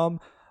changes from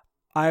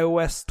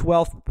iOS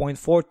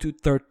 12.4 to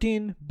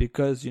 13,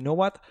 because you know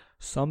what?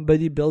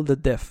 Somebody built a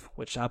diff,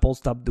 which Apple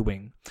stopped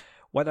doing.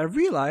 what I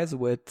realized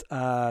with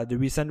the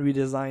recent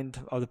redesign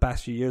of the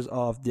past few years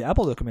of the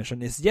Apple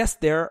documentation is, yes,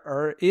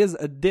 there is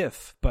a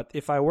diff, but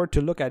if I were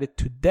to look at it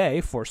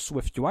today for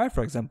SwiftUI,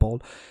 for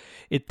example,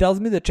 it tells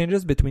me the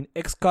changes between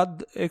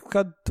Xcode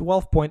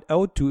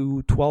 12.0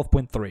 to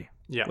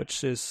 12.3,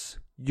 which is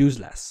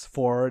useless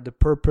for the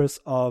purpose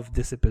of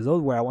this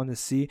episode, where I want to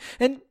see,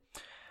 and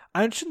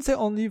I shouldn't say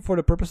only for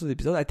the purpose of the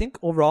episode, I think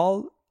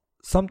overall,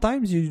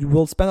 sometimes you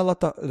will spend a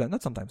lot of,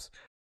 not sometimes,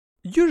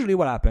 usually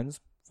what happens,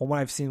 from what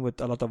I've seen with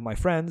a lot of my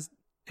friends,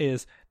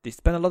 is they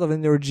spend a lot of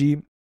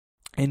energy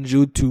in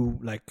Jude to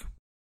like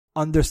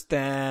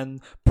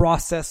understand,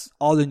 process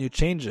all the new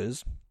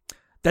changes.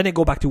 Then they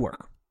go back to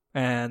work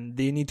and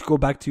they need to go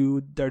back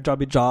to their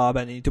job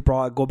and they need to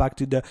go back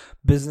to the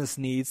business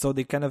needs. So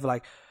they kind of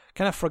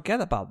forget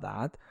about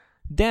that.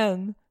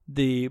 Then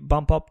they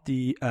bump up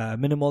the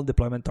minimal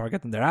deployment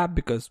target in their app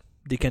because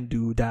they can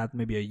do that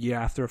maybe a year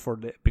after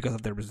because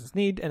of their business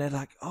need. And they're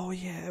like, oh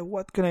yeah,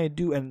 what can I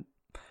do? And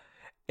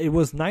it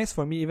was nice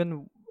for me,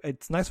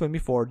 it's nice for me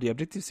for the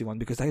Objective-C one,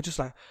 because I just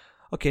like,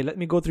 okay, let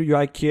me go through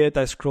UIKit.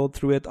 I scrolled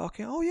through it.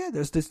 Okay, oh yeah,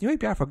 there's this new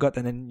API I forgot.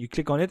 And then you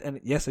click on it and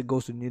yes, it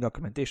goes to new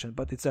documentation,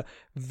 but it's a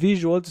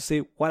visual to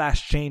say what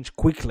has changed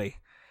quickly.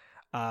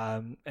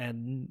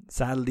 And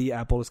sadly,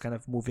 Apple is kind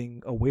of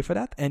moving away from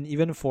that. And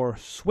even for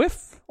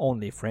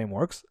Swift-only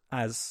frameworks,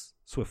 as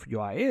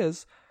SwiftUI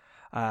is,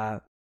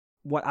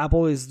 what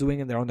Apple is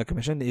doing in their own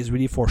documentation is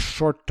really for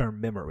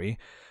short-term memory.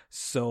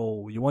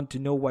 So you want to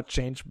know what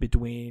changed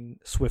between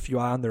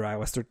SwiftUI under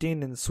iOS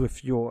 13 and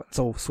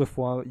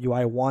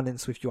SwiftUI 1 and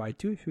SwiftUI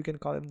 2, if you can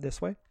call them this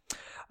way.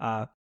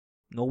 No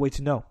way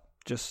to know.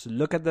 Just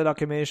look at the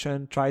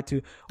documentation, try a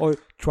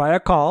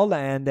call,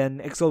 and then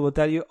Excel will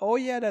tell you, oh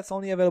yeah, that's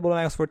only available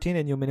on iOS 14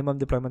 and your minimum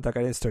deployment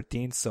target is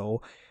 13.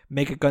 So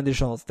make a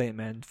conditional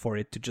statement for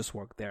it to just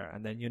work there,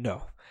 and then you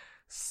know.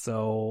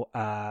 So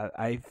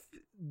I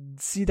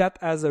see that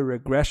as a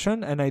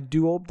regression, and I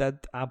do hope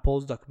that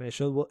Apple's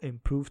documentation will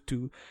improve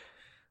to,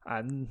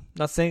 I'm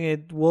not saying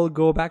it will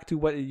go back to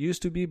what it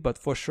used to be, but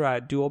for sure I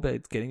do hope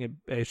that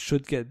it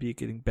should be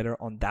getting better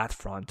on that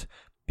front,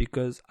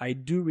 because I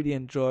do really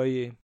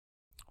enjoy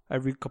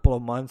every couple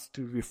of months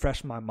to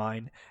refresh my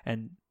mind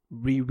and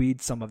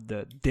reread some of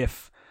the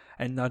diff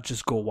and not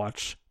just go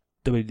watch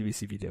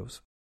WWDC videos.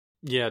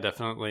 Yeah,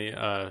 definitely.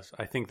 I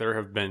think there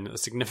have been a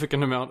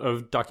significant amount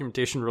of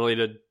documentation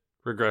related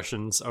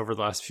regressions over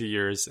the last few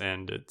years,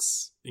 and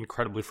it's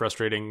incredibly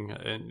frustrating,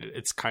 and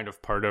it's kind of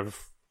part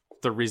of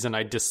the reason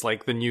I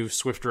dislike the new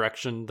Swift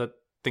direction that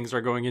things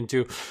are going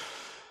into.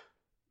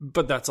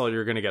 But that's all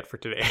you're going to get for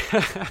today.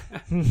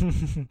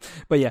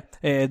 But yeah,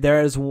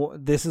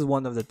 this is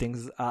one of the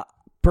things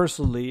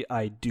personally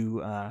I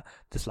do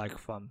dislike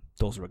from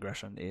those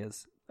regression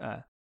is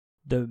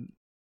the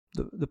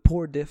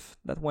poor diff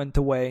that went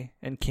away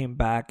and came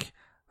back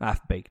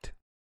half-baked.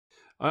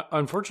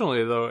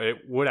 Unfortunately, though,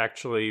 it would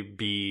actually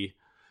be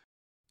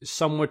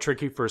somewhat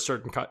tricky for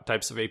certain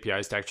types of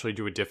APIs to actually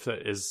do a diff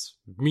that is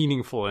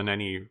meaningful in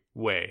any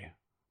way,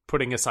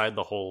 putting aside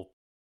the whole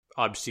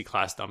Objc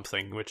class dump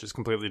thing, which is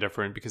completely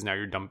different because now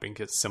you're dumping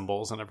its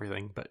symbols and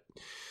everything. But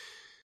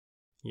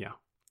yeah.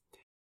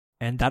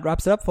 And that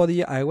wraps it up for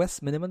the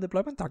iOS minimum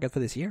deployment target for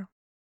this year.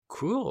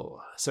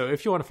 Cool. So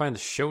if you want to find the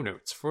show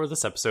notes for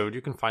this episode,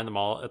 you can find them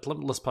all at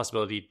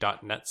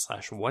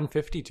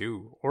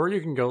limitlesspossibility.net/152, or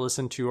you can go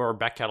listen to our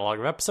back catalog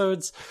of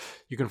episodes.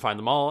 You can find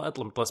them all at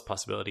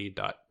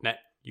limitlesspossibility.net.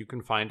 You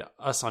can find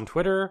us on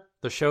Twitter.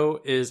 The show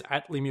is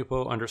at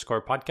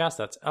 @limipo_podcast.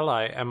 That's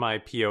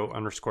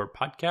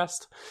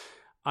LIMIPO_podcast.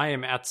 I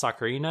am at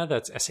Sakurina.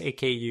 That's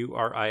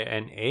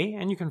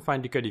SAKURINA. And you can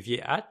find Luc Olivier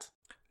at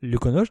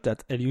Luconoche.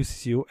 That's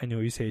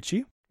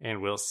LUCCONOUCHE.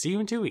 And we'll see you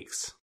in 2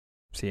 weeks.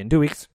 See you in 2 weeks.